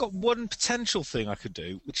 I have got one potential thing I could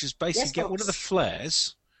do, which is basically Yes, get one Fox. of the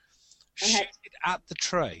flares, And shoot it at the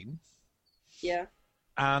train, Yeah.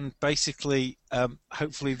 and basically,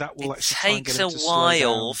 hopefully that will It actually try and takes get a him to slow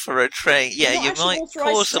while down. for a train. Yeah, You're not you actually might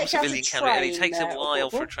authorised cause to some take out a civilian casualty, and it train, takes a while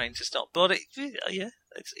for a Corporal. train to stop. But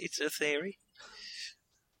it's a theory.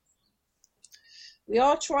 We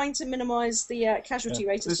are trying to minimise the casualty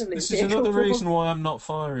rate of This civilians. is here, another Corporal. reason why I'm not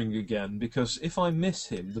firing again, because if I miss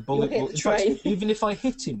him, the bullet hit will. the In fact, train. even if I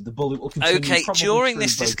hit him, the bullet will continue. Okay, probably during through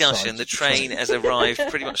this both discussion, sides the of train has arrived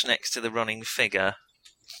pretty much next to the running figure.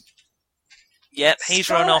 Yep, he's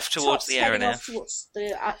run off Scarlet towards Top's the heading off RNF. towards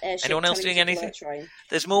the airship, Anyone else telling doing us to follow anything? that train.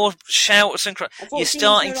 There's more shouts and cries. You're Unfortunately,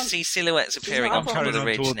 starting he's to not see silhouettes appearing not on top of carrying the on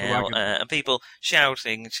ridge toward the now, wagon. and people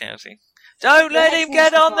shouting. Don't We're let heading him get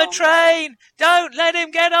towards on the the farm. train! Don't let him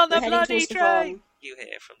get on We're the heading bloody towards the train! farm. You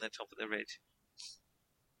hear from the top of the ridge.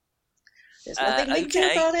 There's nothing we can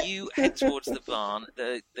do about it. You head towards the barn.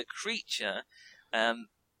 The creature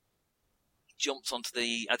jumps onto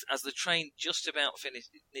the as the train just about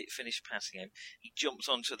finished passing him. He jumps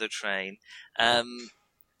onto the train.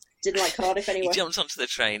 Didn't like Cardiff He anyway. jumps onto the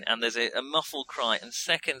train, and there's a muffled cry, and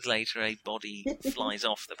seconds later, a body flies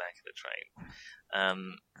off the back of the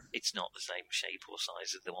train. It's not the same shape or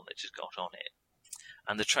size as the one that just got on it,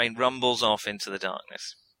 and the train rumbles off into the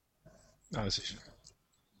darkness. Oh, this is-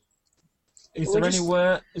 Is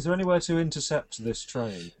there anywhere to intercept this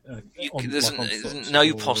train? There's on foot, no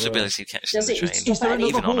or, possibility of catching Does the it- train, Is there another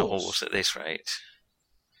even on a horse? horse at this rate.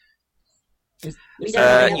 We don't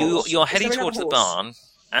have any You're horse. Is heading there towards the another horse? barn.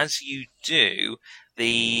 As you do,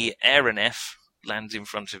 the RNF lands in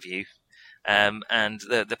front of you, and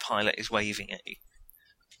the pilot is waving at you.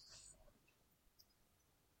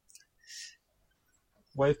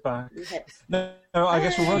 Wave back. We hit- No, I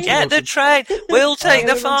guess we'll run Get towards the him. train! We'll take Yeah,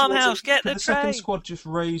 the we run towards farmhouse! him. Get Could the the second train! squad just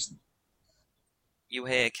raise? You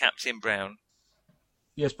hear Captain Brown.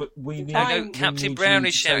 Yes, but we need. time. we Captain need Brown you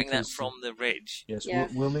is to shouting take that us to- from the ridge. Yes, Yeah.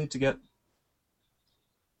 we'll need to get.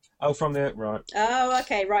 Oh, from the right. Oh,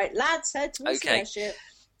 okay, right. Lads, head towards the Okay. airship.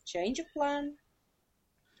 Change of plan.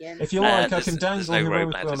 Again. If you like, I there's- can there's dangle no him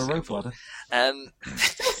rope heroically on a ladder rope symbol. ladder.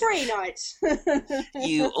 Feel free, Knight.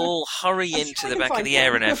 You all hurry I'm into sure the I back can of the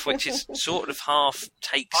find one. RNF, which is sort of half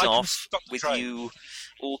takes I can off stop the with train. you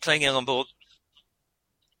all clinging on board.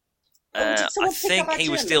 Oh, did I someone pick think up our he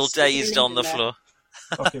was still journalist? Did we dazed leave on him the there? floor.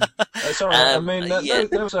 Fuck him. It's all right. I mean, Yeah,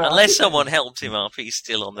 that was unless someone helped him up, he's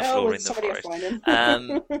still on the Oh, floor well, in the somebody will forest.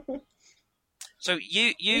 find him. So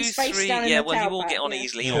you He's face three, down in yeah, the well, you tower all pack, get on yeah.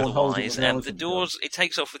 easily Yeah, hold it otherwise. with an The elephant doors, it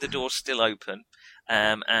takes off with the doors still open,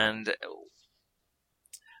 and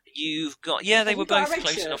you've got, yeah, they Have were you got both our red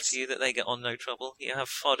close enough shirts? to you that they get on no trouble. You have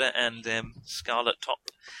Fodder and Scarlet Top.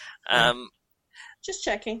 Just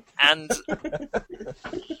checking. And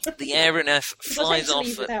the RNF He was flies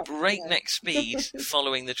actually off without, at breakneck speed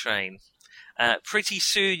following the train. Pretty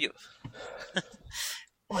soon,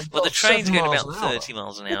 well, the train's going about 30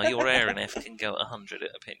 miles an hour. Your RNF can go at 100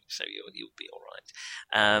 at a pinch, so you'll be all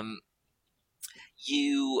right.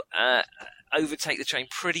 You overtake the train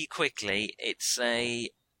pretty quickly. It's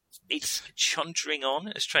it's chuntering on,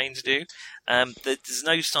 as trains do. There's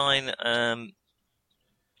no sign...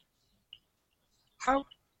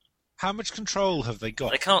 How much control have they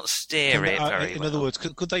got? They can't steer it very well. In other words,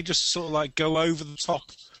 could they just sort of like go over the top?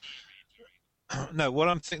 No, what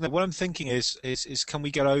I'm thinking is can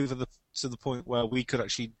we get over to the point where we could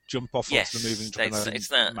actually jump off onto the moving train? It's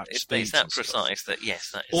that precise that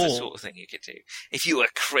that is the sort of thing you could do if you were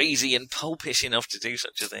crazy and pulpish enough to do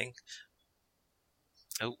such a thing.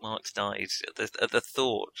 Oh, Mark's died at the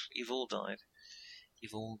thought. You've all died.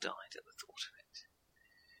 You've all died at the thought of it.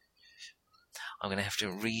 I'm going to have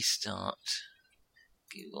to restart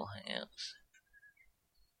Google Hangouts.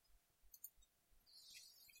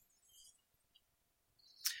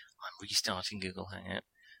 I'm restarting Google Hangout.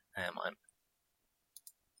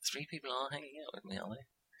 3 people are hanging out with me, are they?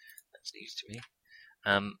 That's news to me.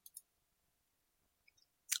 I'm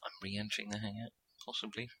re-entering the Hangout,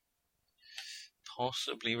 possibly.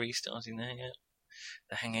 Possibly restarting the Hangout.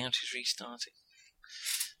 The Hangout is restarting.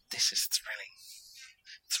 This is thrilling.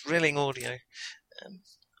 Thrilling audio. I'm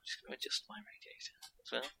just going to adjust my radiator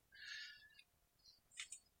as well.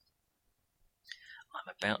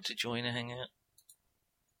 I'm about to join a Hangout.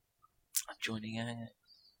 I'm joining a Hangout.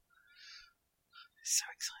 So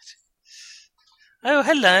exciting. Oh,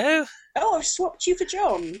 hello. Oh, I've swapped you for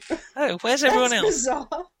John. Oh, where's everyone else? Bizarre.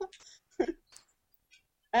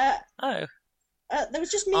 Oh. There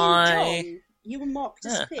was just me and John. You and Mark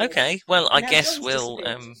disappeared. Okay, well, I guess John's we'll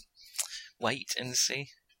disappeared. wait and see.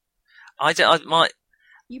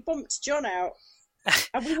 You bumped John out.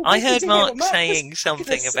 And we were I waiting heard to hear Mark what Mark saying was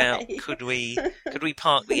something gonna about say. could we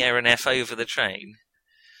park the RNF over the train?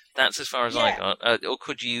 That's as far as I got. Or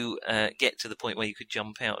could you get to the point where you could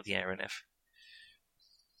jump out of the RNF?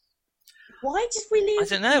 Why did we leave? I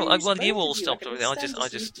don't know. lose Well, both you of all stopped I everything. I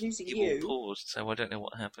understand just losing you all paused, so I don't know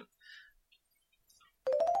what happened.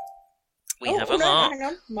 We Oh, have no, a Mark. hang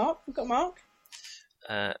on, Mark. We've got Mark.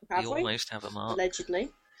 We Have we? almost have a Mark. Allegedly.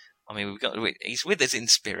 I mean, he's with us in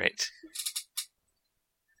spirit.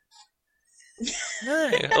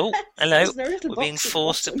 No. Oh, hello. There's no little We're box being at the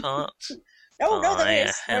forced bottom. apart Oh no, by there a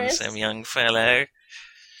is. There is. handsome young fellow.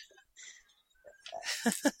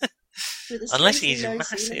 With a Unless strangely he's low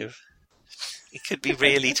massive. ceiling. He could be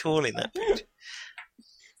really tall in that picture.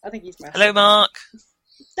 I think he's massive. Hello, Mark.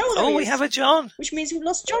 Oh, there Oh, he we is. have a John. Which means we've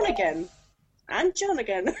lost John again. And John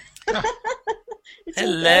again. It's all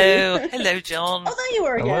Hello. going. Hello, John. Oh, there you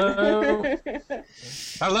were again.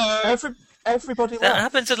 Hello. Everybody That left.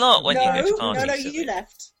 happens a lot when you go to no, parties. you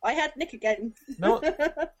left. I had Nick again. No,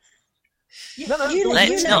 You- No, you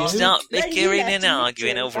Let's left. not start No, you bickering left and you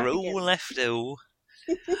arguing joined over back who again. left who.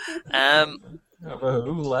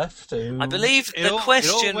 who left? Who? I believe It the all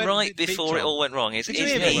question went right big before it John. all went wrong is Did the you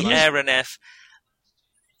hear me? RNF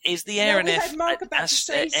is the No, we RNF had Mark about to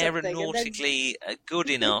say something, and aeronautically good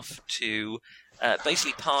enough to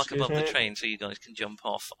basically park Excuse above the me? train so you guys can jump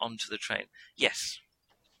off onto the train? Yes.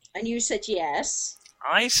 And you said yes.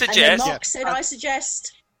 I And then suggest Mark said, I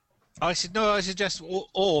suggest. I said no. I suggest,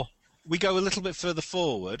 or we go a little bit further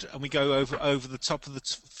forward and we go over the top of the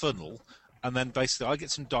funnel, and then basically I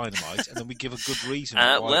get some dynamite, and then we give a good reason.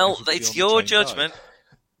 why well, everybody it's on the your train died. judgment.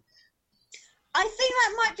 I think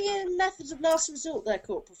that might be a method of last resort there,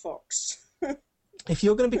 Corporal Fox. If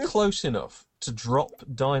you're going to be close enough to drop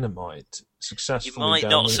dynamite successfully, You might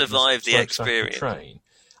down not the survive the slope experience. train,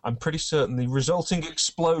 I'm pretty certain the resulting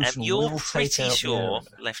explosion You're will take pretty out sure, the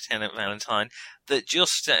RNF. Lieutenant Valentine, that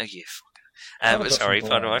just you I've got sorry, some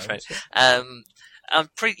pardon my blood French. out, so-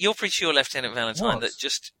 You're pretty sure, Lieutenant Valentine, What? that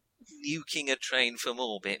just nuking a train from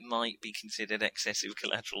orbit might be considered excessive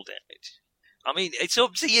collateral damage. I mean, it's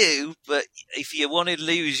up to you, but if you want to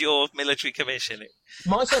lose your military commission,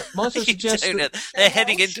 Might I you suggest don't know. that, They're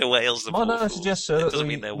heading into Wales. The might poor I fools. suggest, sir, That that doesn't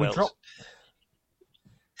mean they're we Welsh.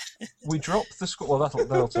 drop the squad. Well,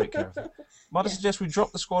 that'll take care of it. Might I Yeah. suggest we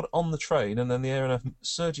drop the squad on the train, and then the RNF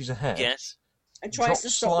surges ahead, Yes, And drop tries to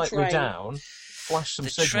stop the slightly train. down, flash some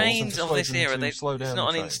the signals, and trains of persuade this them era, to slow down it's the not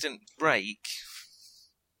an train. instant break.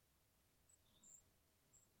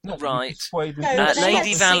 No, Right. you persuade them No, to they stop had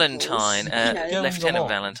Lady the Valentine, signals, you know. Going Lieutenant along.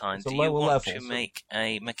 Valentine, It's a do you lower want level, to so- make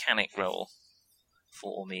a mechanic roll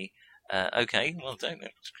for me? Okay, well, don't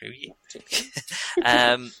screw you.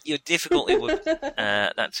 Your difficulty would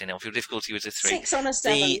that's enough. Your difficulty was a 3. 6 on a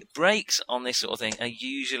 7. The brakes on this sort of thing are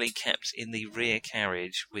usually kept in the rear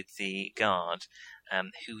carriage with the guard,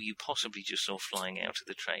 who you possibly just saw flying out of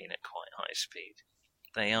the train at quite high speed.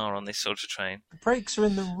 They are on this sort of train. The brakes are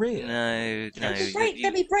in the rear. No.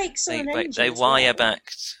 There'll be brakes on an engine They as well. wire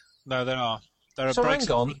backed. No, there are. There are So brakes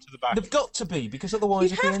hang on. in front to the back. They've got to be, because otherwise,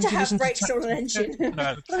 You if the have to engine have isn't brakes on an engine.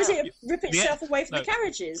 No, Otherwise it rip itself away from no, the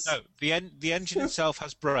carriages. No, the engine itself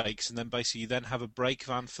has brakes, and then basically you then have a brake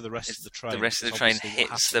van for the rest of the train. The rest of the because train obviously what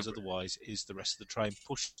hits happens the. otherwise is the rest of the train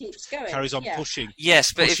Keeps going. carries on yeah. pushing.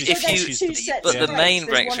 Yes, but pushes- if there's you. two sets But of the brakes. main There's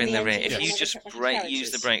brakes one are in the on rear. engine If and you one just on the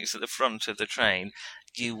use the carriages. brakes at the front of the train,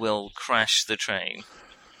 you will crash the train.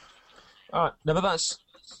 All right, no, but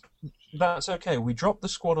that's okay. We drop the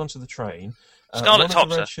squad onto the train. Scarlet one of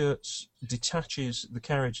the Topser. red shirts detaches the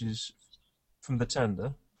carriages from the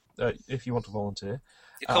tender. If you want to volunteer,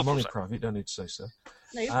 Your I'm only corporal's private. You don't need to say so.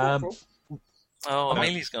 No, you're Um, corporal. Oh, No.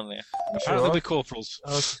 Amelia's gone there. Apparently Sure. we're corporals.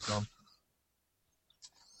 Oh, she's gone.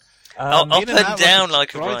 Up In and out down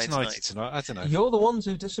like a bridesmaid bridesmaid. tonight. I don't know. You're the ones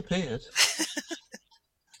who disappeared.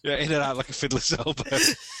 Yeah, in and out like a fiddler's elbow.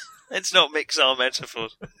 Let's not mix our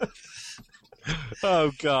metaphors.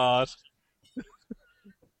 Oh God!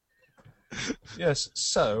 Yes.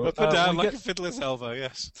 So Up and down we like get a fiddler's elbow.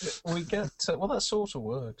 Yes. we get well. That sort of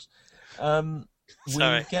works. We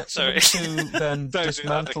Sorry, get sorry. to then Don't do that,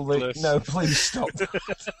 dismantle the. Nicholas. No, please stop.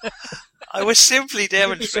 I was simply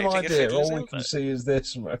Give you some demonstrating a idea. fiddler's All we elbow. can see is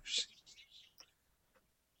this motion.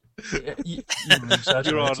 You're Your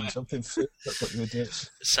exaggerating Honour. something. That's what you did.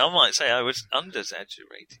 Some might say I was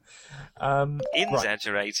under-exaggerating. Right.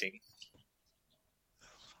 Exaggerating.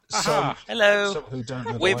 Aha. Hello. Some who don't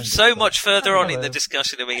know the We're language, so but- much further on in Hello. the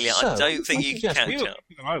discussion, Amelia. I So, don't think I you can suggest catch You up.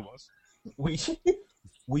 than I was.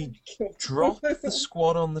 We drop the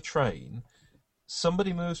squad on the train.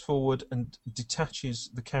 Somebody moves forward and detaches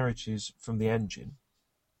the carriages from the engine,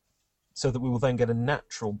 so that we will then get a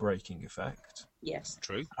natural braking effect. Yes.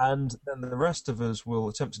 True. And then the rest of us will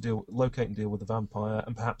attempt to locate and deal with the vampire,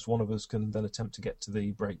 and perhaps one of us can then attempt to get to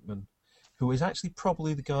the brakeman, who is actually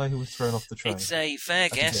probably the guy who was thrown off the train. It's a fair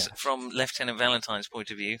That's a guess guess. from Lieutenant Valentine's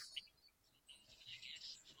point of view.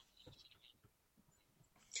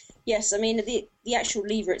 Yes, I mean the actual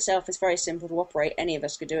lever itself is very simple to operate. Any of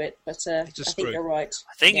us could do it, but It's a I think screw. you're right.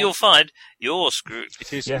 I think Yeah. you'll find you're screwed.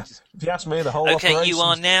 It is. Yeah, if you ask me, the whole Okay, operation. you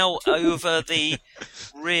are now over the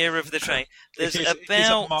rear of the train. There's It is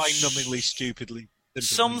about mind-numbingly, stupidly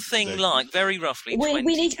simple something thing to do. like, very roughly, We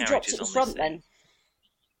 20 need to be dropped carriages at the on front this thing.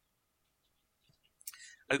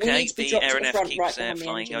 then. Okay, need to be the dropped at the aeronef front, keeps right behind the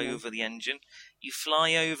flying engine then. over the engine. You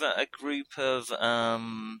fly over a group of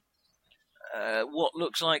what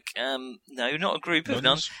looks like no, not a group of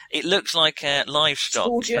nuns. It looks like livestock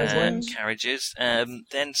School children. carriages.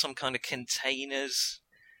 Then some kind of containers.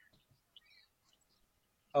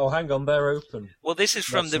 Oh, hang on, they're open. Well, this is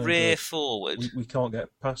from That's the no rear good. forward. We can't get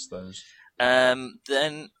past those.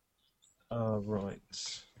 Then Right.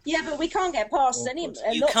 Yeah, but we can't get past any.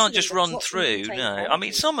 you lots can't of just them, run lots of them through. contain No, I mean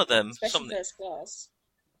carriages, some of them. especially Some. first class.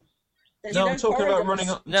 There's No, no I'm talking about corridors. running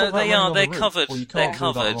up. No, they are. They're covered. Well, you They're can't do that on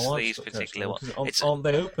a covered, livestock these coach, particular though, ones. 'cause It's- aren't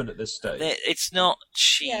they open at this stage? It's not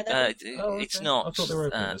sheep. Yeah, they're- It's okay. not I thought they were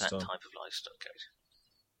open that this type time. of livestock coach.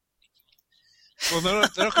 Well, they're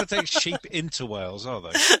not going to take sheep into Wales, are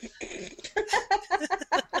they?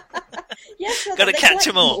 Yes, no, Got to they catch collect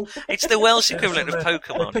them all. It's the Welsh Yeah, equivalent so of they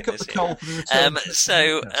Pokemon. pick in up the this coal era. for the return.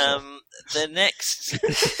 The next.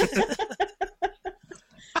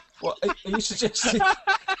 Well, are you suggesting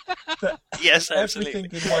that Yes, absolutely.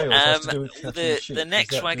 everything in Wales has to do with catching sheep? The Is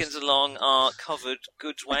next that wagons just- along are covered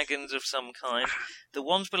goods wagons of some kind. The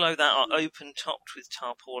ones below that are open topped with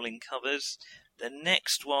tarpaulin covers. The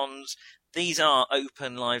next ones, these are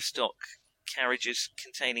open livestock carriages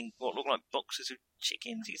containing what look like boxes of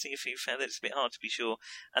chickens. You see a few feathers, it's a bit hard to be sure.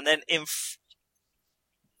 And then in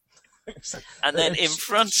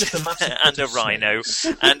front Just a massive and bit a of rhino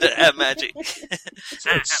snakes. and a magic. So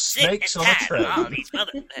it's snakes on a tray. Oh, these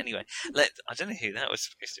mother... Anyway, I don't know who that was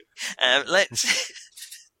supposed to be. Let's.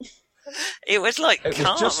 It was like It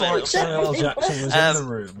was just Carmel. like Samuel L. Jackson was in Um, the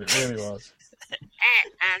room. It really was.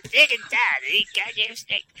 I'm sick and tired of these goddamn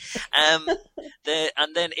snakes.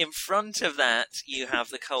 And then in front of that, you have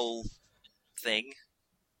the coal thing,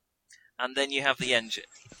 and then you have the engine,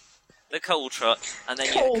 the coal truck, and then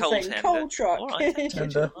you have Coal coal thing, tender. coal truck. All right, thank you.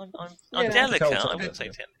 Tender. I'm Yeah. delicate. Coal I tender, wouldn't say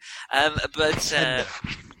yeah. tender. But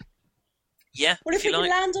yeah, Well, if you we can like.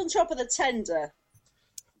 land on top of the tender,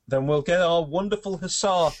 Then we'll get our wonderful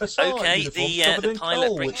hussar Okay, uniforms the covered in pilot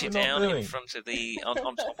coal, brings which you we're not down in doing. front of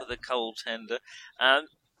on top of the coal tender.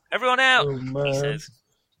 Everyone out, Oh, he man. says.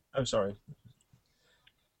 I'm sorry.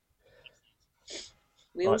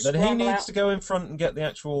 we all Right, then he scramble needs out. to go in front and get the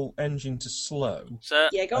actual engine to slow. So,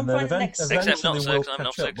 Yeah, go and And then find the next. Except eventually not so, we'll 'cause I'm not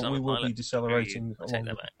catch so, up, 'cause but I'm we a will pilot. be decelerating Take along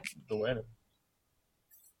that back. the way.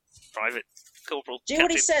 Private Corporal Do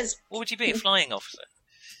what he Captain. says. What would you be, a flying officer?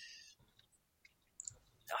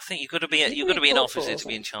 I think you've got to be an officer to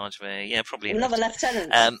be in charge of it. Yeah, probably another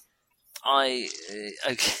lieutenant. Okay.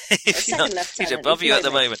 He's lieutenant, above you at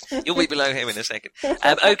the moment. You'll be below him in a second.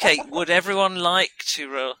 Okay, would everyone like to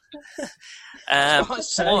roll? What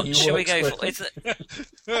should we go for?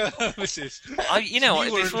 You know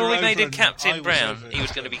what? Before we made him Captain Brown, he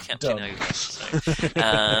was going to be Captain Over. So,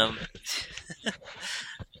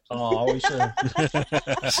 we should.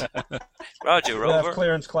 Roger, Rover.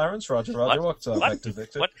 Clearance, Clarence. Roger. What's up, Victor?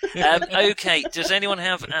 Victor? What? Okay, does anyone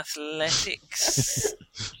have athletics?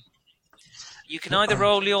 You can either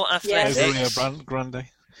roll your athletics. Grande.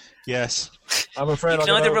 Yes. I'm afraid you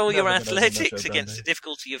can either roll your athletics against a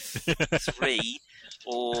difficulty of 3,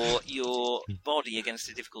 or your body against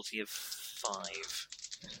a difficulty of 5.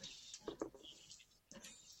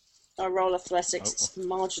 I roll athletics. It's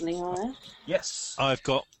marginally higher. Yes.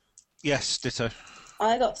 Yes, ditto.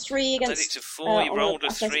 I got 3 against. Athletics of 4. You rolled a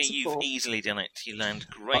 3. You've easily done it. You land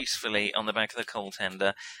gracefully on the back of the coal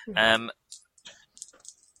tender.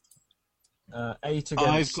 8 against.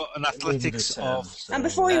 I've got an athletics of. So, and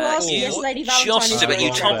before you ask, yes, Lady Valentine just is a bit. You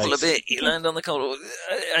really topple a bit. You land on the coal,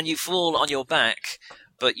 and you fall on your back.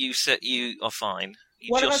 But you are fine. You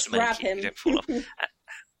One of just us make grab it. him. You don't fall off.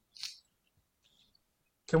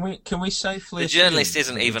 Can we safely? The journalist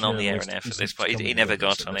assume isn't even on the air journalist at isn't this point. He coming never with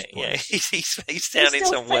got us on at it. this Yeah, point? he's face down in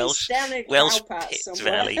some Welsh pit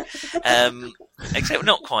valley. Except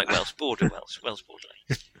not quite Welsh, border Welsh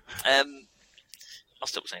borderline. I'll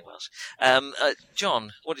stop saying Welsh.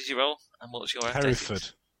 John, what did you roll? And what was your athletics? Hereford.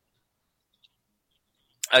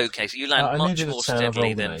 Okay, so you land much more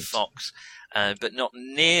steadily than 8. Fox, but not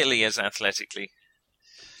nearly as athletically.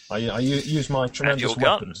 I use my tremendous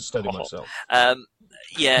weapon to steady myself.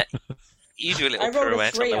 Yeah, you do a little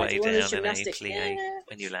pirouette on the way down and a gymnastic. plie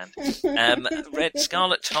when you land. Red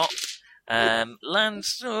Scarlet Top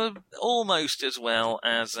lands almost as well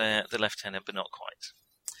as the lieutenant, but not quite.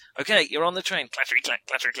 Okay, you're on the train. Clattery clack,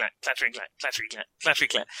 clattery clack, clattery clack, clattery clack, clattery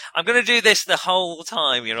clack. I'm going to do this the whole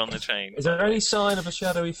time you're on the train. Is there any sign of a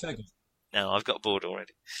shadowy figure? No, I've got bored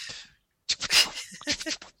already.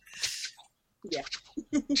 Yeah.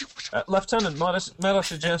 Lieutenant, might I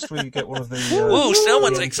suggest we get one of the... Ooh,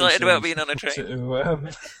 someone's excited about being on a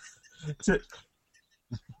train. To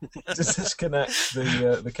disconnect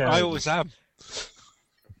the carriage. I always am.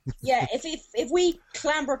 Yeah, if we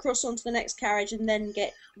clamber across onto the next carriage and then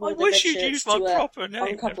get one I of the wish you'd Richards used my to proper name.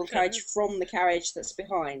 uncouple carriage from the carriage that's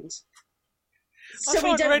behind. I So we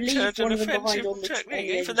find don't Red leave Church one an of them behind offensive on the technique,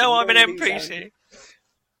 engine even though I'm an when we lose NPC. them.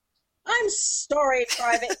 I'm sorry,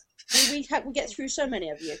 Private. we get through so many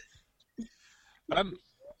of you.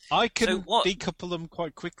 I can what- decouple them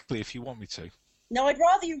quite quickly if you want me to. No, I'd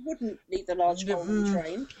rather you wouldn't leave the large hole in the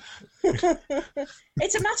train.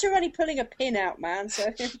 It's a matter of only pulling a pin out, man,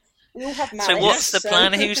 so we all have malice. So what's the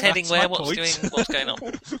plan? Who's heading That's where? my What's point. what's going on? We're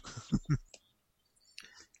all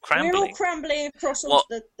Crambling? crambling across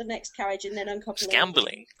onto the next carriage and then uncoupling.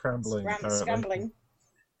 Scambling? Crambling, apparently. Scambling.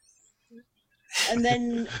 And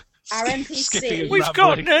then our Skipping NPC, and We've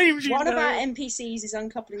got rambling. names, you one of know. our NPCs is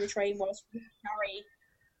uncoupling the train whilst we carry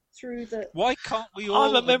through the... Why can't we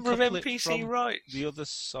all I'm a member of uncouple it NPC from right. the other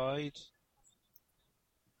side?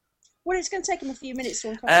 Well, it's going to take them a few minutes to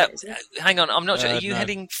uncouple it, isn't it? Hang on, I'm not sure. Are you no.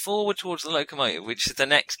 heading forward towards the locomotive, which is the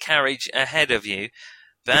next carriage ahead of you?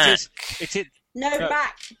 Back. It is. No, No.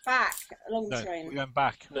 back along the No, train. we're going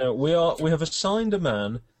back. No, we have assigned a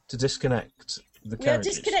man to disconnect the We are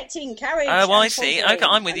carriages. disconnecting carriage. Oh, I and see. convoy Okay,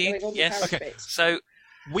 I'm with and you. going on the Yes. carriage Okay. bits. So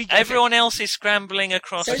We get everyone else is scrambling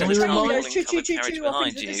across So the the Can we train remind- goes choo choo choo carriage choo off behind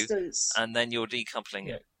into the you, distance. and then you're decoupling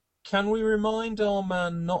Yeah. it. Can we remind our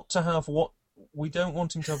man not to have what... We don't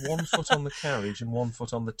want him to have 1 foot on the carriage and 1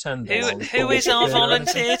 foot on the tender. while he Who pulls is the our pin.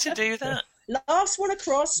 volunteer to do that? Last one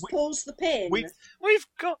across pulls the pin. We've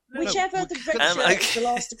got Whichever the richer okay. is the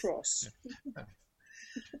last across.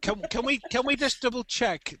 Can we just double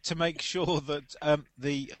check to make sure that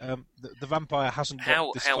the vampire hasn't got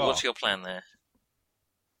how this far? what's your plan there?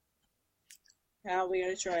 How are we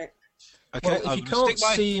going to try it? Okay, Well, if I'm you gonna can't stick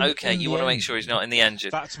my- see him Okay, in you the want to make engine- sure he's not in the engine.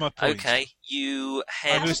 That's my point. Okay, you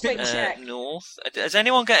head Have a quick check. north. Has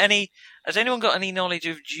anyone got any knowledge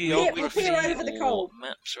of we'll geography peer over the or coal.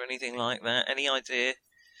 maps or anything like that? Any idea?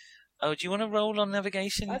 Oh, do you want to roll on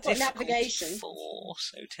navigation? I've got Difficulty navigation. 4.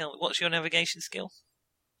 So tell me, what's your navigation skill?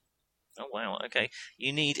 Oh wow. Okay,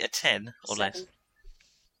 you need a 10 or less.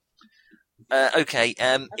 7. Okay.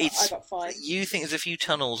 I It's got 5. you think there's a few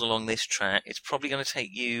tunnels along this track. It's probably going to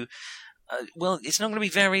take you. Well, it's not going to be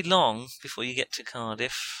very long before you get to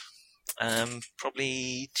Cardiff.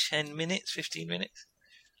 Probably 10 minutes, 15 minutes.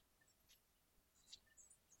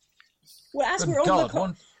 Well, as Good we're on God,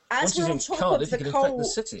 the As Once we're he's on in top Cardiff, of he the can infect coal, the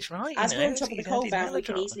city. That's right. as you we're know, on top of the it's coal added van, we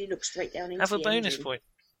can melodrama. easily look straight down into Have a the bonus engine. point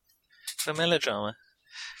for melodrama.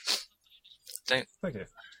 Thank you.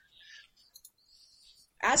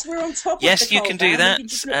 As we're on top Yes, of the you coal can do van, that. we can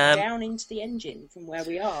just look down into the engine from where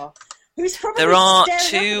we are. Who's probably There are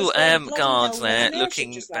staring two up at us going, "Bloody guards hell, there an airship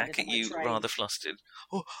looking just back landed at on my you, train." rather flustered.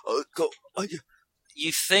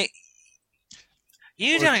 You think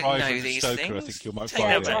you Or a don't driver know and a these stoker, things? I think you might Take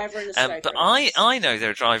find that it. back. Driver and a stoker, But yes. I know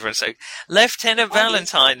they're a driver and stoker. Lieutenant I would.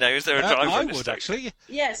 Valentine knows they're a driver I and a would stoker. actually.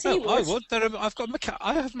 Yes, he No, would. I would. I've got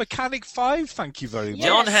I have mechanic 5. Thank you very much.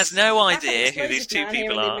 John Yes, has no that idea who explosive these two man here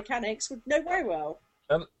people in the are. Mechanics would know very well.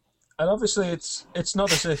 And obviously, it's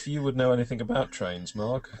not as if you would know anything about trains,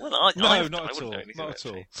 Mark. Well, No, I not at wouldn't all. know anything Not about at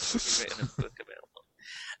all. trains. I've written a book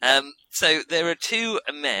about them. So there are two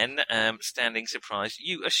men standing surprised.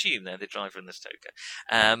 You assume they're the driver and the stoker.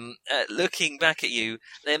 Looking back at you,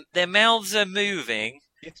 their mouths are moving.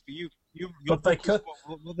 Yes, but you But they could.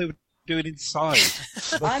 what they were doing inside.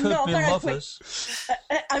 They I'm could not be gonna lovers.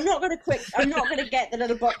 I'm not going to get the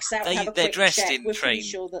little box out and have a They're quick dressed check. in We're train pretty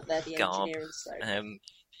sure that they're the garb. engineer and so.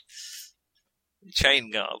 Train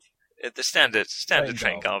garb. The standard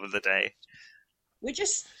train garb. garb of the day. We're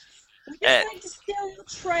just trying to steal the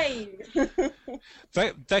train.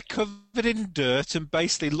 They're covered in dirt and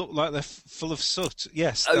basically look like they're full of soot.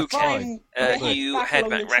 Yes. They're Okay. fine. Fine. You Back head along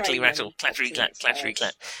back, the rattly train rattle, then, clattery clat, obviously, clattery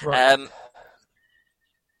clat. Right.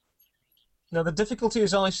 Now the difficulty,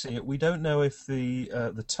 as I see it, we don't know if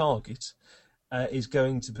the target is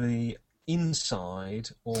going to be inside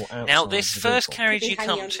or outside. Now, this the first vehicle. carriage Could be you hanging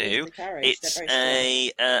come underneath to, the carriage. it's They're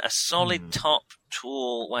very a solid top,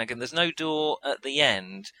 tall wagon. There's no door at the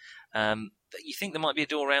end. You think there might be a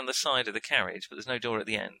door around the side of the carriage, but there's no door at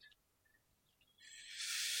the end.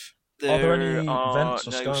 Are there any are vents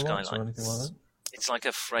or no skylights or anything like that? It's like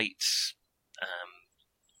a freight.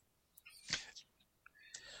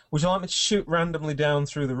 Would you like me to shoot randomly down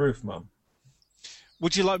through the roof, Mum?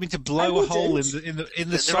 Would you like me to I blow a hole in wouldn't. the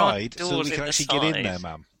There side aren't so that doors we in can the actually get in side. there,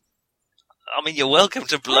 ma'am? I mean, you're welcome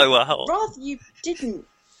to blow a hole. Rather you didn't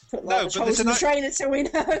put No, large but holes there's in the an- train until we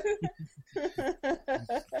know.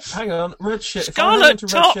 Hang on, Red Shirt. If I Scarlet go into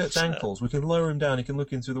Red Tops! Shirt's ankles, we can lower him down. He can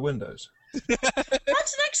look in through the windows. That's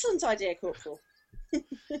an excellent idea, Corporal.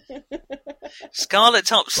 Scarlet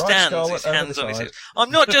Top Right, stands, Scarlet, his over hands the on his side. hips. I'm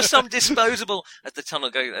not just some disposable. As the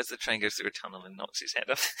train goes through a tunnel and knocks his head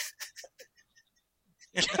off.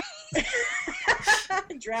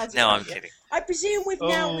 Drowsy No, I'm idea. kidding. I presume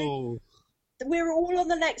Oh, we're all on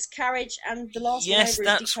the next carriage, and the last Yes, one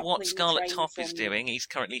over that's is decoupling what the Scarlet train Top is from- doing. He's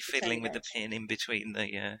currently fiddling train with the edge. pin in between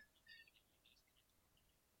the.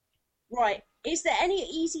 Right. Is there any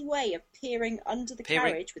easy way of peering under the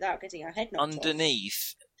Peering carriage without getting our head knocked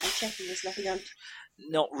Underneath, off? And checking there's nothing under.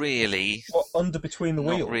 not really. What, under between the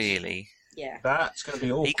Not wheels? really. Yeah. That's going to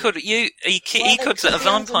be awkward. He could. He Well, could. they A could be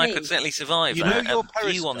vampire underneath. could certainly survive You know that. your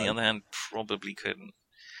You, on the periscope? other hand, probably couldn't.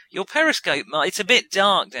 Your periscope, it's a bit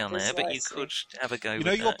dark down there, but you Precisely. could have a go you with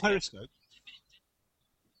know your that, yeah. periscope?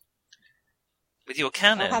 With your I'll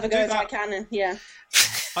cannon. have a Do go if I that. can, yeah.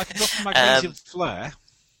 I can drop a magnesium flare.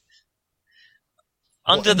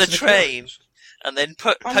 Under the into the train, carriage? and then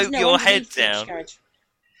poke No, your head underneath each down. carriage.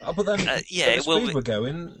 Oh, but then, yeah, at the well, speed we're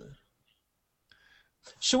going.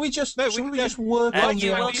 Should we just No, should we we don't. just work on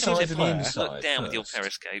You're the welcome outside to and the inside look down with your first?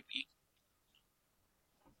 periscope.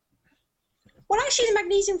 Well, actually, the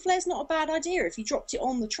magnesium flare's not a bad idea. If you dropped it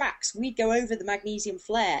on the tracks, we'd go over the magnesium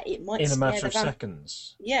flare. It might In a scare matter the of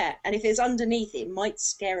seconds. Yeah, and if it's underneath, it might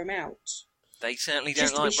scare him out. They certainly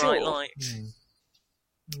Just don't to be like bright sure. lights.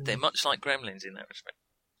 They're much like gremlins in that respect.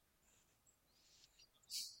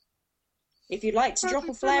 If you'd like to drop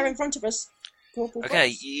a flare in front of us, Corporal Okay,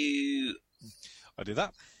 Fox, you. I do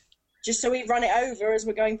that. just so we run it over as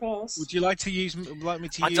we're going past. Would you like me to use?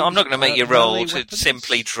 I'm not going to make you roll melee to weapons?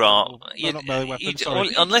 simply drop. No, not melee weapons. Sorry.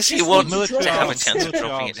 Unless you Just want military to have a arms. chance of Military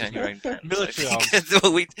dropping it arms. down your own pants. Military I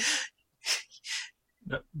think.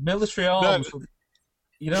 No, military arms.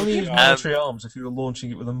 You'd only use military arms if you were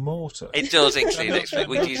launching it with a mortar. It does include extra.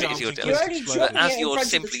 We'd use it as your You're only But dropping as it in you're front of the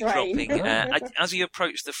simply train. dropping, as you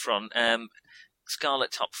approach the front,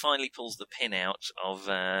 Scarlet Top finally pulls the pin out of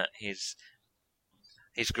his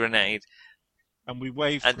grenade, And we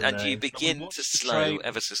wave. and you Grenade. begin And we watch to the slow train.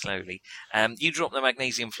 ever so slowly. You drop the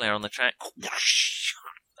magnesium flare on the track,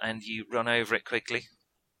 and you run over it quickly.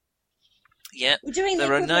 Yeah, We're doing the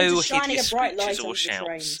there are equivalent no of shining hideous a bright light screeches or onto the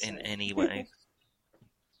train, shouts so. in any way.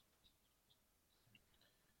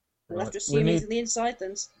 We'll have to Right, we assume he's need- on the inside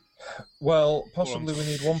then. Well, possibly we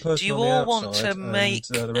need one person Do you on the all outside, want to and make?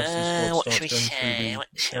 the rest of the squad What shall starts we going through say? the What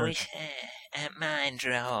shall we carriage. say? mind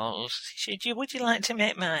rolls. Would you like to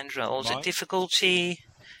make mind rolls Right. at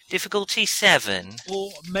difficulty 7?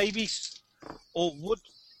 Or maybe, or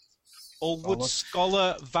would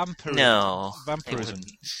scholar vampirism, No, it vampirism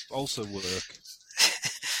wouldn't. also work?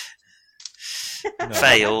 No.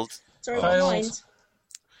 Failed. Sorry, Failed. my mind.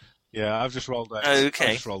 Yeah, I've just rolled out. Okay.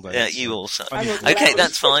 I've just rolled out. Yeah, you also. I need I to- rolled Okay, out.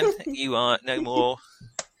 that's fine. You are no more.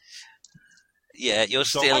 Yeah, you're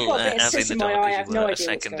So- still I've got a bit of as in soot the in my dark eye. I as have you no were a idea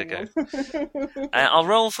what's second going ago. on. I'll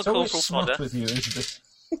roll for So Corporal much smut Fodder. with you, isn't it?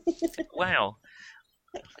 Wow.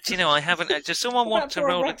 Do you know, I haven't... Does someone What want to about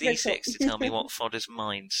roll a Rock Red d6 to Top? tell me what Fodder's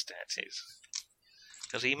mind stat is?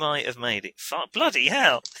 Because he might have made it. Bloody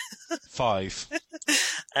hell! 5.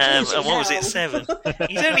 And Bloody what was it, hell. 7?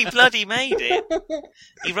 He's only bloody made it.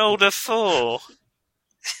 He rolled a 4.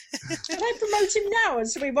 Can I promote him now, and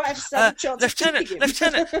so we might have some chance of keeping him?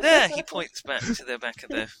 Lieutenant, there! He points back to the back of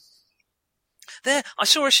the... There, I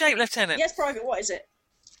saw a shape, Lieutenant. Yes, Private. What is it?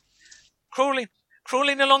 Crawling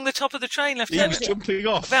along the top of the train, He was Lieutenant. jumping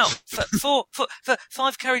off. About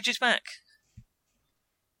 5 carriages back.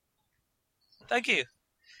 Thank you.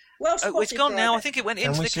 Well Oh, spotted, it's gone now. I Private. think it went Can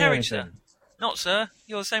into we the see carriage, sir. anything? Not, sir.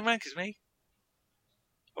 You're the same rank as me.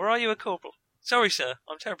 Or are you a corporal? Sorry, sir.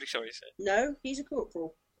 I'm terribly sorry, sir. No, he's a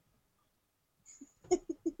corporal. I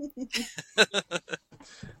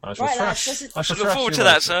shall Right, thrash. lads, let's- I shall Look thrash forward you to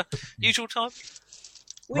that, later. sir. Usual time.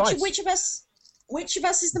 Right. Which of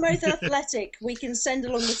us is the most athletic? We can send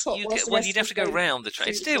along the top. whilst the Well, rest you'd of have us to go go round the train.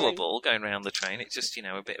 It's through the train. doable going round the train. It's just,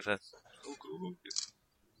 a bit of a...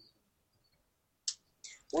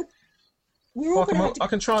 We're all going to have to. I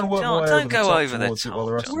can try and work Don't- my way don't over go the top over the towards it top, while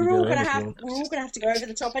the rest of We're you all go going in to if you have. want. We're all going to have to go over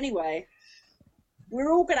the top anyway.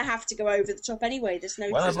 We're all going to have to go over the top anyway. There's no.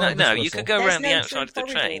 Well, There's I've no, heard you this could whistle. go There's round the no outside of the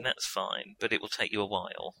corridor. train. That's fine, but it will take you a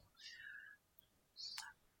while.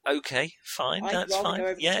 Okay, fine. I'd That's rather fine. go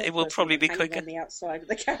over the Yeah, top it will person probably than be hanging quicker. on the outside of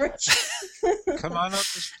the carriage. Can I not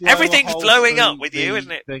just blow Everything's a hole blowing through up with you, the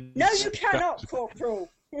isn't it? things? No, you cannot, Corporal.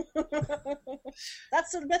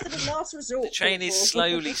 That's a method of last resort. The train is Corporal.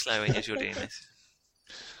 slowly slowing as you're doing this.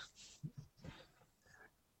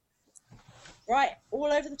 Right,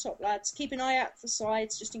 all over the top, lads. Keep an eye out for the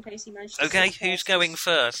sides, just in case he manages to Okay, slip who's past going us.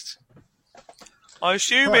 first? I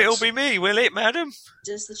assume Right. it'll be me, will it, madam?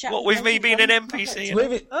 Does the chap What with me being an Okay. NPC?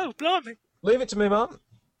 Leave it. Oh, blimey. Leave it to me, man.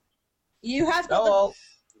 You have got No,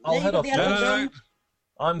 I'll Leave head it off. the No, other first. no, way. no.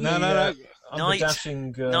 I'm No, the, no, no. I'm Knight- the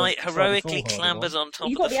dashing. Knight slightly heroically foolhardy clambers one. on top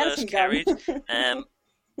You of got the the first elephant carriage.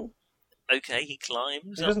 Okay, he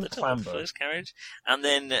climbs He up doesn't the top of clamber. the first carriage, and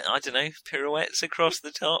then, I don't know, pirouettes across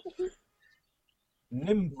the top.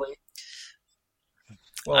 Nimbly.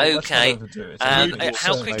 Well, let's not Okay. overdo it.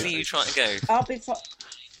 How so quickly are you trying to go? I'll be.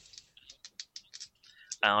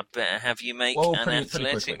 I'd better have you make Well, an pretty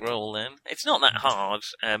athletic quickly. roll then. It's not that hard.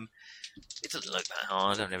 It doesn't look that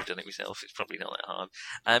hard. I've never done it myself. It's probably not that hard.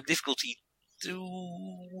 Difficulty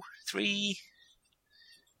 3.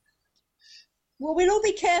 Well, we'll all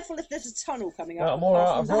be careful if there's a tunnel coming up. I'm all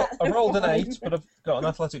right. Apart from I've rolled an that, 8, but I've got an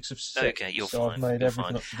athletics of 6. Okay, you're so fine. I've made You're everything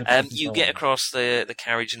fine. up to the You get across the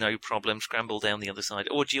carriage, no problem. Scramble down the other side,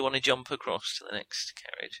 or do you want to jump across to the next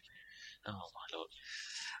carriage? Oh my lord.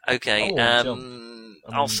 Okay. Oh, jump.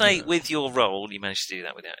 I'll say yeah. with your roll, you managed to do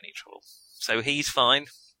that without any trouble. So he's fine.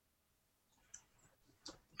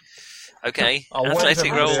 Okay. I'll wait Athletic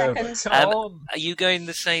everybody roll. over. Seconds. Come Um, on. Are you going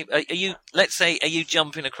the same? Are you? Let's say, are you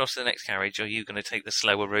jumping across the next carriage, or are you going to take the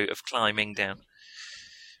slower route of climbing down?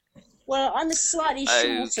 Well, I'm slightly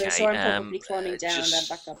shorter, Okay, so I'm probably climbing down and then just-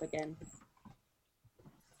 back up again.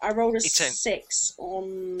 I rolled a It's a- 6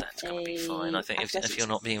 on That's got to be a fine. I think if athletics you're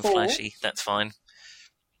not being 4. flashy, that's fine.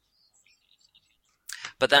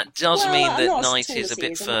 But that does Well, mean I'm that not as Knight tall is as a he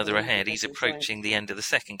bit is, I'm not further really ahead. He's aggressive, right. approaching the end of the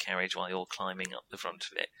second carriage while you're climbing up the front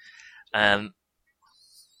of it.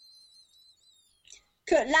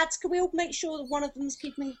 Lads, can we all make sure that one of them's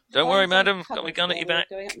keeping... Don't one worry, of them madam. Got covered my gun at your while we're back.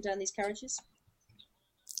 Going up and down these carriages.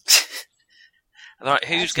 Right,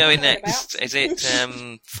 who's That's what going I'm worried next? about. Is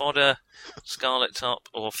it Fodder, Scarlet Top,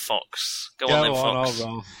 or Fox? Go Go on then, on, Fox. I'll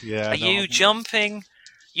roll. Yeah, Are no, you I'm- jumping?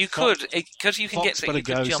 You Fox- could, because you can get Fox to it, better you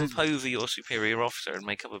could go, jump so- over your superior officer and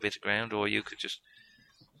make up a bit of ground, or you could just...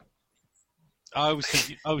 I was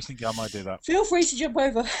thinking I might do that. Feel free to jump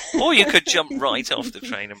over. Or you could jump right off the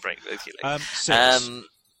train and break both your legs. 6.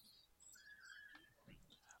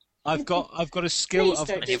 I've got a skill Please of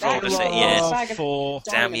don't do that. skill You've rolled a of bag of 4.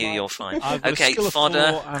 Damn you, Dynamite. you're fine. I've got a Okay, skill of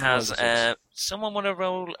Fodder 4 and has... rolled a 6. someone want to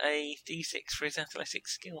roll a d6 for his athletic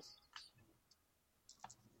skill?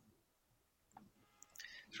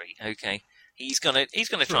 3, okay. He's gonna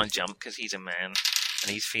try and jump because he's a man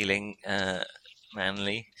and he's feeling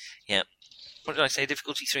manly. Yep. what did I say?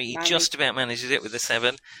 Difficulty 3. He Manly. just about manages it with the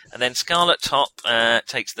 7, and then Scarlet Top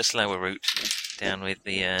takes the slower route down with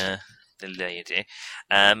the lady,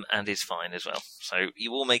 and is fine as well. So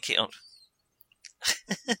you all make it on.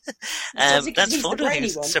 That's Fodder,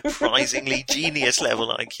 who's surprisingly genius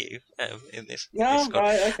level IQ in this. Yeah, this squad.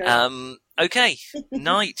 right, okay. Okay,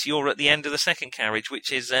 Knight, you're at the end of the second carriage,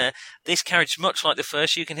 which is this carriage, much like the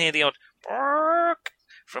first. You can hear the odd bark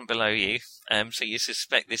from below you, so you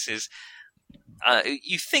suspect this is.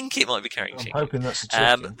 You think it might be carrying I'm chicken. hoping that's a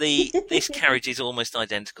chicken. This carriage is almost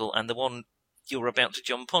identical, and the one you're about to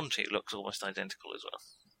jump onto looks almost identical as well.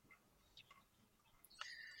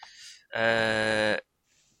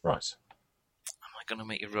 Right. Am I going to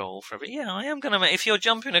make you roll for every? Yeah, I am going to make. If you're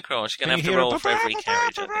jumping across, you're going to Can have you to hear roll a for every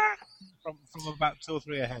carriage. I think. From about 2 or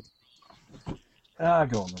 3 ahead.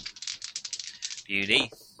 Go on then.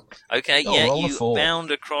 Beauty. Okay, Oh, yeah, roll a you 4.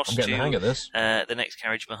 bound across I'm getting the hang to of this. the next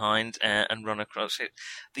carriage behind and run across it.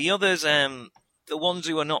 The others, the ones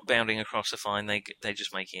who are not bounding across are fine. They're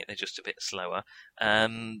just making it. They're just a bit slower.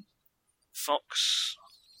 Fox.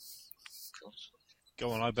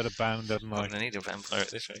 Go on, I better bound, haven't I'm I? going to need a vampire at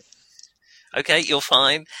this rate. Okay, you're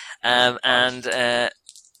fine. And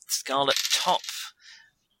Scarlet Top.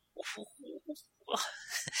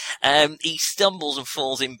 He stumbles and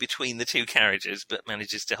falls in between the two carriages, but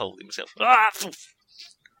manages to hold himself.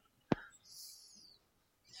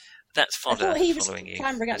 That's I Fodder thought he was following you.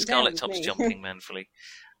 clambering up and Scarlet down Top's with me. jumping manfully.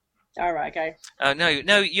 All right, okay. Oh, no,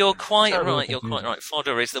 you're quite Terribly right. You're quite confusing. right.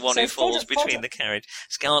 Fodder is the one So who falls Fodder- between the carriage.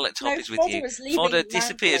 Scarlet Top No, is with Fodder you. was leaving Fodder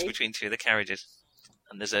disappears manfully. between two of the carriages,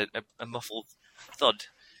 and there's a muffled thud.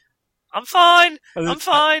 I'm fine. I'm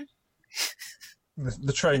fine.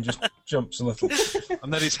 The train just jumps a little.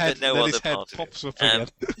 And then his head, But no then other his head part of it. pops up again.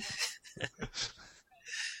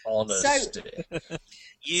 Honesty.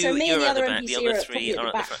 So me you're and the at other the back. NPC The are other at- three probably at are the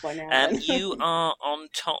at the back front. by now. then. You are on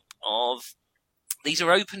top of. These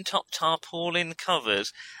are open top tarpaulin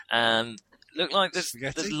covers. Look like there's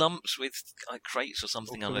Spaghetti? lumps with crates or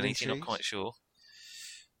something Or underneath. You're not cheese? quite sure.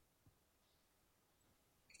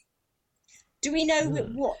 Do we know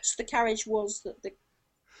what the carriage was that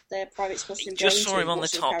their private costume Just saw going him to? on the What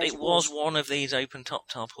sort of top. carriage It was one of these open top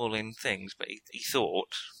tarpaulin things, but he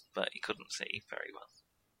thought, but he couldn't see very well.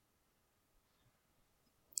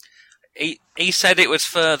 He said it was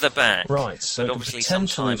further back. Right, so But it could obviously some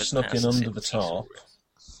potentially time have has snuck passed in under since the he saw top.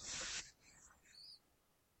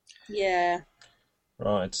 Yeah.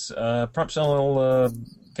 Right, perhaps I'll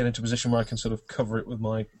get into a position where I can sort of cover it with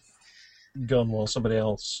my gun while somebody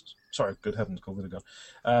else... Sorry, good heavens, called it a gun.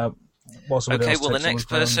 While somebody Okay, else well, the takes a next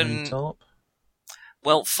look around person- the top.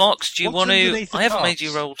 Well, Fox, do you What's want to... underneath the I haven't tops? made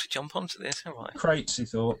you roll to jump onto this, have I? Crates, he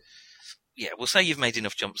thought. Yeah, we'll say you've made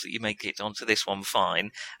enough jumps that you make it onto this one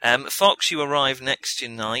fine. Fox, you arrive next to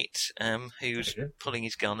Knight, who's Okay. pulling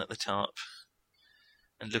his gun at the top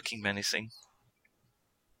and looking menacing.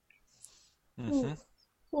 Mm-hmm.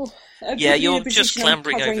 Oh, Yeah, put you in a you're just position of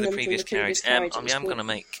clambering covering over the them from previous carriage. carriage I at mean, I'm this going to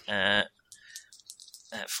point.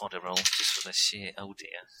 make Fodder roll just for the sheer... Oh,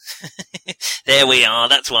 dear. There we are.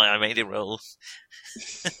 That's why I made him roll.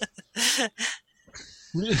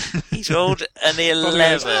 He's rolled an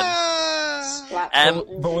 11. Splat.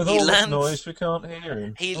 But with he all this lands- noise, we can't hear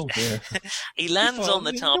him. He- Oh dear. He lands on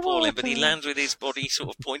the Come tarpaulin, on. but he lands with his body sort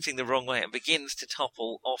of pointing the wrong way and begins to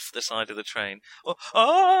topple off the side of the train. Oh,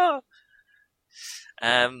 ah!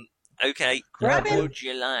 Okay. Grab him. Would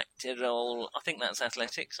you like to roll? I think that's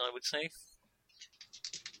athletics, I would say.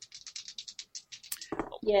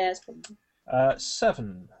 Yeah, it's probably...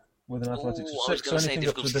 7 with an athletics Ooh, of I was 6, going to so say anything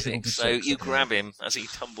up to difficulty difficulty 6. So 6. you grab him as he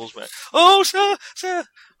tumbles back. Oh, sir!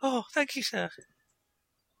 Oh, thank you, sir.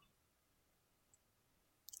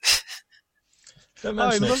 Don't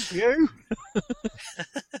I mention love you.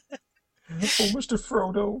 Oh, Mr.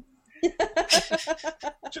 Frodo.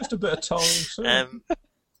 Just a bit of time, sir.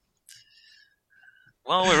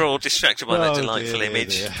 While we're all distracted by that Oh, delightful dear,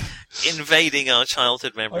 image, dear. invading our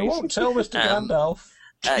childhood I memories, won't tell Mr. Um, Gandalf.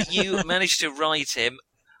 You managed to right him.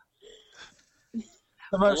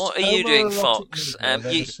 The most what are you doing, homoerotic Fox? movie I've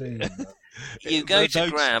ever you- seen. You go to Those-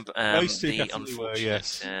 grab those two the definitely were,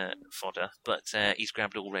 unfortunate yes. Fodder, but he's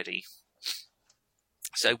grabbed already.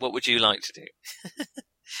 So what would you like to do?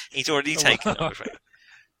 He's already taken, I'm afraid.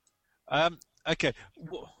 Okay.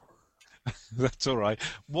 That's all right.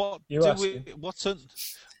 What You do we? asking?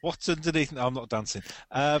 What's underneath? No, I'm not dancing.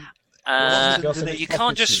 Got any You can't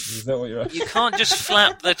pockets? just Is that what you're asking? you can't just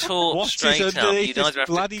flap the torch What is straight up. underneath You'd this either have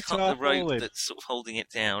to bloody cut the rope tarpaulin? that's sort of holding it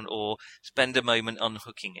down, or spend a moment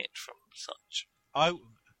unhooking it from such.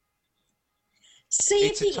 See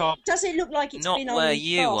It's if a top. does it look like it's Not been where unfastened?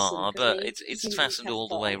 you are, 'Cause but they it's presumably fastened have all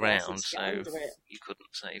the way fiberglass round, to get so under it. you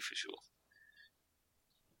couldn't say for sure.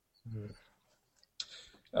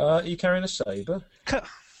 Are you carrying a saber?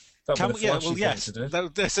 Can we, yeah, well, yes. To do.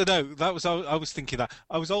 That was I was thinking that.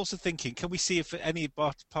 I was also thinking, can we see if any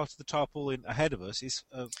part of the tarpaulin ahead of us is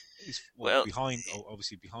Well, behind?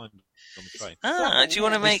 Obviously behind on the train. Do you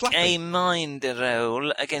want to yeah. make a flapping. mind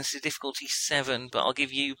roll against a difficulty 7? But I'll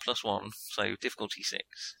give you +1, so difficulty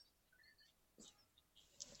 6.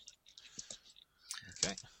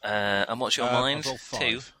 Okay. And what's your mind? I've rolled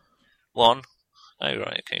 2, 5. 1. Oh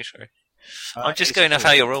right, okay, sorry. I'm just it's going off 4.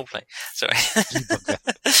 how you role play. Sorry.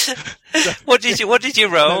 What did you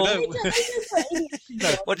roll? No,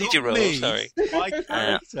 What did not you roll? me. Sorry. My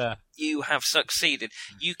character. You have succeeded.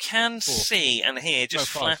 You can 4. see and hear just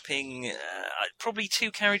 5. flapping, probably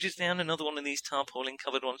 2 carriages down, another one of these tarpaulin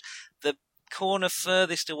covered ones. The corner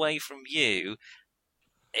furthest away from you,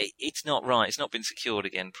 it's not right. It's not been secured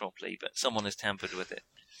again properly, but someone has tampered with it.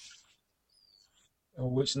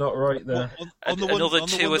 Oh, it's not right there. On the Another on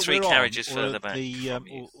the 2 or that 3 we're on, carriages or further back. The, from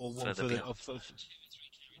you, or one further further. beyond.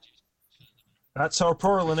 That's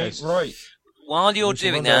tarpaulin Okay, ain't right. While you're We should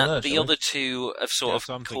doing run down that, there, the shall other 2 have sort Yes,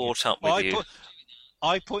 I'm of thinking. caught up with you.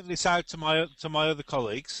 I point this out to my other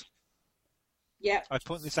colleagues. Yeah. I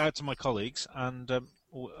point this out to my colleagues, and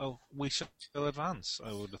we shall advance.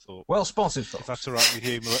 I would have thought. Well spotted, If folks. that's all right with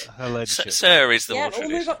you, her ladyship. Sir is the Yeah, more we'll move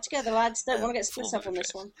traditional. up together, lads. Don't want to get split form up of on this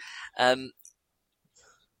address. one.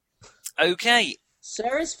 Okay.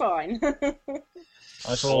 Sir is fine.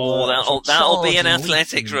 I shall, That'll be charge an and leap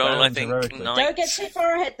athletics and roll, I bound think. heroically. Knight. Don't get too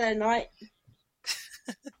far ahead there, Knight.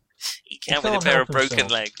 He can He with a can't pair of help broken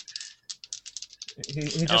himself. legs. He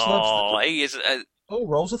just Oh, loves he is. Oh,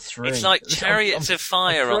 rolls a 3. It's like This- chariots I'm of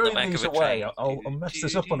fire on the throwing back these of a away. train. I'll mess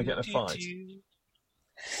this up when I get in a fight.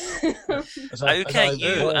 As Okay, I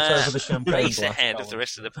you vault over the champagne race glass ahead of balance. the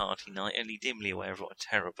rest of the party, Knight, only dimly aware of what a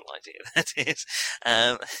terrible idea that is.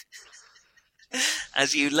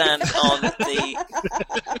 As you land on the,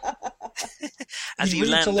 as He you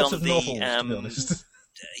reads a land lot on of novels, to be the, honest.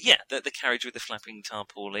 yeah, the carriage with the flapping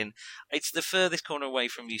tarpaulin. It's the furthest corner away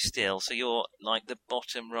from you still, so you're like the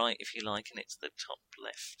bottom right, if you like, and it's the top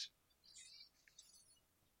left.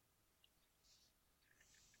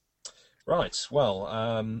 Right,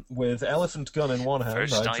 well, with elephant gun in one hand,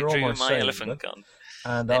 First, I I draw drew my my saber, elephant gun.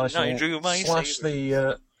 and Then I I shall drew my slash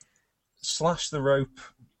saber. the rope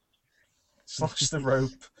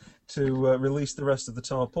to release the rest of the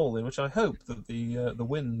tarpaulin, which I hope that the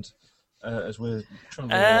wind, as we're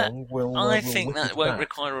trundling along, will. I will think whip that it won't back.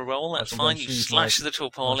 require a roll. That's shall fine. then You choose slash my- the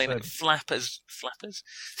tarpaulin. my Flappers.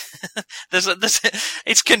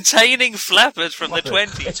 It's containing flappers from the Flap it.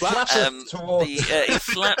 20s. It's flapping towards. It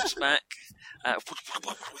flaps back.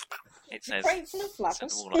 It says. Crate full of Sounds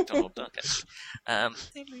flappers. more like Donald Duck.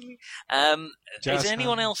 Actually. Jazz Is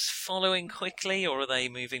anyone hands. else following quickly, or are they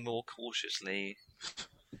moving more cautiously?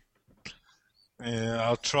 Yeah,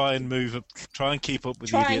 I'll try and move up. Try and keep up with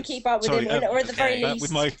Try the and idiot. keep up with Sorry, him, or at the very okay. least,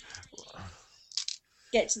 with my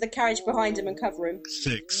get to the carriage behind him and cover him.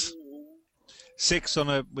 6 on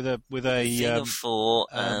a with a Thing of 4,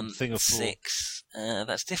 thing of 4. 6.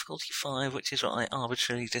 That's difficulty 5, which is what I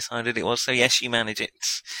arbitrarily decided it was. So yes, you manage it.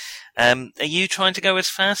 Are you trying to go as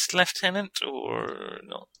fast, Lieutenant, or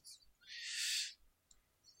not?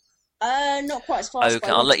 Not quite as fast. Okay,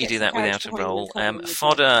 I'll let you do that without a roll.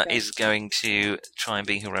 Fodder is going to try and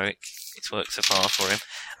be heroic. It's worked so far for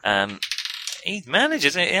him. He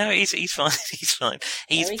manages it. Yeah, he's fine. He's fine.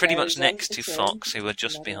 He's There he pretty goes, much next on to the Fox, who are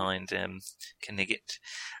just behind Knigget.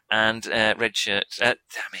 And Red Shirt. Damn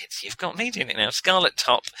it, you've got me doing it now. Scarlet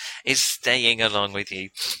Top is staying along with you.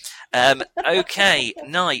 Okay,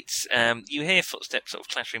 Knight. You hear footsteps sort of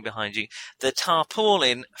clattering behind you. The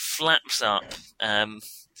tarpaulin flaps up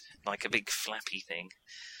like a big flappy thing.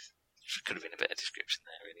 Could have been a better description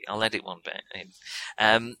there, really. I'll edit one bit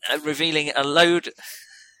in. Revealing a load.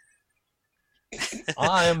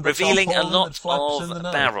 I am the Revealing a tarpaulin lot that flaps in the of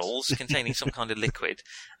night. barrels containing some kind of liquid,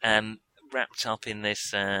 wrapped up in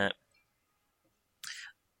this.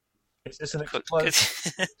 Is this an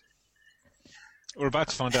explosion? We're about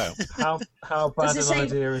to find out. How bad Does an it say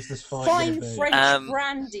idea is this fight Fine going to be? French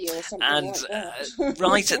brandy or something and like that.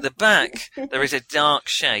 right at the back, there is a dark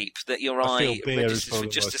shape that your I feel eye beer is registers for probably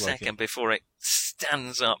just a most like second before it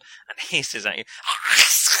stands up and hisses at you.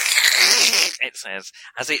 It says,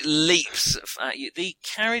 as it leaps at you. The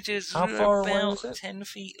carriage is How far away about is it? 10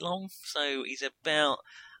 feet long, so he's about...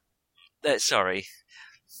 sorry.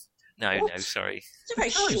 No, What? sorry. It's a very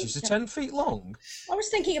short Carriages are 10 feet long. I was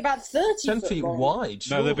thinking about 30 10 foot feet long. wide.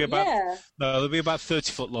 No, they'll be about Yeah, no, they'll be about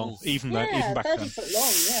 30 foot long. Even yeah, back 30 then. foot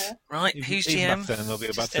long, yeah. Right, Even, who's even GM? back then, they'll be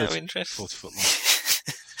about Just out of 30, interest. 40 foot long.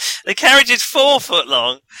 The carriage is 4 foot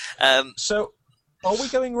long. So, are we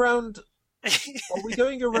going round? Are we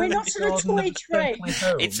going around We're not the on a garden of toy the train. Bentley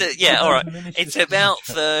home? all right. It's about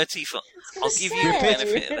 30 foot. I was I'll give gonna you the say.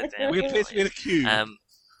 benefit of the doubt. We appear to be in a queue.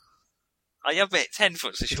 I admit 10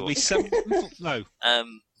 foot's a It'll short. be 7 foot. No,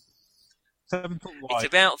 7 foot It's wide.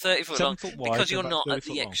 about 30 foot 7 long. foot wide, Because you're about not 30 at the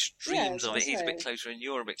foot long. extremes Yeah, of it. He's a bit okay. closer and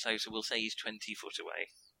you're a bit closer. We'll say he's 20 foot away.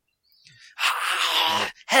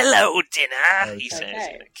 Hello, dinner, he says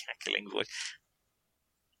Okay. in a cackling voice.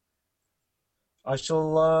 I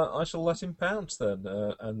shall let him pounce then,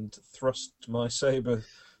 and thrust my saber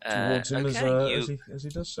towards him okay, as he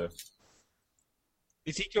does so.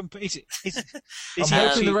 Is he jumping? Is I'm he hoping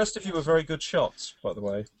actually? the rest of you are very good shots, by the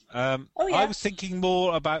way. Oh, yeah. I was thinking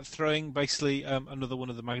more about throwing basically another one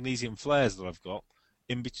of the magnesium flares that I've got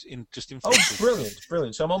in just in Oh, front.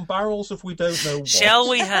 brilliant! So I'm on barrels of we don't know what. Shall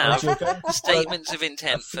we And have you're going to throw statements of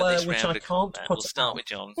intent for flare this which round I of can't combat? put We'll start out. with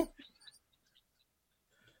John.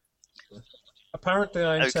 Apparently,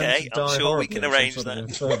 I intend Okay, to I'm die sure we horribly can in some arrange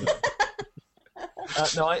sort of that.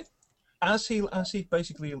 inferno. As he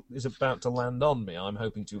basically is about to land on me, I'm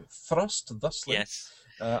hoping to thrust thusly. Yes.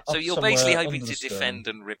 Up So you're somewhere basically under hoping the to stern. defend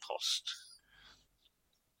and riposte.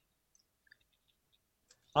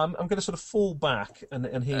 I'm going to sort of fall back, and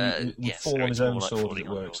he would yes, fall so on his it's own more like sword, as falling it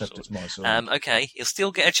on were, your except sword. it's my sword. Okay, he'll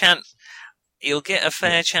still get a chance. He'll get a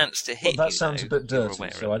fair chance to hit Well, that you. sounds though, a bit you're dirty,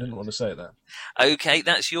 aware so of I it. didn't want to say that. Okay,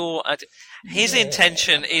 that's your. His Yeah.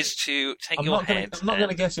 intention is to take I'm your not gonna- head. I'm not gonna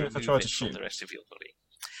and get him if I remove try it to from shoot. the rest of your body.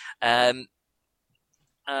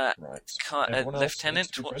 Right. Everyone else Lieutenant, needs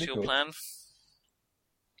to be what's very your good. plan?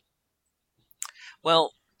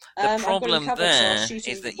 Well, the I've got him problem covered, so I'll there shoot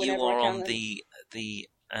is him that you whenever I are can on then.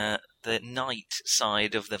 the knight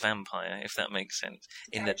side of the vampire, if that makes sense.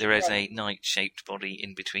 In that Gotcha, there is a right. knight-shaped body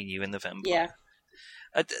in between you and the vampire.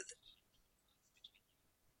 Yeah.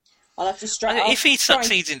 I'll have to If he try and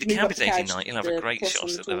succeeds in move up the decapitating carriage, Knight, you'll have the a great cross shot from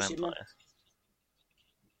at the torso, vampire.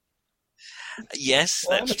 Yes,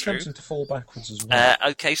 Well, I'm that's true. attempting to fall backwards as well.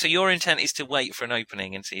 Okay, so your intent is to wait for an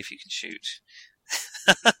opening and see if you can shoot.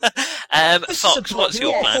 This is Fox, a what's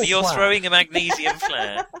your bloody plan? awful You're plan. throwing a magnesium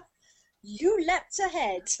flare. You leapt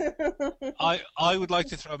ahead. I would like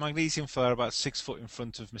to throw a magnesium flare about 6 foot in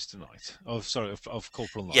front of Mr. Knight. Of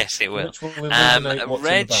Corporal Knight. Yes, it will. Which will eliminate what's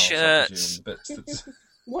red in the belt, I shirts. presume, but that's-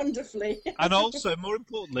 Wonderfully. And also, more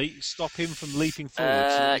importantly, stop him from leaping forward.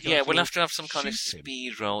 so that we can Yeah, we'll actually have to have some kind of shoot him.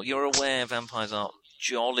 speed roll. You're aware vampires are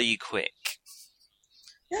jolly quick.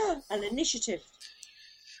 An initiative.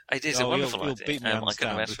 It is a Oh, wonderful you'll idea. beat me I hands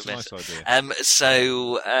couldn't down, have asked but for it's a better. nice idea.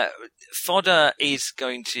 So Fodder is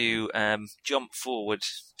going to jump forward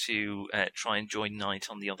to try and join Knight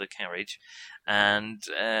on the other carriage, and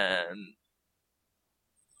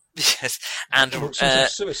yes, and some sort of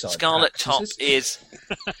suicide Scarlet pact, Top is is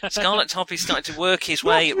Scarlet Top is starting to work his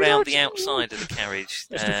way around the outside of the carriage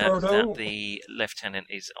Mr. Frodo. that the lieutenant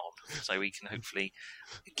is on, so he can hopefully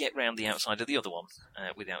get round the outside of the other one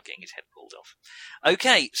without getting his head pulled off.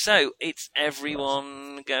 Okay, so it's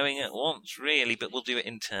everyone going at once, really, but we'll do it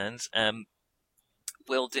in turns.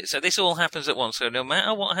 So this all happens at once. So no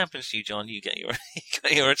matter what happens to you, John, you get your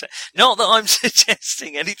attack. Not that I'm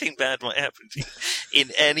suggesting anything bad might happen to you in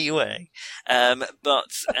any way,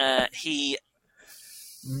 but he.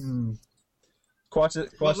 Quite a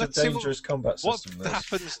let's see dangerous combat What system. This.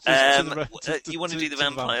 happens to You want to do the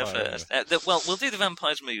vampire first? Well, we'll do the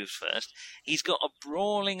vampire's moves first. He's got a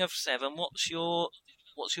brawling of 7. What's your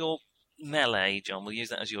melee, John? We'll use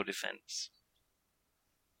that as your defense.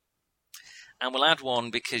 And we'll add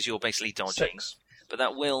 1 because you're basically dodging. 6. But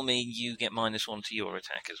that will mean you get -1 to your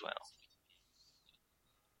attack as well.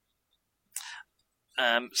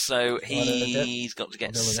 So he's got to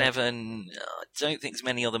get 7. I don't think there's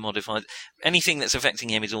many other modifiers. Anything that's affecting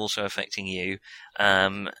him is also affecting you.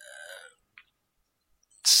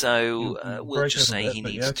 So we'll just say he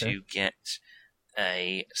needs to get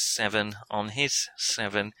a 7 on his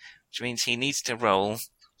 7, which means he needs to roll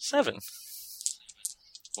 7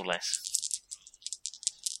 or less.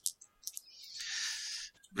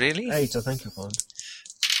 Really? 8, I think you'll find.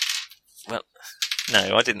 Well,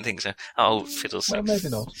 no, I didn't think so. Oh, fiddlesticks. Well, maybe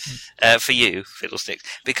not. For you, fiddlesticks,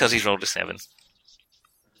 because he's rolled a 7.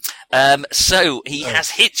 So he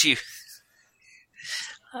has hit you.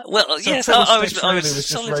 Well, So yes, Fiddlesticks I was really was just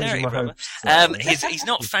solitary, raising my brother. hopes. He's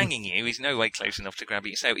not fanging you. He's no way close enough to grab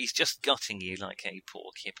you, so he's just gutting you like a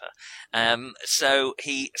poor kipper. So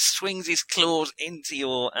he swings his claws into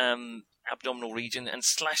your abdominal region and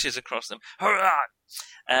slashes across them. Hurrah!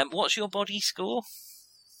 What's your body score?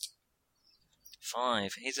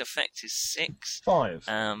 5. His effect is 6. 5.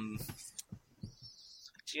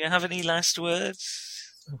 Do you have any last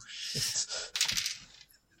words? Oh, shit.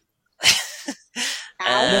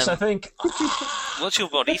 Ow. Yes, I think. What's your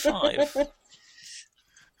body? 5.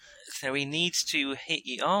 So he needs to hit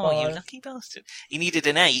you. Oh, you 5. lucky bastard. He needed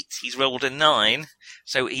an 8. He's rolled a 9.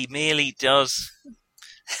 So he merely does.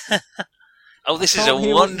 Oh, this is a can't hear what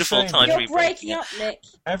you're wonderful saying. time to You're be breaking breaking it. up, Nick.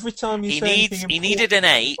 Every time you He say needs. anything He important needed an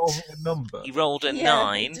 8. involving a number. He rolled a Yeah,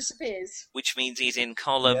 9, it disappears. which means he's in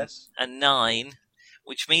column Yes. a 9,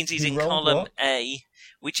 which means he's He in rolled column what? A,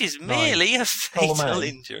 which is 9. merely a Column fatal A.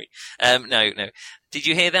 injury. No. Did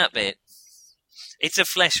you hear that bit? It's a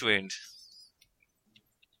flesh wound.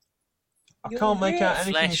 I can't make out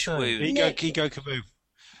anything Flesh you're saying. wound. Nick. Ego Kaboo.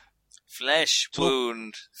 Flesh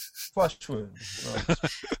wound. Flesh wound. Right.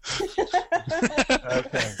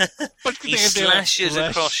 Okay. He slashes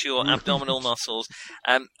across your abdominal muscles,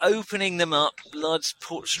 opening them up, blood's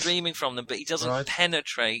streaming from them, but he doesn't Right.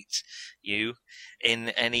 penetrate you in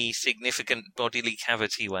any significant bodily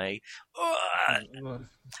cavity way.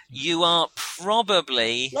 You are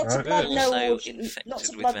probably Lots of Right. blood, no also organs. infected Lots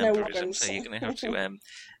of with blood, no vampirism, organs. so you're going to have to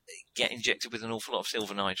get injected with an awful lot of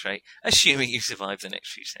silver nitrate, assuming you survive the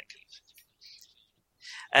next few seconds.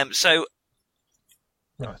 So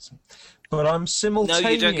Right. But I'm simultaneously No,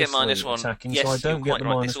 you don't get -1. attacking, Yes, so I you're don't get quite the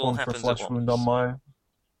right. This all -1 for a happens flesh at wound once. on my.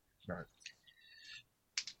 Right.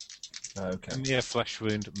 Okay. Mere flesh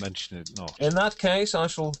wound, mention it not. In that case, I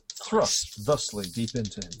shall thrust thusly deep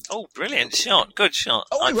into him. Oh, brilliant shot. Good shot.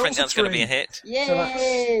 Oh, I he think rolls a that's going to be a 3. hit.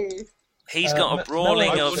 Yay! He's got a Me- brawling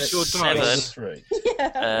melee of what's your 7. dice? 3.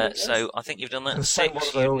 So I think you've done that. The same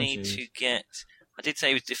 6. one I You always need use. to get. I did say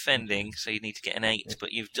he was defending, so you need to get an 8,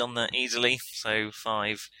 but you've done that easily. So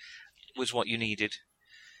 5 was what you needed.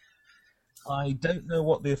 I don't know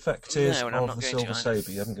what the effect is No, and I'm of not the going to silver either.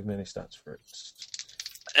 saber. You haven't given me any stats for it.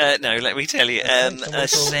 No, let me tell you. Okay, so A we'll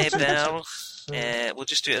saber. So- We'll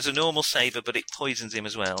just do it as a normal saber, but it poisons him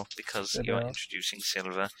as well because you are Saber. introducing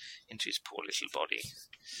silver into his poor little body.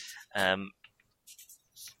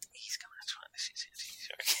 He's going to try this.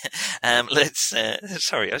 Sorry. Let's.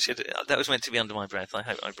 Sorry, I should. That was meant to be under my breath. I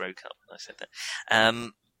hope I broke up when I said that.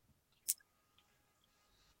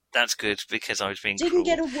 That's good because I was being Didn't cruel.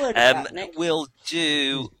 get a word about Nick. We'll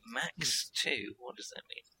do max 2. What does that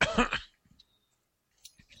mean?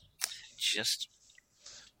 Just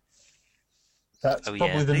That's Oh, probably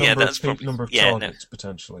yeah. the Yeah, number, that's of, probably- number of yeah, no. targets,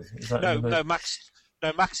 potentially. Is that No, in the- no, max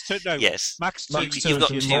 2. No, yes. max 2. Max You've got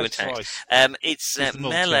two, 2 multi- attacks. Twice. It's It's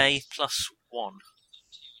multi. melee plus 1,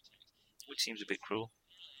 which seems a bit cruel.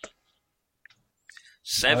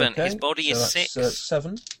 7. Okay, His body so is that's, 6.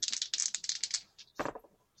 7.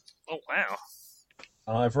 Oh wow!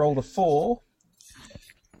 I've rolled a 4.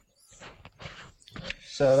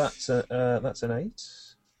 So that's an 8.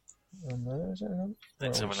 And there's it.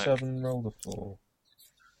 Let's have Rolled a look. 7, rolled a 4.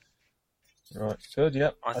 Right, good,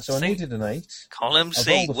 yep. I So I think- needed an 8. Column I've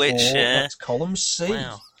C, rolled a 4. which That's column C.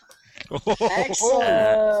 wow!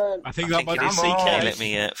 Excellent. I think I that think might it be is Come CK. on. Let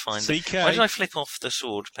me find it. CK. Why did I flip off the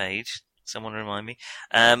sword page? Someone remind me.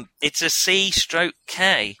 It's a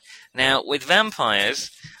C/K. Now, with vampires,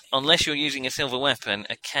 unless you're using a silver weapon,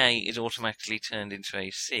 a K is automatically turned into a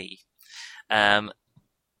C.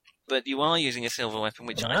 But you are using a silver weapon,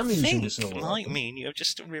 which I I am using a think silver might weapon. mean you have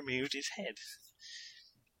just removed his head.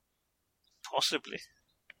 Possibly.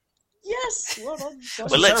 Yes. Well done.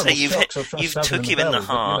 Well, let's say Terrible shock, so I've tried you've stabbing took him in the belly,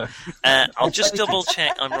 but, heart. I'll just double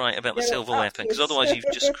check I'm right about the Get silver up, weapon, because yes. otherwise you've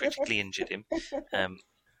just critically injured him,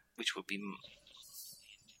 which would be.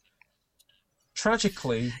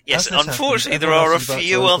 Tragically, Yes, as this unfortunately, happens, there are a everyone else is about to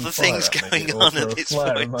few open other fire things at me going or on throw at a this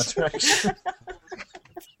flare in my point. direction.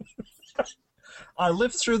 I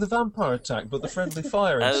lived through the vampire attack, but the friendly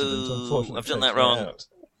fire incident, Oh, unfortunately, I've done takes that me wrong. out.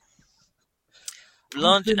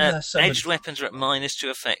 Blunt, You've been there so edged many- weapons are at -2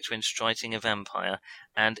 effect when striking a vampire,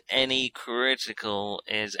 and any kill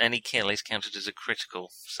is counted as a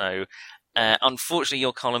critical. So, unfortunately,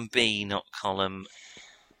 you're column B, not column.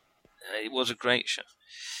 It was a great shot.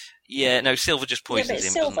 Yeah, no, silver just Yeah, but poisons it's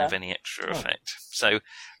him. Doesn't silver. have any extra Oh. effect.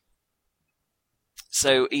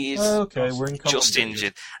 So he is Okay, we're in just column B.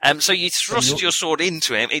 injured. So you thrust you're- your sword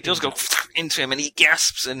into him. It does go into him, and he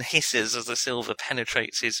gasps and hisses as the silver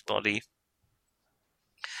penetrates his body.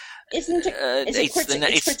 Isn't it?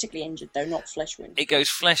 It's critically injured though, not flesh wound. It goes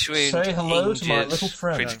flesh wound, Say hello injured, to my little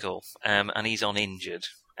friend. critical, and he's on injured.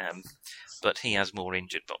 But he has more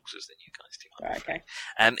injured boxers than you guys do. Right, okay.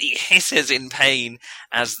 He hisses in pain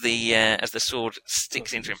as the sword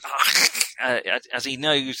sticks into him, as he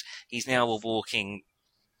knows he's now a walking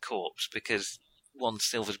corpse because one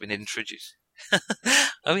silver's been introduced.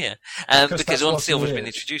 Oh yeah, because once silver's been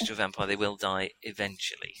introduced to a vampire, they will die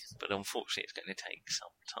eventually. But unfortunately, it's going to take some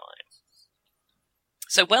time.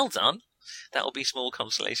 So well done. That will be small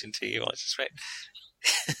consolation to you, I suspect.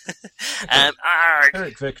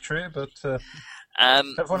 Eric victory, but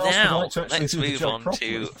now like to let's move on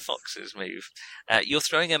properly. to Fox's move. You're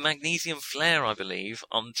throwing a magnesium flare, I believe,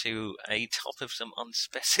 onto a top of some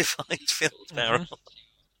unspecified filled barrel.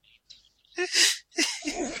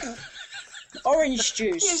 Orange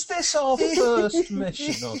juice. Is this our first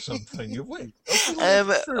mission or something? What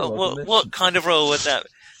kind of roll would that?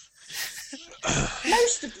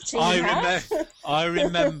 Most of the team I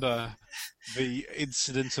remember the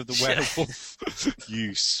incident of the werewolf.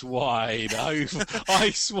 You swine! I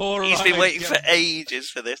swore. He's been waiting for ages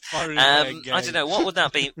for this. I don't know. What would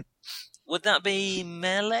that be? Would that be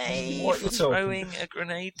melee for throwing a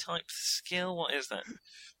grenade type skill? What is that?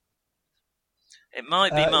 It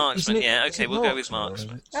might be marksman. Yeah, okay, we'll go with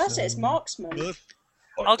marksman. I'll say it's marksman.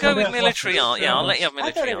 I'll go with military art. Yeah, I'll let you have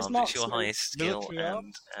military art. It's your marksman. highest skill,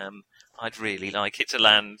 and I'd really like it to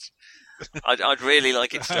land. I'd really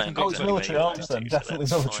like it to land. Oh, it's military arms then. Definitely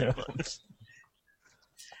military arms.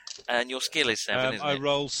 And your skill is 7, isn't it? I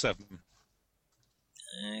roll 7.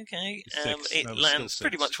 Okay, 6. it lands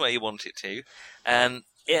pretty much where you want it to.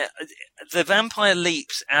 Yeah, the vampire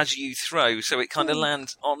leaps as you throw, so it kind of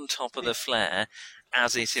lands on top of the flare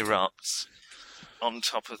as it erupts on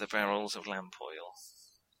top of the barrels of lamp oil.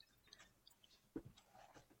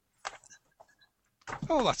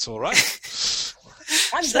 Oh, that's all right.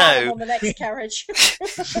 I'm down on the next carriage.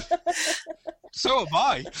 So am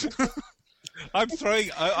I. I'm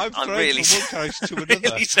throwing really from one carriage to another.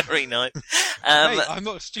 Really sorry, Knight. Hey, I'm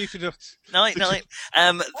not stupid enough. Knight.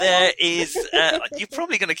 There is. You're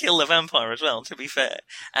probably going to kill the vampire as well. To be fair.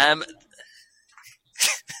 There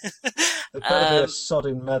better be a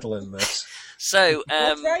sodding medal in this. So,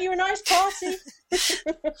 I'll throw you a nice party.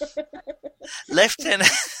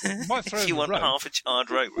 Lieutenant, if you want half a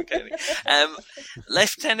charred rope, Riccone.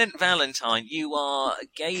 Lieutenant Valentine, you are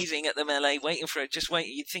gazing at the melee, waiting for it. Just wait.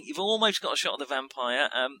 You think you've almost got a shot of the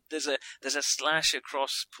vampire. There's a slash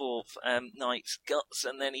across poor Knight's guts,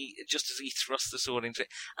 and then just as he thrusts the sword into it,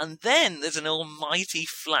 and then there's an almighty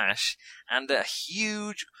flash and a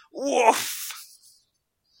huge woof.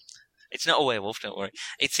 It's not a werewolf, don't worry.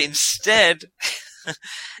 It is instead. The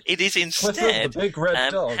big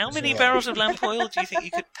red dog. How many barrels of lamp oil do you think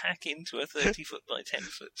you could pack into a 30-foot by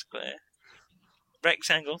 10-foot square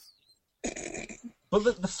rectangle?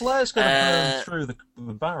 But the flare's going to burn through the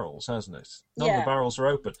barrels, hasn't it? None of the barrels are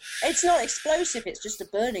open. It's not explosive, it's just a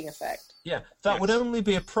burning effect. Yeah, that would only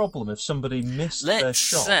be a problem if somebody missed their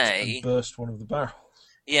shot and burst one of the barrels.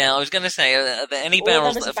 Yeah, I was going to say, are there any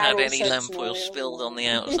barrels that have had any lamp oil spilled on the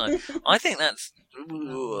outside? I think that's...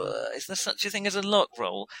 is there such a thing as a luck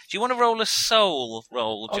roll? Do you want to roll a soul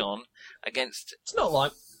roll, John, against... It's not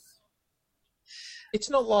like...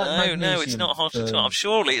 No, it's not hot at all.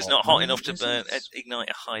 Surely it's not hot enough to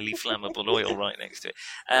ignite a highly flammable oil right next to it.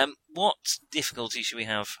 What difficulty should we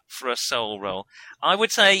have for a soul roll? I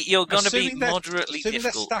would say you're going to be moderately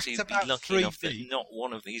difficult to be lucky enough that not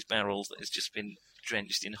one of these barrels that has just been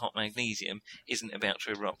drenched in hot magnesium isn't about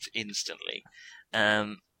to erupt instantly.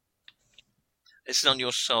 This is on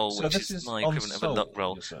your soul, which is my equivalent of a luck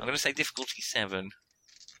roll. I'm going to say difficulty 7.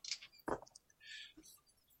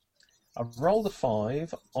 I rolled a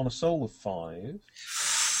 5 on a soul of 5.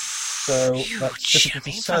 So that's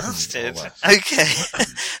difficulty 7. Okay.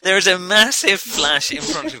 There is a massive flash in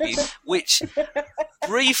front of you, which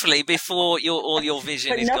briefly, before all your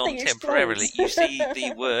vision is gone temporarily, you see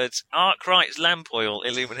the words Arkwright's lamp oil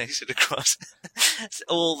illuminated across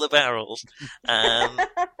all the barrels.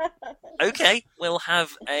 Okay, we'll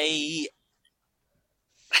have a...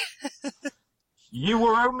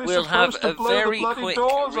 We'll have a very quick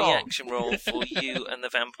reaction roll for you and the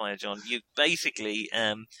vampire, John. You basically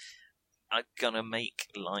are gonna make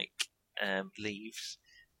leaves.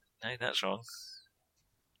 No, that's wrong.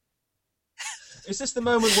 Is this the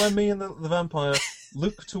moment where me and the vampire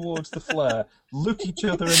look towards the flare, look each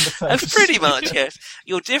other in the face? Pretty much, yes.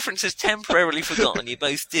 Your difference is temporarily forgotten. You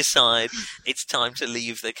both decide it's time to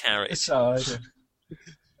leave the carriage.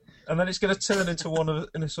 And then it's going to turn into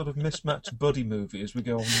in a sort of mismatched buddy movie as we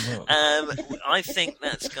go on the road. I think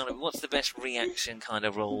that's kind of what's the best reaction kind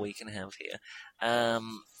of roll we can have here.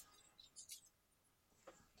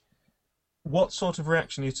 What sort of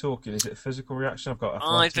reaction are you talking? Is it a physical reaction? I've got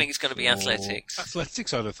athletics. I think it's going to be athletics.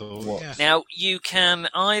 Athletics, I'd have thought. What? Yeah. Now, you can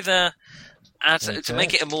either, to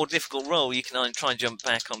make it a more difficult roll, you can either try and jump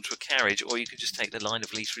back onto a carriage, or you can just take the line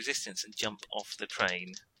of least resistance and jump off the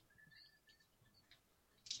train.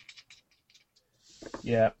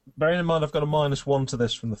 Yeah, bearing in mind I've got a -1 to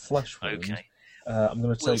this from the flesh wound. Okay. I'm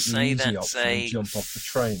going to take the easy option a and jump off the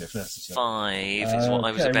train if necessary. 5 is what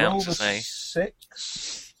I was about roll to say.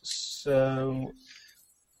 6. So,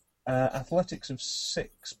 athletics of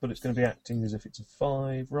 6, but it's going to be acting as if it's a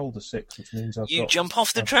 5. Rolled a 6, which means You jump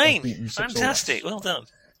off the train! Fantastic, well done.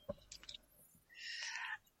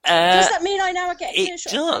 Does that mean I now get a It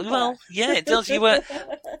does, well, yeah, it does. You were...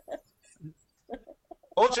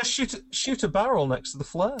 Or just shoot a barrel next to the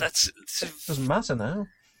flare. Doesn't matter now.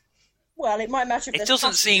 Well, it might matter if it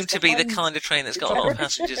doesn't seem to be the kind of train that's got a lot of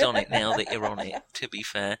passengers on it now that you're on it, to be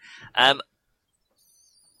fair.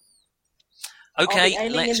 Okay,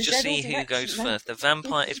 let's just see who goes first. The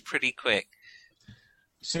vampire is pretty quick.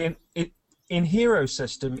 See, in Hero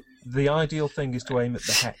System, the ideal thing is to aim at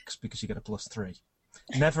the hex because you get a +3.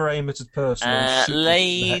 Never aim at a person.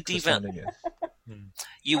 Lady Vampire.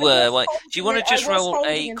 You were. Well, do you want to just roll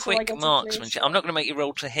a quick marksmanship? I'm not going to make you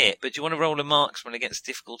roll to hit, but do you want to roll a marksman against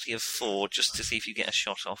difficulty of 4 just to see if you get a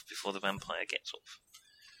shot off before the vampire gets off?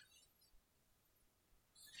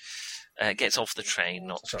 Gets off the train,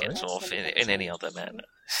 not gets off in any other manner.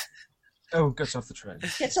 Oh, gets off the train.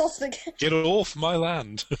 Gets off the... Get off my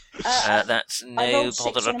land. That's no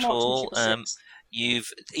bother at all.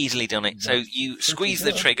 You've easily done it. So you squeeze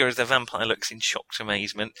the trigger as the vampire looks in shocked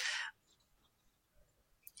amazement.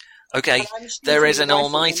 Okay, there is an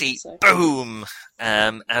almighty boom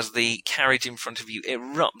as the carriage in front of you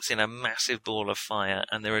erupts in a massive ball of fire,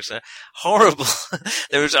 and there is a horrible,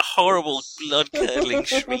 blood-curdling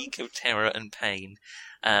shriek of terror and pain.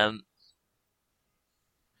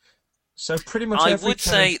 So pretty much I would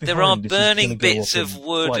say there are burning bits of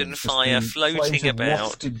wood and fire floating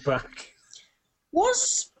about.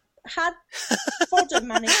 Had Fodder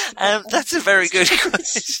managed to that's a very good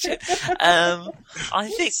question. I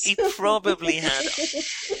think he probably had.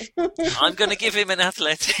 I'm going to give him an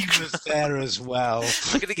athletic. He was there as well.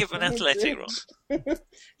 I'm going to give him an athletic roll.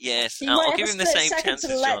 Yes, I'll give him the same chance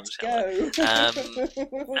as John, shall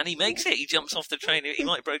I? And he makes it. He jumps off the train. He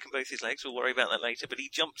might have broken both his legs. We'll worry about that later. But he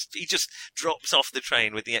just drops off the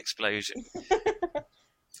train with the explosion.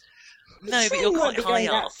 No, but you're quite high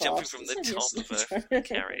up, jumping from the top of a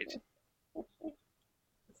carriage.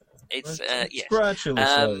 It's, yes. Gradually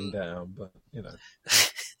slowing down, but, you know.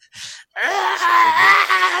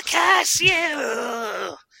 Curse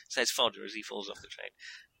you! Says Fodder as he falls off the train.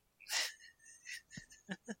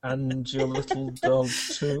 And your little dog,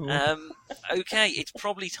 too. Okay, it's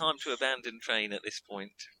probably time to abandon train at this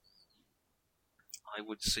point. I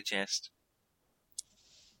would suggest.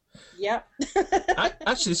 Yep.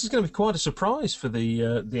 Actually, this is going to be quite a surprise for the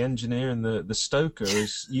engineer and the stoker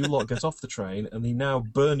as you lot get off the train and the now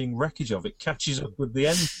burning wreckage of it catches up with the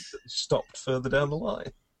engine that stopped further down the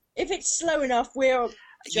line. If it's slow enough, we'll...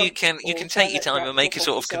 You can take your time and make a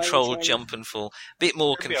sort of controlled jump and fall. Bit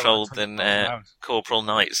more controlled than Corporal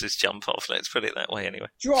Knight's jump off, let's put it that way anyway.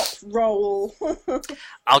 Drop roll.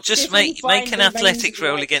 I'll just make an athletics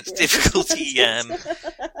roll against difficulty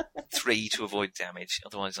 3 to avoid damage,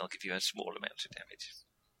 otherwise I'll give you a small amount of damage.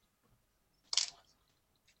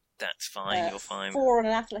 That's fine, you're fine. 4 on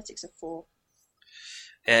an athletics of 4.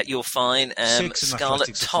 You're fine.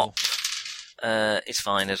 Scarlet Top is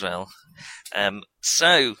fine as well.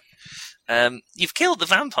 So, you've killed the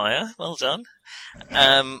vampire. Well done.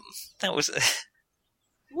 That was...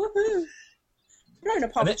 Woohoo! Blown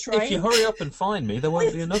apart the train. If you hurry up and find me, there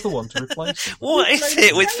won't be another one to replace him. What is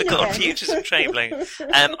it with forgotten futures and train blame?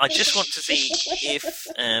 I just want to see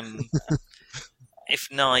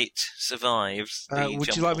if Knight survives.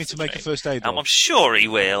 Would you like me to make a first aid roll? I'm sure he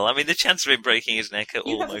will. I mean, the chance of him breaking his neck are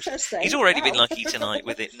almost... He's already been lucky tonight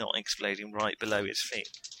with it not exploding right below his feet.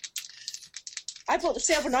 I've got the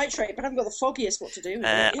silver nitrate, but I haven't got the foggiest what to do with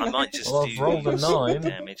it. I might just I've rolled a 9.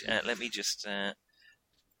 Damage. Let me just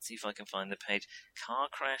see if I can find the page. Car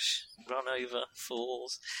crash, run over,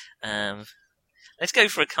 falls. Let's go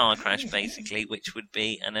for a car crash, basically, which would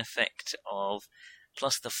be an effect of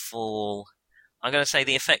plus the fall. I'm going to say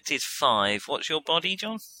the effect is 5. What's your body,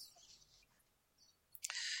 John?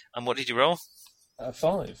 And what did you roll?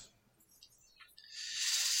 5.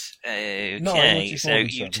 Okay, so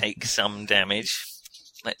you take some damage.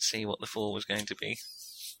 let's see what the 4 was going to be.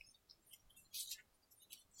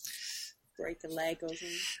 Break a leg or something.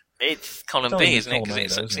 It's column It's B, only isn't it? column Because A, it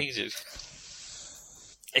though, isn't it? succeeded.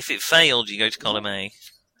 If it failed, you go to column A.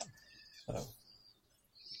 Oh.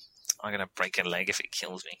 I'm going to break a leg if it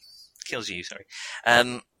kills me. Kills you, sorry.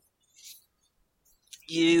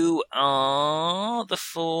 You are the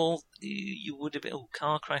fall. You would have been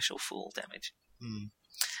car crash or fall damage.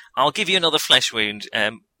 I'll give you another flesh wound,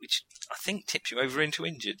 which I think tips you over into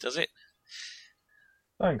injured. Does it?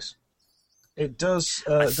 Thanks. It does.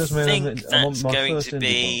 I It does mean think I'm on that's my going first to injured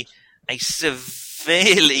be a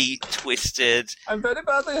severely twisted. one. I'm very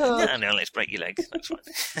badly hurt. No, let's break your leg. That's fine.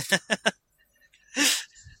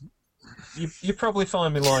 You probably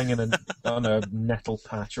find me lying in a, I don't know, nettle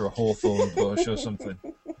patch or a hawthorn bush or something.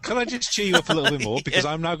 Can I just cheer you up a little bit more? Because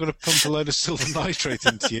I'm now going to pump a load of silver nitrate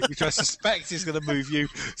into you, which I suspect is going to move you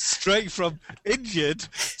straight from injured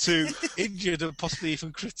to injured and possibly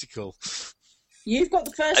even critical. You've got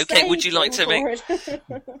the first Okay, aid would you like to make-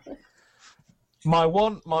 My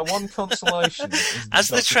one consolation is As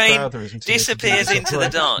that the train Crowther isn't here to disappears do into the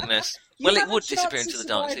darkness. You Well, it have a would chance disappear of into the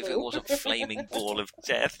darkness if it survival. wasn't a flaming ball of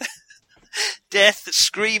death. Death,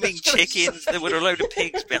 screaming chickens. There were a load of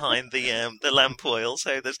pigs behind the lamp oil,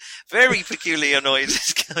 so there's very peculiar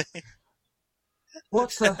noises going.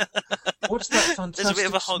 What's that fantastic There's a bit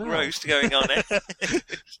of a hog smell? roast going on there.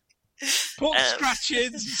 Pork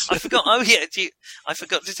scratchings! I forgot. Oh yeah, I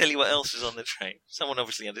forgot to tell you what else was on the train. Someone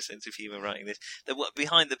obviously had a sense of humour writing this.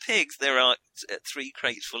 Behind the pigs, there are 3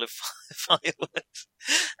 crates full of fireworks.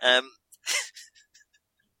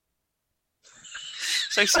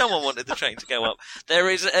 So someone wanted the train to go up. There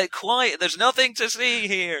is a quiet. There's nothing to see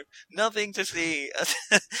here. Nothing to see.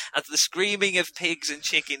 As the screaming of pigs and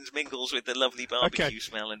chickens mingles with the lovely barbecue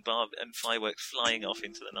smell and fireworks flying off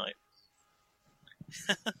into the night.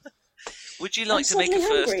 Would you like to make a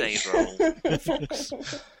first aid roll?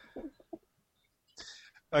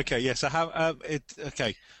 Okay, yes, I have.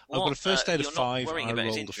 Okay, I've got a first aid of you're 5. Not worrying I about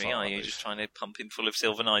his rolled a injury, are you? 5. Just trying to pump him full of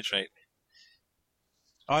silver nitrate.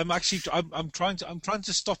 I'm trying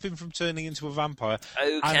to stop him from turning into a vampire.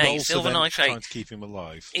 And Okay, also silver then nitrate. trying to keep him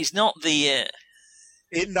alive. It's not the.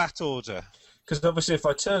 In that order. Because obviously, if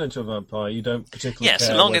I turn into a vampire, you don't particularly Yes,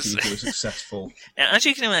 care so long whether as- you do a successful. Now, as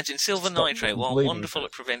you can imagine, silver Stop nitrate, while bleeding. wonderful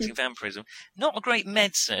at preventing vampirism, not a great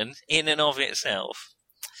medicine in and of itself.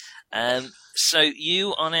 So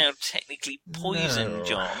you are now technically poisoned, No.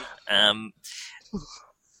 John.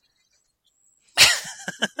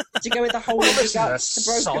 To go with the whole of the guts, the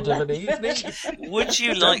broken sod of an leg. evening. Would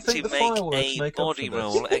you Don't like to think the make fireworks a make up body for this.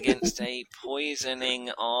 roll against a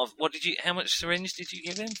poisoning of... How much syringe did you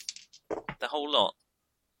give him? The whole lot?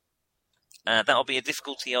 That'll be a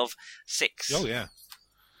difficulty of 6. Oh yeah.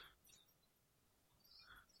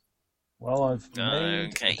 Well, I've made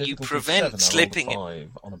Okay, a you difficulty of prevent 7. I rolled a slipping it.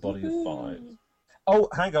 5 on a body of 5. Oh,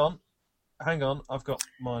 hang on. I've got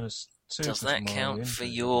 -2. Does for that my count for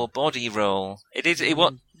injury. your body roll? It is. It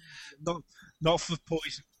what? Not for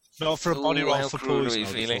poison. Not for a body Ooh, roll how for cruel are poison. you I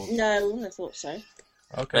would feeling? have thought. No, I wouldn't have thought so.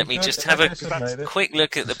 Okay, Let me good. just I have a guess I've made it. quick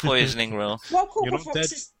look at the poisoning roll. Well, You're Corporal not Fox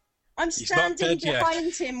dead. is... I'm He's not standing dead yet.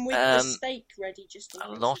 behind him with the Um, stake ready just in A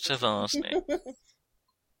case. lot of arsenic.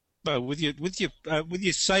 No, with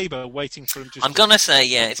your saber waiting for him. Just I'm gonna say,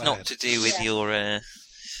 yeah, not it's not bad. to do with Yeah. your. Yeah,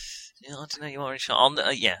 I don't know. You are in charge.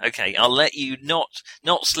 Yeah, okay. I'll let you not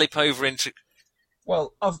slip over into.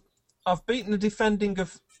 Well, I've beaten a defending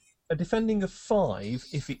of 5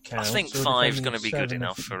 if it I counts. think or a 5's defending going to of be good 7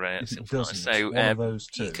 enough if it- for if it silver nitrate. doesn't. So, one of those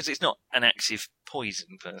two. because it's not an active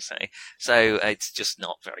poison per se, so it's just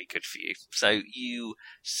not very good for you. So you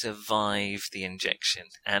survive the injection,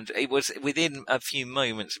 and it was within a few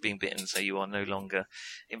moments of being bitten, so you are no longer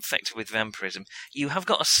infected with vampirism. You have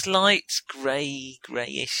got a slight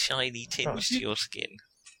greyish, shiny tinge to your skin.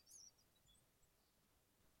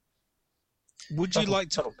 Would you like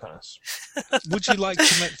to? That'll pass. Would you like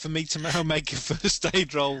for me to now make a first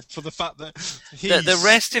aid roll for the fact that The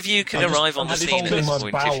rest of you can I'm just- arrive on I'm the just scene at holding this my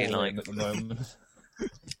point bowel if you like. in at the moment.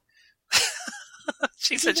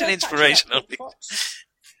 She's Did such an you catch inspiration. that, Corporal Fox?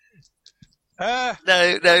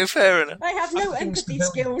 No, fair enough. I have no Things empathy to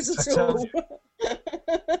skills build, at I tell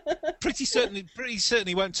all. pretty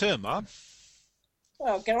certainly won't turn, man.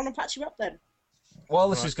 Well, get on and patch him up then. While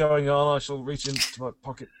this Right. is going on, I shall reach into my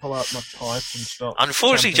pocket, pull out my pipe, and start.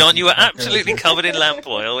 Unfortunately, stamping John, you were tobacco absolutely into- covered in lamp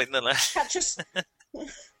oil in the last. Catch us,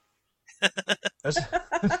 Has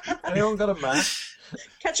anyone got a match?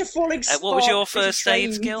 catch a falling spark. what was your with a first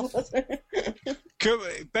aid train. skill?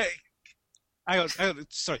 Hang on,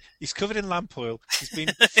 sorry. He's covered in lamp oil. He's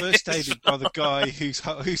been first aided by the guy who's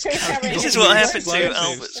carrying This This is all what these happened to explosives.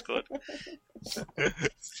 Albert Squad.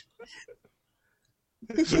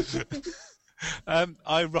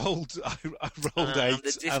 I rolled 8,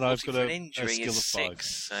 the and I've difficulty got for an a injury skill of is 5.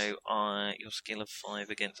 6, so your skill of 5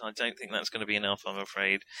 against. I don't think that's going to be enough. I'm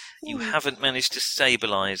afraid you haven't managed to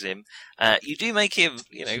stabilise him. You do make him,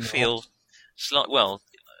 feel well.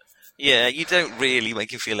 Yeah, you don't really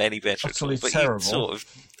make him feel any better at all. But terrible. you sort of,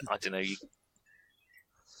 I don't know.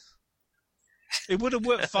 It would have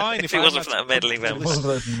worked fine if it wasn't for that meddling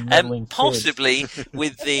vampire. Possibly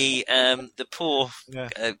with the poor. Yeah.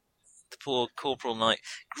 The poor Corporal Knight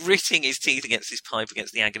gritting his teeth against his pipe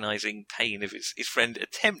against the agonising pain of his friend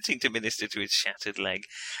attempting to minister to his shattered leg.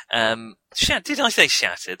 Did I say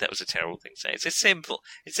shattered? That was a terrible thing to say. It's a simple.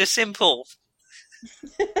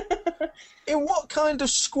 In what kind of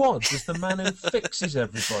squad does the man who fixes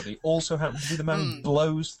everybody also happen to be the man who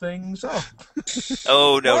blows things up?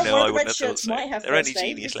 Oh, no, I the wouldn't red shirts might have They're only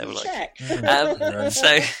genius level.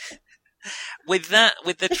 So, with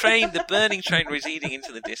the burning train receding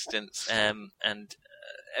into the distance, and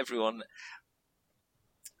everyone...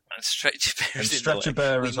 And Stretcher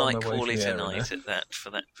Bearers we might call it a night for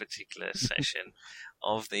that particular session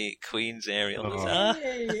of the Queen's Aerial.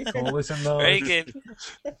 Call it a night. Very good.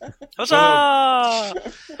 Huzzah!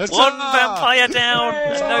 One vampire down.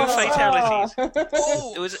 No fatalities.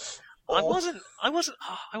 It was. I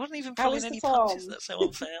wasn't even pulling any punches. That's so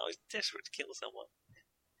unfair. I was desperate to kill someone.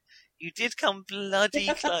 You did come bloody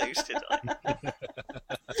close, didn't I?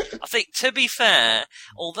 I think, to be fair,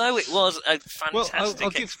 although it was a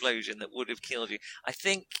fantastic explosion that would have killed you, I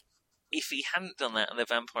think if he hadn't done that and the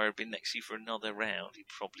vampire had been next to you for another round, he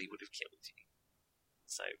probably would have killed you.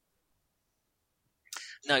 So,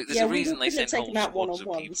 no, there's a reason they sent whole squads of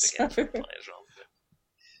people against vampires rather than...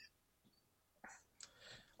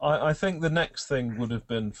 I think the next thing would have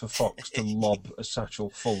been for Fox to lob a satchel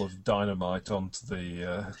full of dynamite onto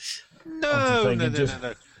the.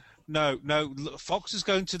 No. Fox is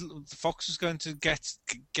going to get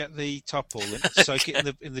the tarpaulin, soak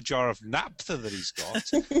it in the jar of naphtha that he's got,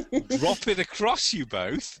 drop it across you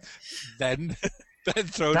both, then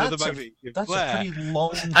throw another magnet. That's a pretty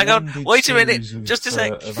long. Hang on, wait a minute, just a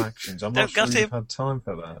sec. Of actions. I'm not sure you've had time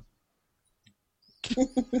for that.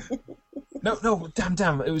 No,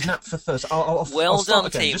 damn! It was naphtha first. Well done,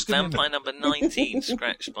 team. Vampire number 19,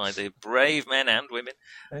 scratched by the brave men and women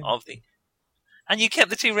of the. And you kept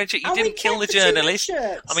the 2 red shirts. You didn't kill the journalist.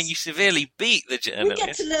 I mean, you severely beat the journalist. We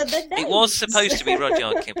get to learn their names. It was supposed to be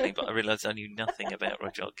Rudyard Kipling, but I realised I knew nothing about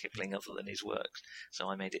Rudyard Kipling other than his works, so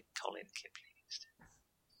I made it Colin Kipling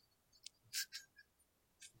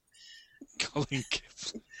instead. Colin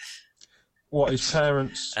Kipling. What, his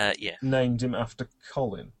parents named him after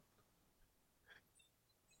Colin?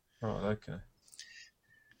 Right, okay.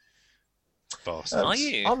 Are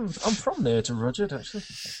you? I'm from near to Rudyard, actually.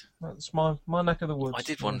 That's my neck of the woods. I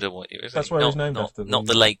did wonder what you were saying. That's where he's named after. Not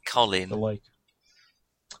the Lake Colin. The lake.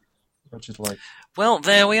 Rudyard Lake. Well,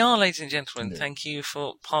 there we are, ladies and gentlemen. Yeah. Thank you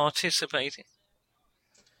for participating.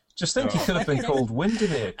 Just think he could have been called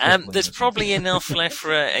Windermere. There's probably enough left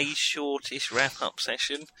for a shortish wrap-up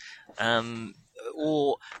session.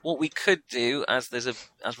 Or what we could do, as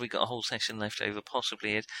we got a whole session left over,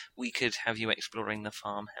 possibly is we could have you exploring the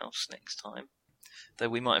farmhouse next time. Though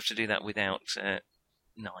we might have to do that without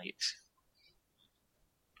Knight.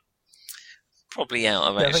 Probably out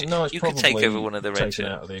of action. You could take over one of the red shirts.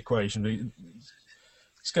 Out of the equation.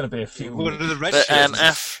 It's going to be a few. One of the red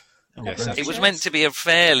shirts. It was meant to be a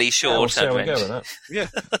fairly short adventure. Yeah,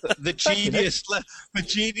 the genius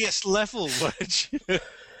level.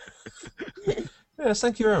 Yes,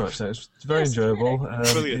 thank you very much. It was very enjoyable.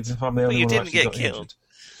 Brilliant. But you didn't get killed,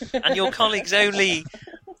 and your colleagues only.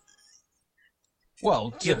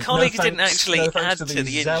 Well, your colleagues didn't actually add to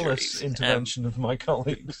the zealous intervention of my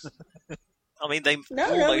colleagues. I mean, they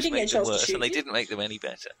almost made them worse, and they didn't make them any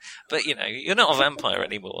better. But you're not a vampire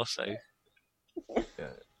anymore, so.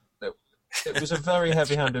 It was a very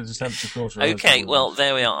heavy-handed attempt to quarter. Okay, well,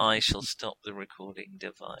 there we are. I shall stop the recording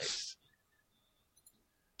device.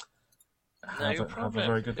 Have a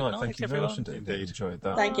very good night. Thank you very much indeed. Enjoyed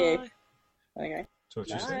that. Thank you. Okay. Talk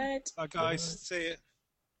to you soon. Bye, guys. See you.